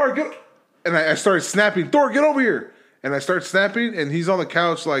 Thor, get... And I started snapping, Thor, get over here. And I start snapping, and he's on the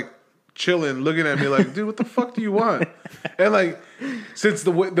couch, like, chilling, looking at me like, dude, what the fuck do you want? And like, since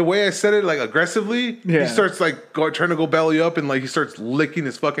the way I said it, like, aggressively, he starts like trying to go belly up, and like he starts licking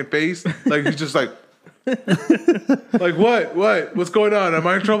his fucking face, like he's just like, like what's going on? Am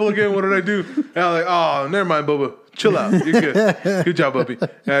I in trouble again? What did I do? And I'm like, oh, never mind, Bubba, chill out, you're good job, Bubby.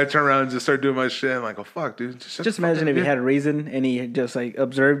 And I turn around and just start doing my shit. I'm like, oh fuck, dude, just imagine if he had a reason and he just like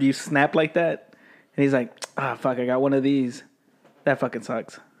observed you snap like that, and he's like, fuck, I got one of these. That fucking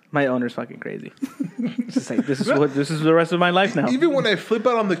sucks. My owner's fucking crazy. It's just like, this is the rest of my life now. Even when I flip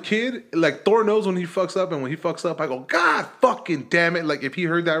out on the kid, like, Thor knows when he fucks up, and when he fucks up, I go, God fucking damn it. Like, if he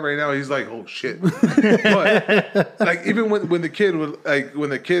heard that right now, he's like, oh shit. But like, even when the kid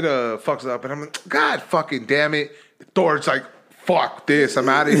fucks up, and I'm like, God fucking damn it. Thor's like, fuck this, I'm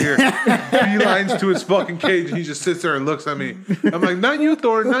out of here. He lines to his fucking cage, and he just sits there and looks at me. I'm like, not you,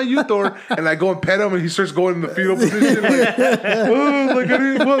 Thor. And I go and pet him, and he starts going in the fetal position. Like, oh, like, I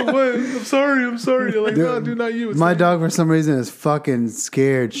didn't, what? I'm sorry. I'm like, no, dude, not you. My dog, for some reason, is fucking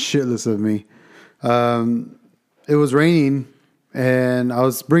scared shitless of me. it was raining, and I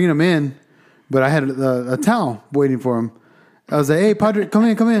was bringing him in, but I had a towel waiting for him. I was like, "Hey, Padre,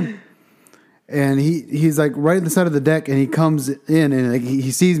 come in." And he's like right at the side of the deck, and he comes in, and like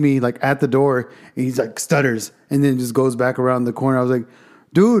he sees me like at the door, and he's like stutters, and then just goes back around the corner. I was like,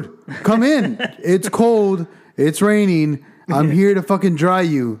 "Dude, come in. It's cold. It's raining. I'm here to fucking dry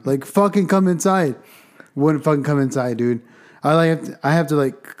you. Like, fucking come inside." Wouldn't fucking come inside, dude. I have to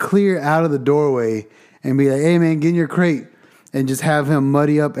like clear out of the doorway and be like, "Hey man, get in your crate," and just have him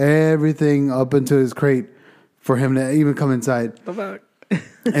muddy up everything up into his crate for him to even come inside. And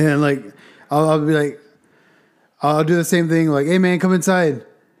then like I'll be like, I'll do the same thing, like, "Hey man, come inside,"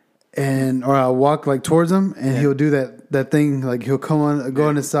 or I'll walk like towards him, and he'll do that thing, like he'll go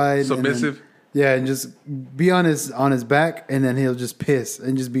on his side, submissive. And just be on his back, and then he'll just piss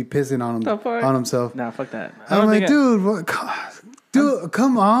and just be pissing on himself. Nah, fuck that. I'm like, dude,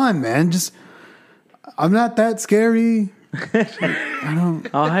 come on, man. I'm not that scary.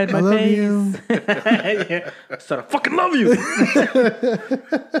 I'll hide my face. You. I said I fucking love you.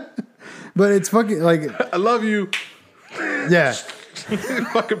 But it's fucking like, I love you. Yeah. He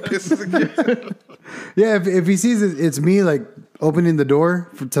fucking pisses again. Yeah, if he sees it's me like opening the door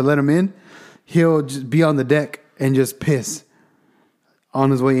to let him in, he'll just be on the deck and just piss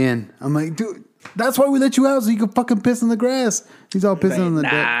on his way in. I'm like, dude, that's why we let you out, so you can fucking piss in the grass. He's all pissing on the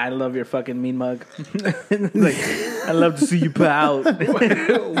deck. I love your fucking mean mug. Like, I love to see you pout.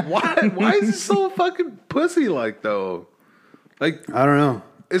 Why is he so fucking pussy like though? Like, I don't know.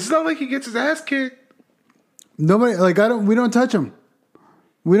 It's not like he gets his ass kicked. Nobody, like, we don't touch him.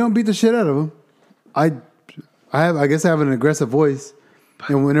 We don't beat the shit out of him. I guess I have an aggressive voice.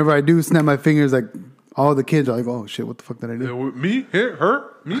 And whenever I do snap my fingers, like, all the kids are like, "Oh shit, what the fuck did I do?" Me?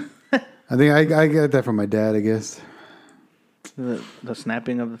 Her? Me? I think I got that from my dad, I guess. The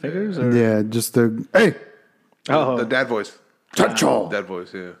snapping of the fingers? Or? Yeah, just the, "Hey!" Oh. The dad voice. Dad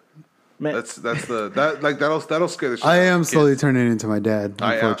voice, yeah. Man. That'll scare the shit. I out am of slowly kids. turning into my dad,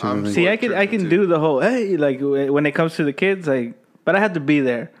 unfortunately. See, I can do the whole, hey, like when it comes to the kids, like, but I have to be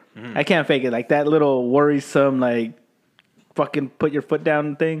there. Mm-hmm. I can't fake it. Like that little worrisome, like, fucking put your foot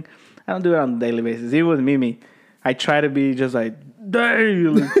down thing. I don't do it on a daily basis. Even with Mimi, I try to be just like,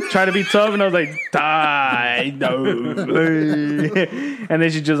 try to be tough, and I was like, die, no. And then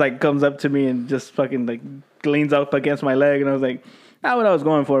she just like comes up to me and just fucking like leans up against my leg, and I was like, not what I was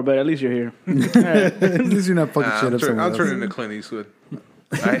going for, but at least you're here. At least you're not fucking shit up someone else. I'm turning into Clint Eastwood.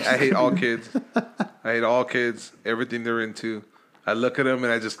 I hate all kids. I hate all kids, everything they're into. I look at them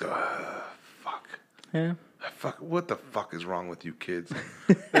and I just go, fuck. Yeah. Fuck, what the fuck is wrong with you kids?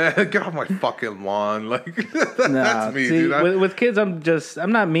 Get off my fucking lawn. Like, that's me, dude. With kids,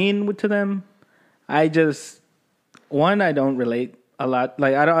 I'm not mean to them. I don't relate a lot.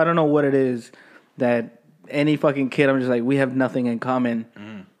 Like, I don't know what it is that any fucking kid, I'm just like, we have nothing in common.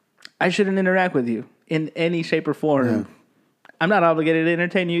 Mm. I shouldn't interact with you in any shape or form. Yeah. I'm not obligated to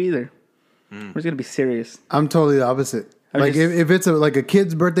entertain you either. We're just gonna be serious. I'm totally the opposite. If it's a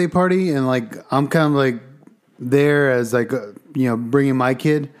kid's birthday party and like I'm kind of like there as like bringing my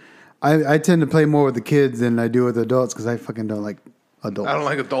kid, I tend to play more with the kids than I do with adults because I fucking don't like adults. I don't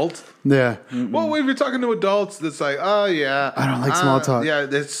like adults. Yeah. Mm-mm. Well, if you're talking to adults, it's like, oh yeah, I don't like small talk. Yeah,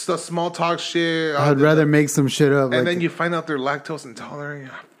 it's the small talk shit. I'd rather make some shit up, and then you find out they're lactose intolerant.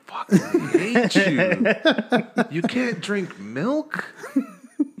 I fucking hate you. You can't drink milk.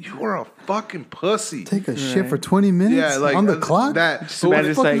 You are a fucking pussy. Take a shit for 20 minutes? Yeah, like on the clock? So what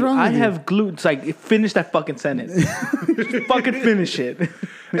the fuck is wrong with you? I have gluten. It's like, finish that fucking sentence. Fucking finish it.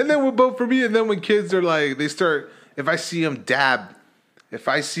 And then for me, and then when kids are like, they start, if I see them dab, if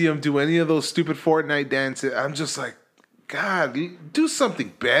I see them do any of those stupid Fortnite dances, I'm just like, God, do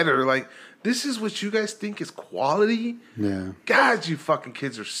something better. Like, this is what you guys think is quality? Yeah. God, you fucking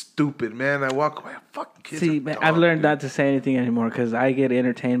kids are stupid, man. I walk away, fucking kids. See, man, I've learned not to say anything anymore because I get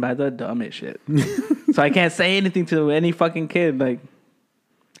entertained by the dumbest shit. So I can't say anything to any fucking kid. Like,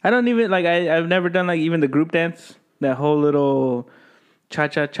 I don't even, like, I've never done, like, even the group dance. That whole little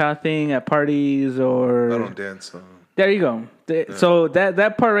cha-cha-cha thing at parties or... I don't dance. There you go. Yeah. So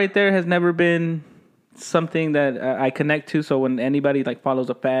that part right there has never been... something that I connect to. So when anybody like follows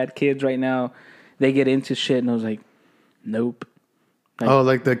a fad, kids right now, they get into shit, and I was like, nope. Like,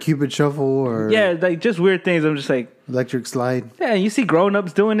 like the Cupid Shuffle or like just weird things. I'm just like electric slide. Yeah, you see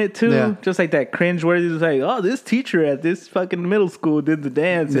grown-ups doing it too. Yeah. Just like that cringe where it's like, oh, this teacher at this fucking middle school did the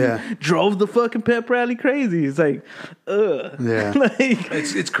dance and drove the fucking pep rally crazy. It's like, ugh. Yeah. Like,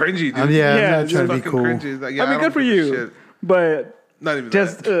 it's cringy, dude. I'm not trying to be cool. Like, I mean, good for you. But Not even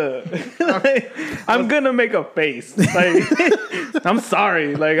just that. I'm gonna make a face. Like I'm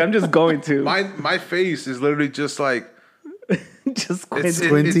sorry. Like I'm just going to. My face is literally just like just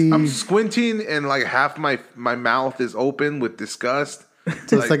squinty. I'm squinting and like half my mouth is open with disgust.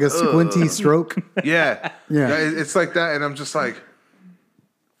 So it's like a squinty stroke. Yeah. Yeah. It's like that, and I'm just like,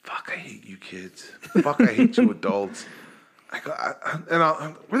 fuck, I hate you kids. Fuck, I hate you adults.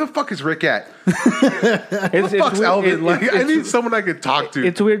 Where the fuck is Rick at? It's Fuck's Alvin? I need someone I could talk to.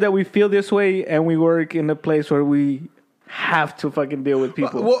 It's weird that we feel this way and we work in a place where we have to fucking deal with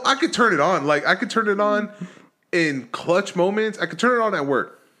people. Well, I could turn it on. Like, I could turn it on in clutch moments. I could turn it on at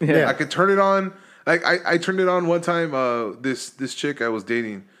work. Yeah. I could turn it on. Like, I turned it on one time. This chick I was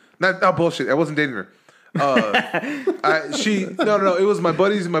dating. Not bullshit. I wasn't dating her. No. It was my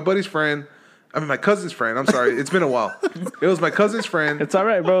buddy's friend. I mean, my cousin's friend. I'm sorry. It's been a while. It was my cousin's friend. It's all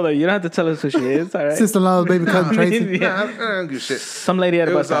right, bro. Like, you don't have to tell us who she is. It's all right. Sister-in-law's baby cousin Tracy. Yeah, I don't give a shit. Some lady at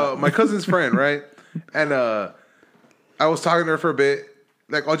a It bus was stop. my cousin's friend, right? And I was talking to her for a bit.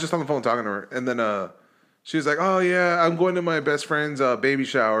 Like, I was just on the phone talking to her. And then she was like, oh, yeah, I'm going to my best friend's baby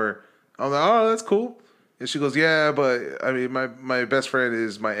shower. I'm like, oh, that's cool. And she goes, yeah, but, I mean, my best friend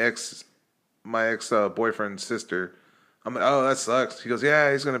is my ex boyfriend's sister. I'm like, oh, that sucks. He goes,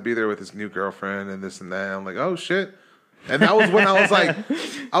 yeah, he's going to be there with his new girlfriend and this and that. I'm like, oh, shit. And that was when I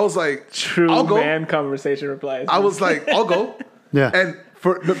was like, True I'll go. man conversation replies. I was like, I'll go. Yeah. And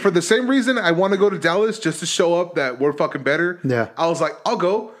for the same reason I want to go to Dallas just to show up that we're fucking better. Yeah. I was like, I'll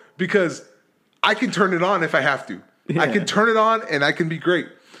go because I can turn it on if I have to. Yeah. I can turn it on and I can be great.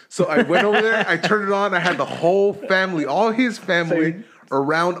 So I went over there, I turned it on, I had the whole family, all his family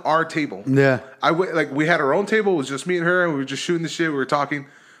around our table. Yeah. We had our own table, it was just me and her, and we were just shooting the shit, we were talking.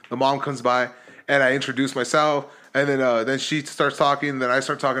 The mom comes by and I introduce myself, and then she starts talking, then I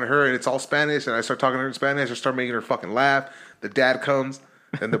start talking to her, and it's all Spanish, and I start talking to her in Spanish, I start making her fucking laugh. The dad comes,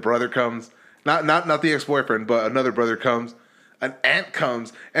 and the brother comes. Not the ex-boyfriend, but another brother comes. An aunt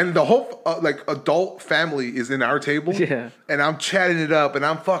comes, and the whole adult family is in our table. Yeah. And I'm chatting it up, and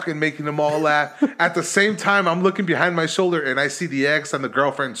I'm fucking making them all laugh. At the same time, I'm looking behind my shoulder, and I see the ex and the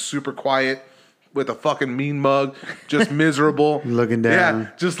girlfriend super quiet with a fucking mean mug, just miserable. Looking down. Yeah,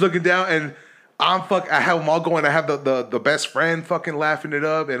 just looking down, and I have them all going. I have the best friend fucking laughing it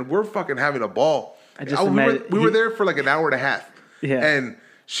up, and we're fucking having a ball. We were there for like an hour and a half. Yeah. And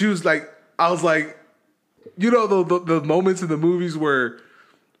she was like, I was like, you know, the moments in the movies where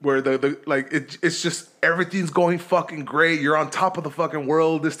it's just everything's going fucking great. You're on top of the fucking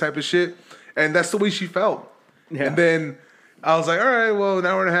world, this type of shit. And that's the way she felt. Yeah. And then I was like, all right, well, an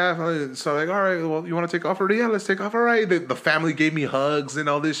hour and a half. So like, all right, well, you want to take off already? Yeah, let's take off. All right. The family gave me hugs and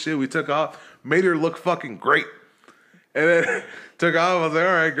all this shit. We took off, made her look fucking great. And then took off. I was like,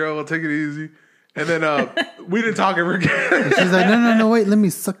 all right, girl, we'll take it easy. And then we didn't talk ever again. She's like, no, wait, let me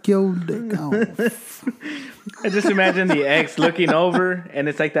suck your dick off. I just imagine the ex looking over, and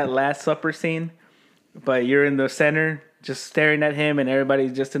it's like that Last Supper scene, but you're in the center, just staring at him, and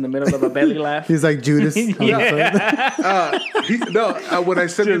everybody's just in the middle of a belly laugh. He's like Judas. Yeah. When I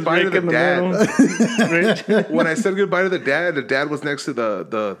said goodbye to the dad, when I said goodbye to the dad was next to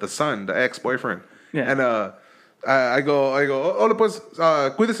the son, the ex-boyfriend. Yeah. And I go, hola pues,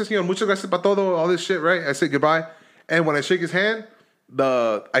 cuídese señor, muchas gracias para todo, all this shit, right? I say goodbye. And when I shake his hand,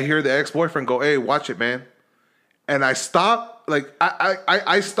 I hear the ex-boyfriend go, hey, watch it, man. And I stop, like,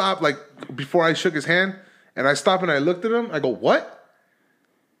 I stopped, like, before I shook his hand, and I stopped and I looked at him, I go, what?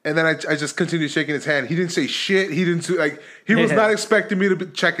 And then I just continued shaking his hand. He didn't say shit. He was not expecting me to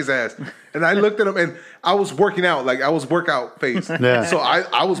check his ass. And I looked at him, and I was working out, like, I was workout phase. Yeah. So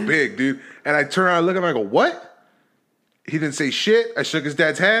I was big, dude. And I turn around and look at him, I go, what? He didn't say shit. I shook his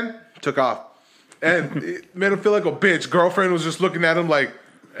dad's hand, took off. And it made him feel like a bitch. Girlfriend was just looking at him like,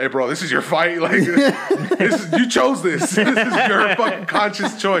 hey, bro, this is your fight. Like, you chose this. This is your fucking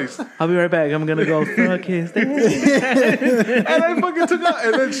conscious choice. I'll be right back. I'm going to go fuck his dad. And I fucking took off.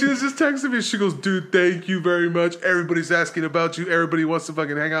 And then she was just texting me. She goes, dude, thank you very much. Everybody's asking about you. Everybody wants to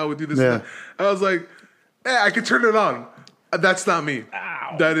fucking hang out with you. This and that. I was like, hey, I can turn it on. That's not me.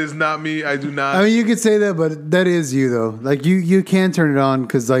 Ow. That is not me. I do not. I mean, you could say that, but that is you, though. Like, you can turn it on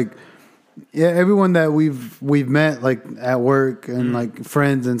because, like, yeah, everyone that we've met, like, at work and, like,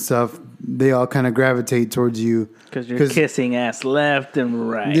 friends and stuff, they all kind of gravitate towards you. Because you're kissing ass left and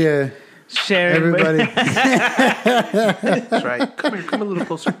right. Yeah. Sharing. Everybody. That's right. Come here. Come a little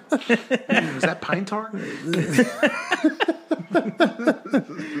closer. Is that pine tar?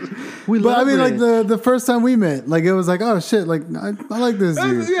 But I mean, like the first time we met, like it was like, oh shit, like I like this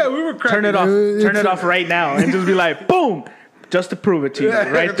dude. Yeah, we were cracking. Turn it off. Turn it off right now, and just be like, boom, just to prove it to you,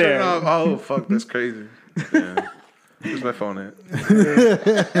 right there. Oh fuck, that's crazy. Yeah. Where's my phone at?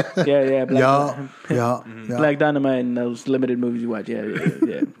 Yeah. Yeah. Black Dynamite and those limited movies you watch.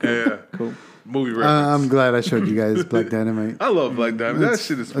 Yeah. Cool. Movie reference. I'm glad I showed you guys Black Dynamite. I love Black Dynamite. That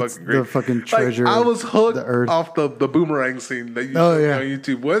shit is That's fucking great. the fucking treasure. Like, I was hooked of the earth. off the boomerang scene that you showed me on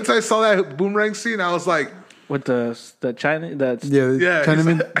YouTube. Once I saw that boomerang scene, I was like, With the China, that's yeah,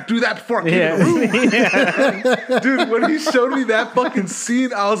 Chinaman. like, I do that before I get in the room. Dude, when he showed me that fucking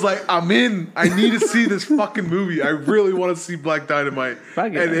scene, I was like, I'm in. I need to see this fucking movie. I really want to see Black Dynamite.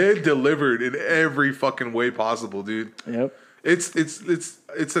 And it delivered in every fucking way possible, dude. Yep. It's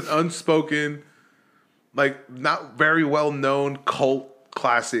an unspoken, like, not very well known cult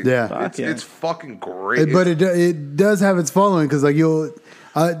classic. Yeah. It's fucking great. But it does have its following because like you'll,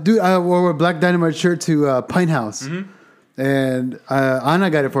 dude, I wore a Black Dynamite shirt to Pine House, and Anna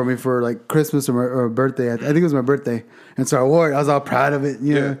got it for me for like Christmas or birthday. I think it was my birthday, and so I wore it. I was all proud of it,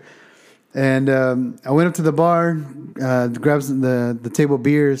 you know. And I went up to the bar, grabbed the table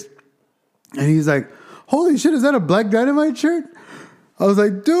beers, and he's like, "Holy shit, is that a Black Dynamite shirt?" I was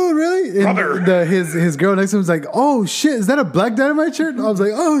like, dude, really? And Brother. his girl next to him was like, oh shit, is that a Black Dynamite shirt? I was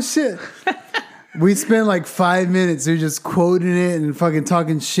like, oh shit. We spent like 5 minutes. They're just quoting it and fucking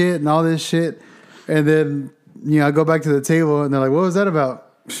talking shit and all this shit. And then, I go back to the table and they're like, what was that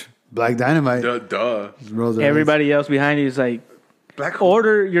about? Black Dynamite. Duh. Everybody else behind you is like, Black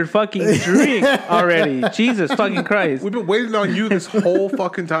order your fucking drink already. Jesus fucking Christ. We've been waiting on you this whole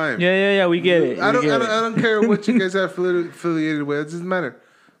fucking time. Yeah, we get it. I don't care what you guys are affiliated with. It doesn't matter.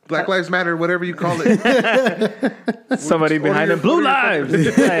 Black Lives Matter, whatever you call it. Somebody behind it. Blue Lives.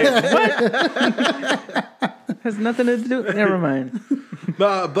 Like, what? Has nothing to do. Never mind.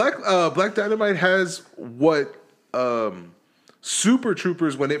 Black Dynamite has what Super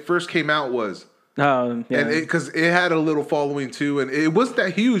Troopers, when it first came out, was. Oh, yeah. And because it had a little following too, and it wasn't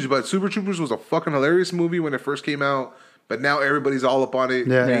that huge, but Super Troopers was a fucking hilarious movie when it first came out. But now everybody's all up on it.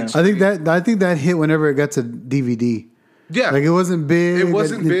 Yeah. I think that hit whenever it got to DVD. Yeah, like it wasn't big. It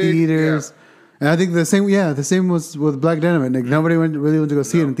wasn't in big. Theaters. Yeah. And I think the same was with Black Dynamite. Like nobody really went to go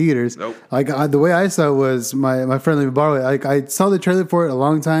see it in theaters. Nope. Like the way I saw it was my friend let me borrow it. Like I saw the trailer for it a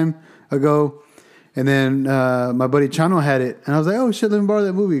long time ago, and then my buddy Chano had it, and I was like, oh shit, let me borrow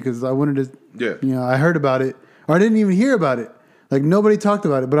that movie because I wanted to. Yeah, I heard about it, or I didn't even hear about it. Like nobody talked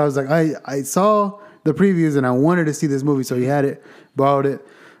about it, but I was like, I saw the previews and I wanted to see this movie, so he had it, borrowed it.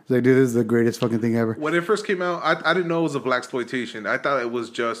 I was like, dude, this is the greatest fucking thing ever. When it first came out, I didn't know it was a blaxploitation. I thought it was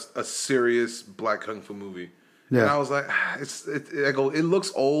just a serious black kung fu movie. Yeah. And I was like, it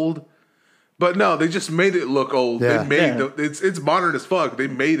looks old. But no, they just made it look old. Yeah. They made it's modern as fuck. They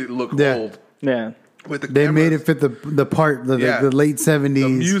made it look old. Yeah. With they made it fit the part, the late 70s. The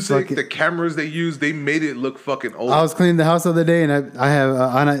music, the cameras they used, they made it look fucking old. I was cleaning the house the other day, and I have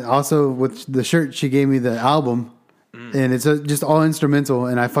Anna also with the shirt. She gave me the album, and it's just all instrumental.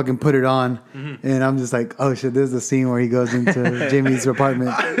 And I fucking put it on, and I'm just like, oh shit! This is the scene where he goes into Jamie's apartment.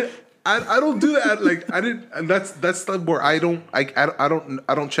 I don't do that. Like I didn't. And that's where I don't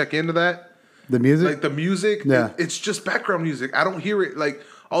check into that. The music, like the music, it's just background music. I don't hear it. Like.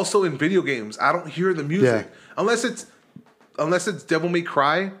 Also in video games, I don't hear the music unless it's Devil May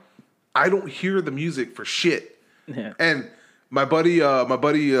Cry. I don't hear the music for shit. Yeah. And my buddy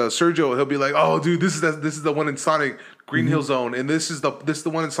Sergio, he'll be like, "Oh, dude, this is the one in Sonic Green Hill Zone, and this is the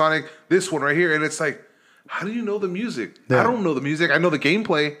one in Sonic, this one right here." And it's like, how do you know the music? Yeah. I don't know the music. I know the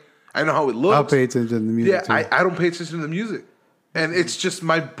gameplay. I know how it looks. I'll pay attention to the music. Yeah, I don't pay attention to the music, and it's just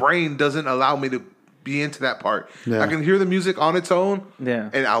my brain doesn't allow me to be into that part. I can hear the music on its own,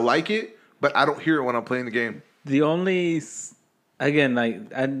 and I like it, but I don't hear it when I'm playing the game. The only, again,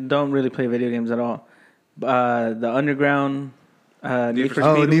 like I don't really play video games at all. The Underground, Need for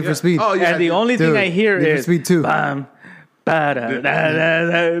Speed. Need for Speed. Oh yeah. And the only thing I hear Need is for Speed 2. To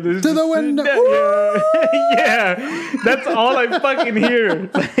the window. Yeah, that's all I fucking hear.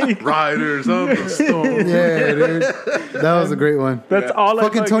 Like, Riders on the storm. Yeah, dude, that was a great one. That's all I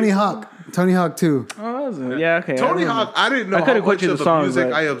fucking Tony Hawk. Tony Hawk 2. Oh, yeah, okay. Tony Hawk. I didn't know how much of the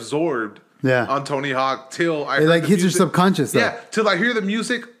music I absorbed on Tony Hawk till I. It like hits your subconscious. Yeah, till I hear the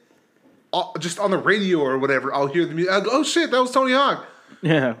music, just on the radio or whatever. I'll hear the music. I go, oh shit, that was Tony Hawk.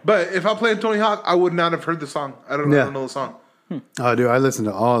 Yeah. But if I'm playing Tony Hawk, I would not have heard the song. I don't know the song. Oh, dude, I listen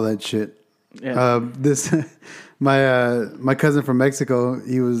to all that shit. Yeah. My cousin from Mexico,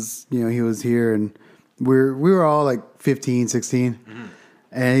 he was here, and we were all like 15, 16.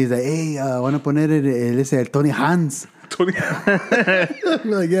 And he's like, hey, wanna poner el Tony Hans. Tony We're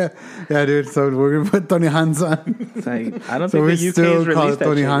like, yeah, dude. So we're gonna put Tony Hans on. It's like, I don't So think we the UK's still released call it that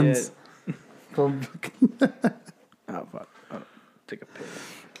Tony shit Hans. yet. Oh fuck! Oh, take a pill.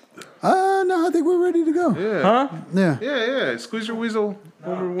 No, I think we're ready to go. Yeah. Huh? Yeah. Yeah. Squeeze your weasel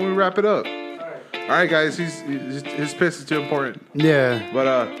when we wrap it up. All right, guys. His piss is too important. Yeah.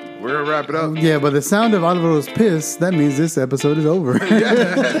 But we're gonna wrap it up. Yeah, but the sound of Alvaro's piss, that means this episode is over.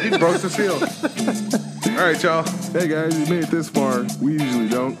 Yeah, he broke the seal. All right, y'all. Hey guys, you made it this far. We usually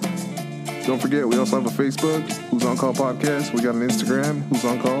don't. Don't forget, we also have a Facebook, Who's On Call Podcast. We got an Instagram, Who's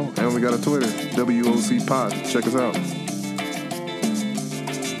On Call, and we got a Twitter, WOC Pod. Check us out.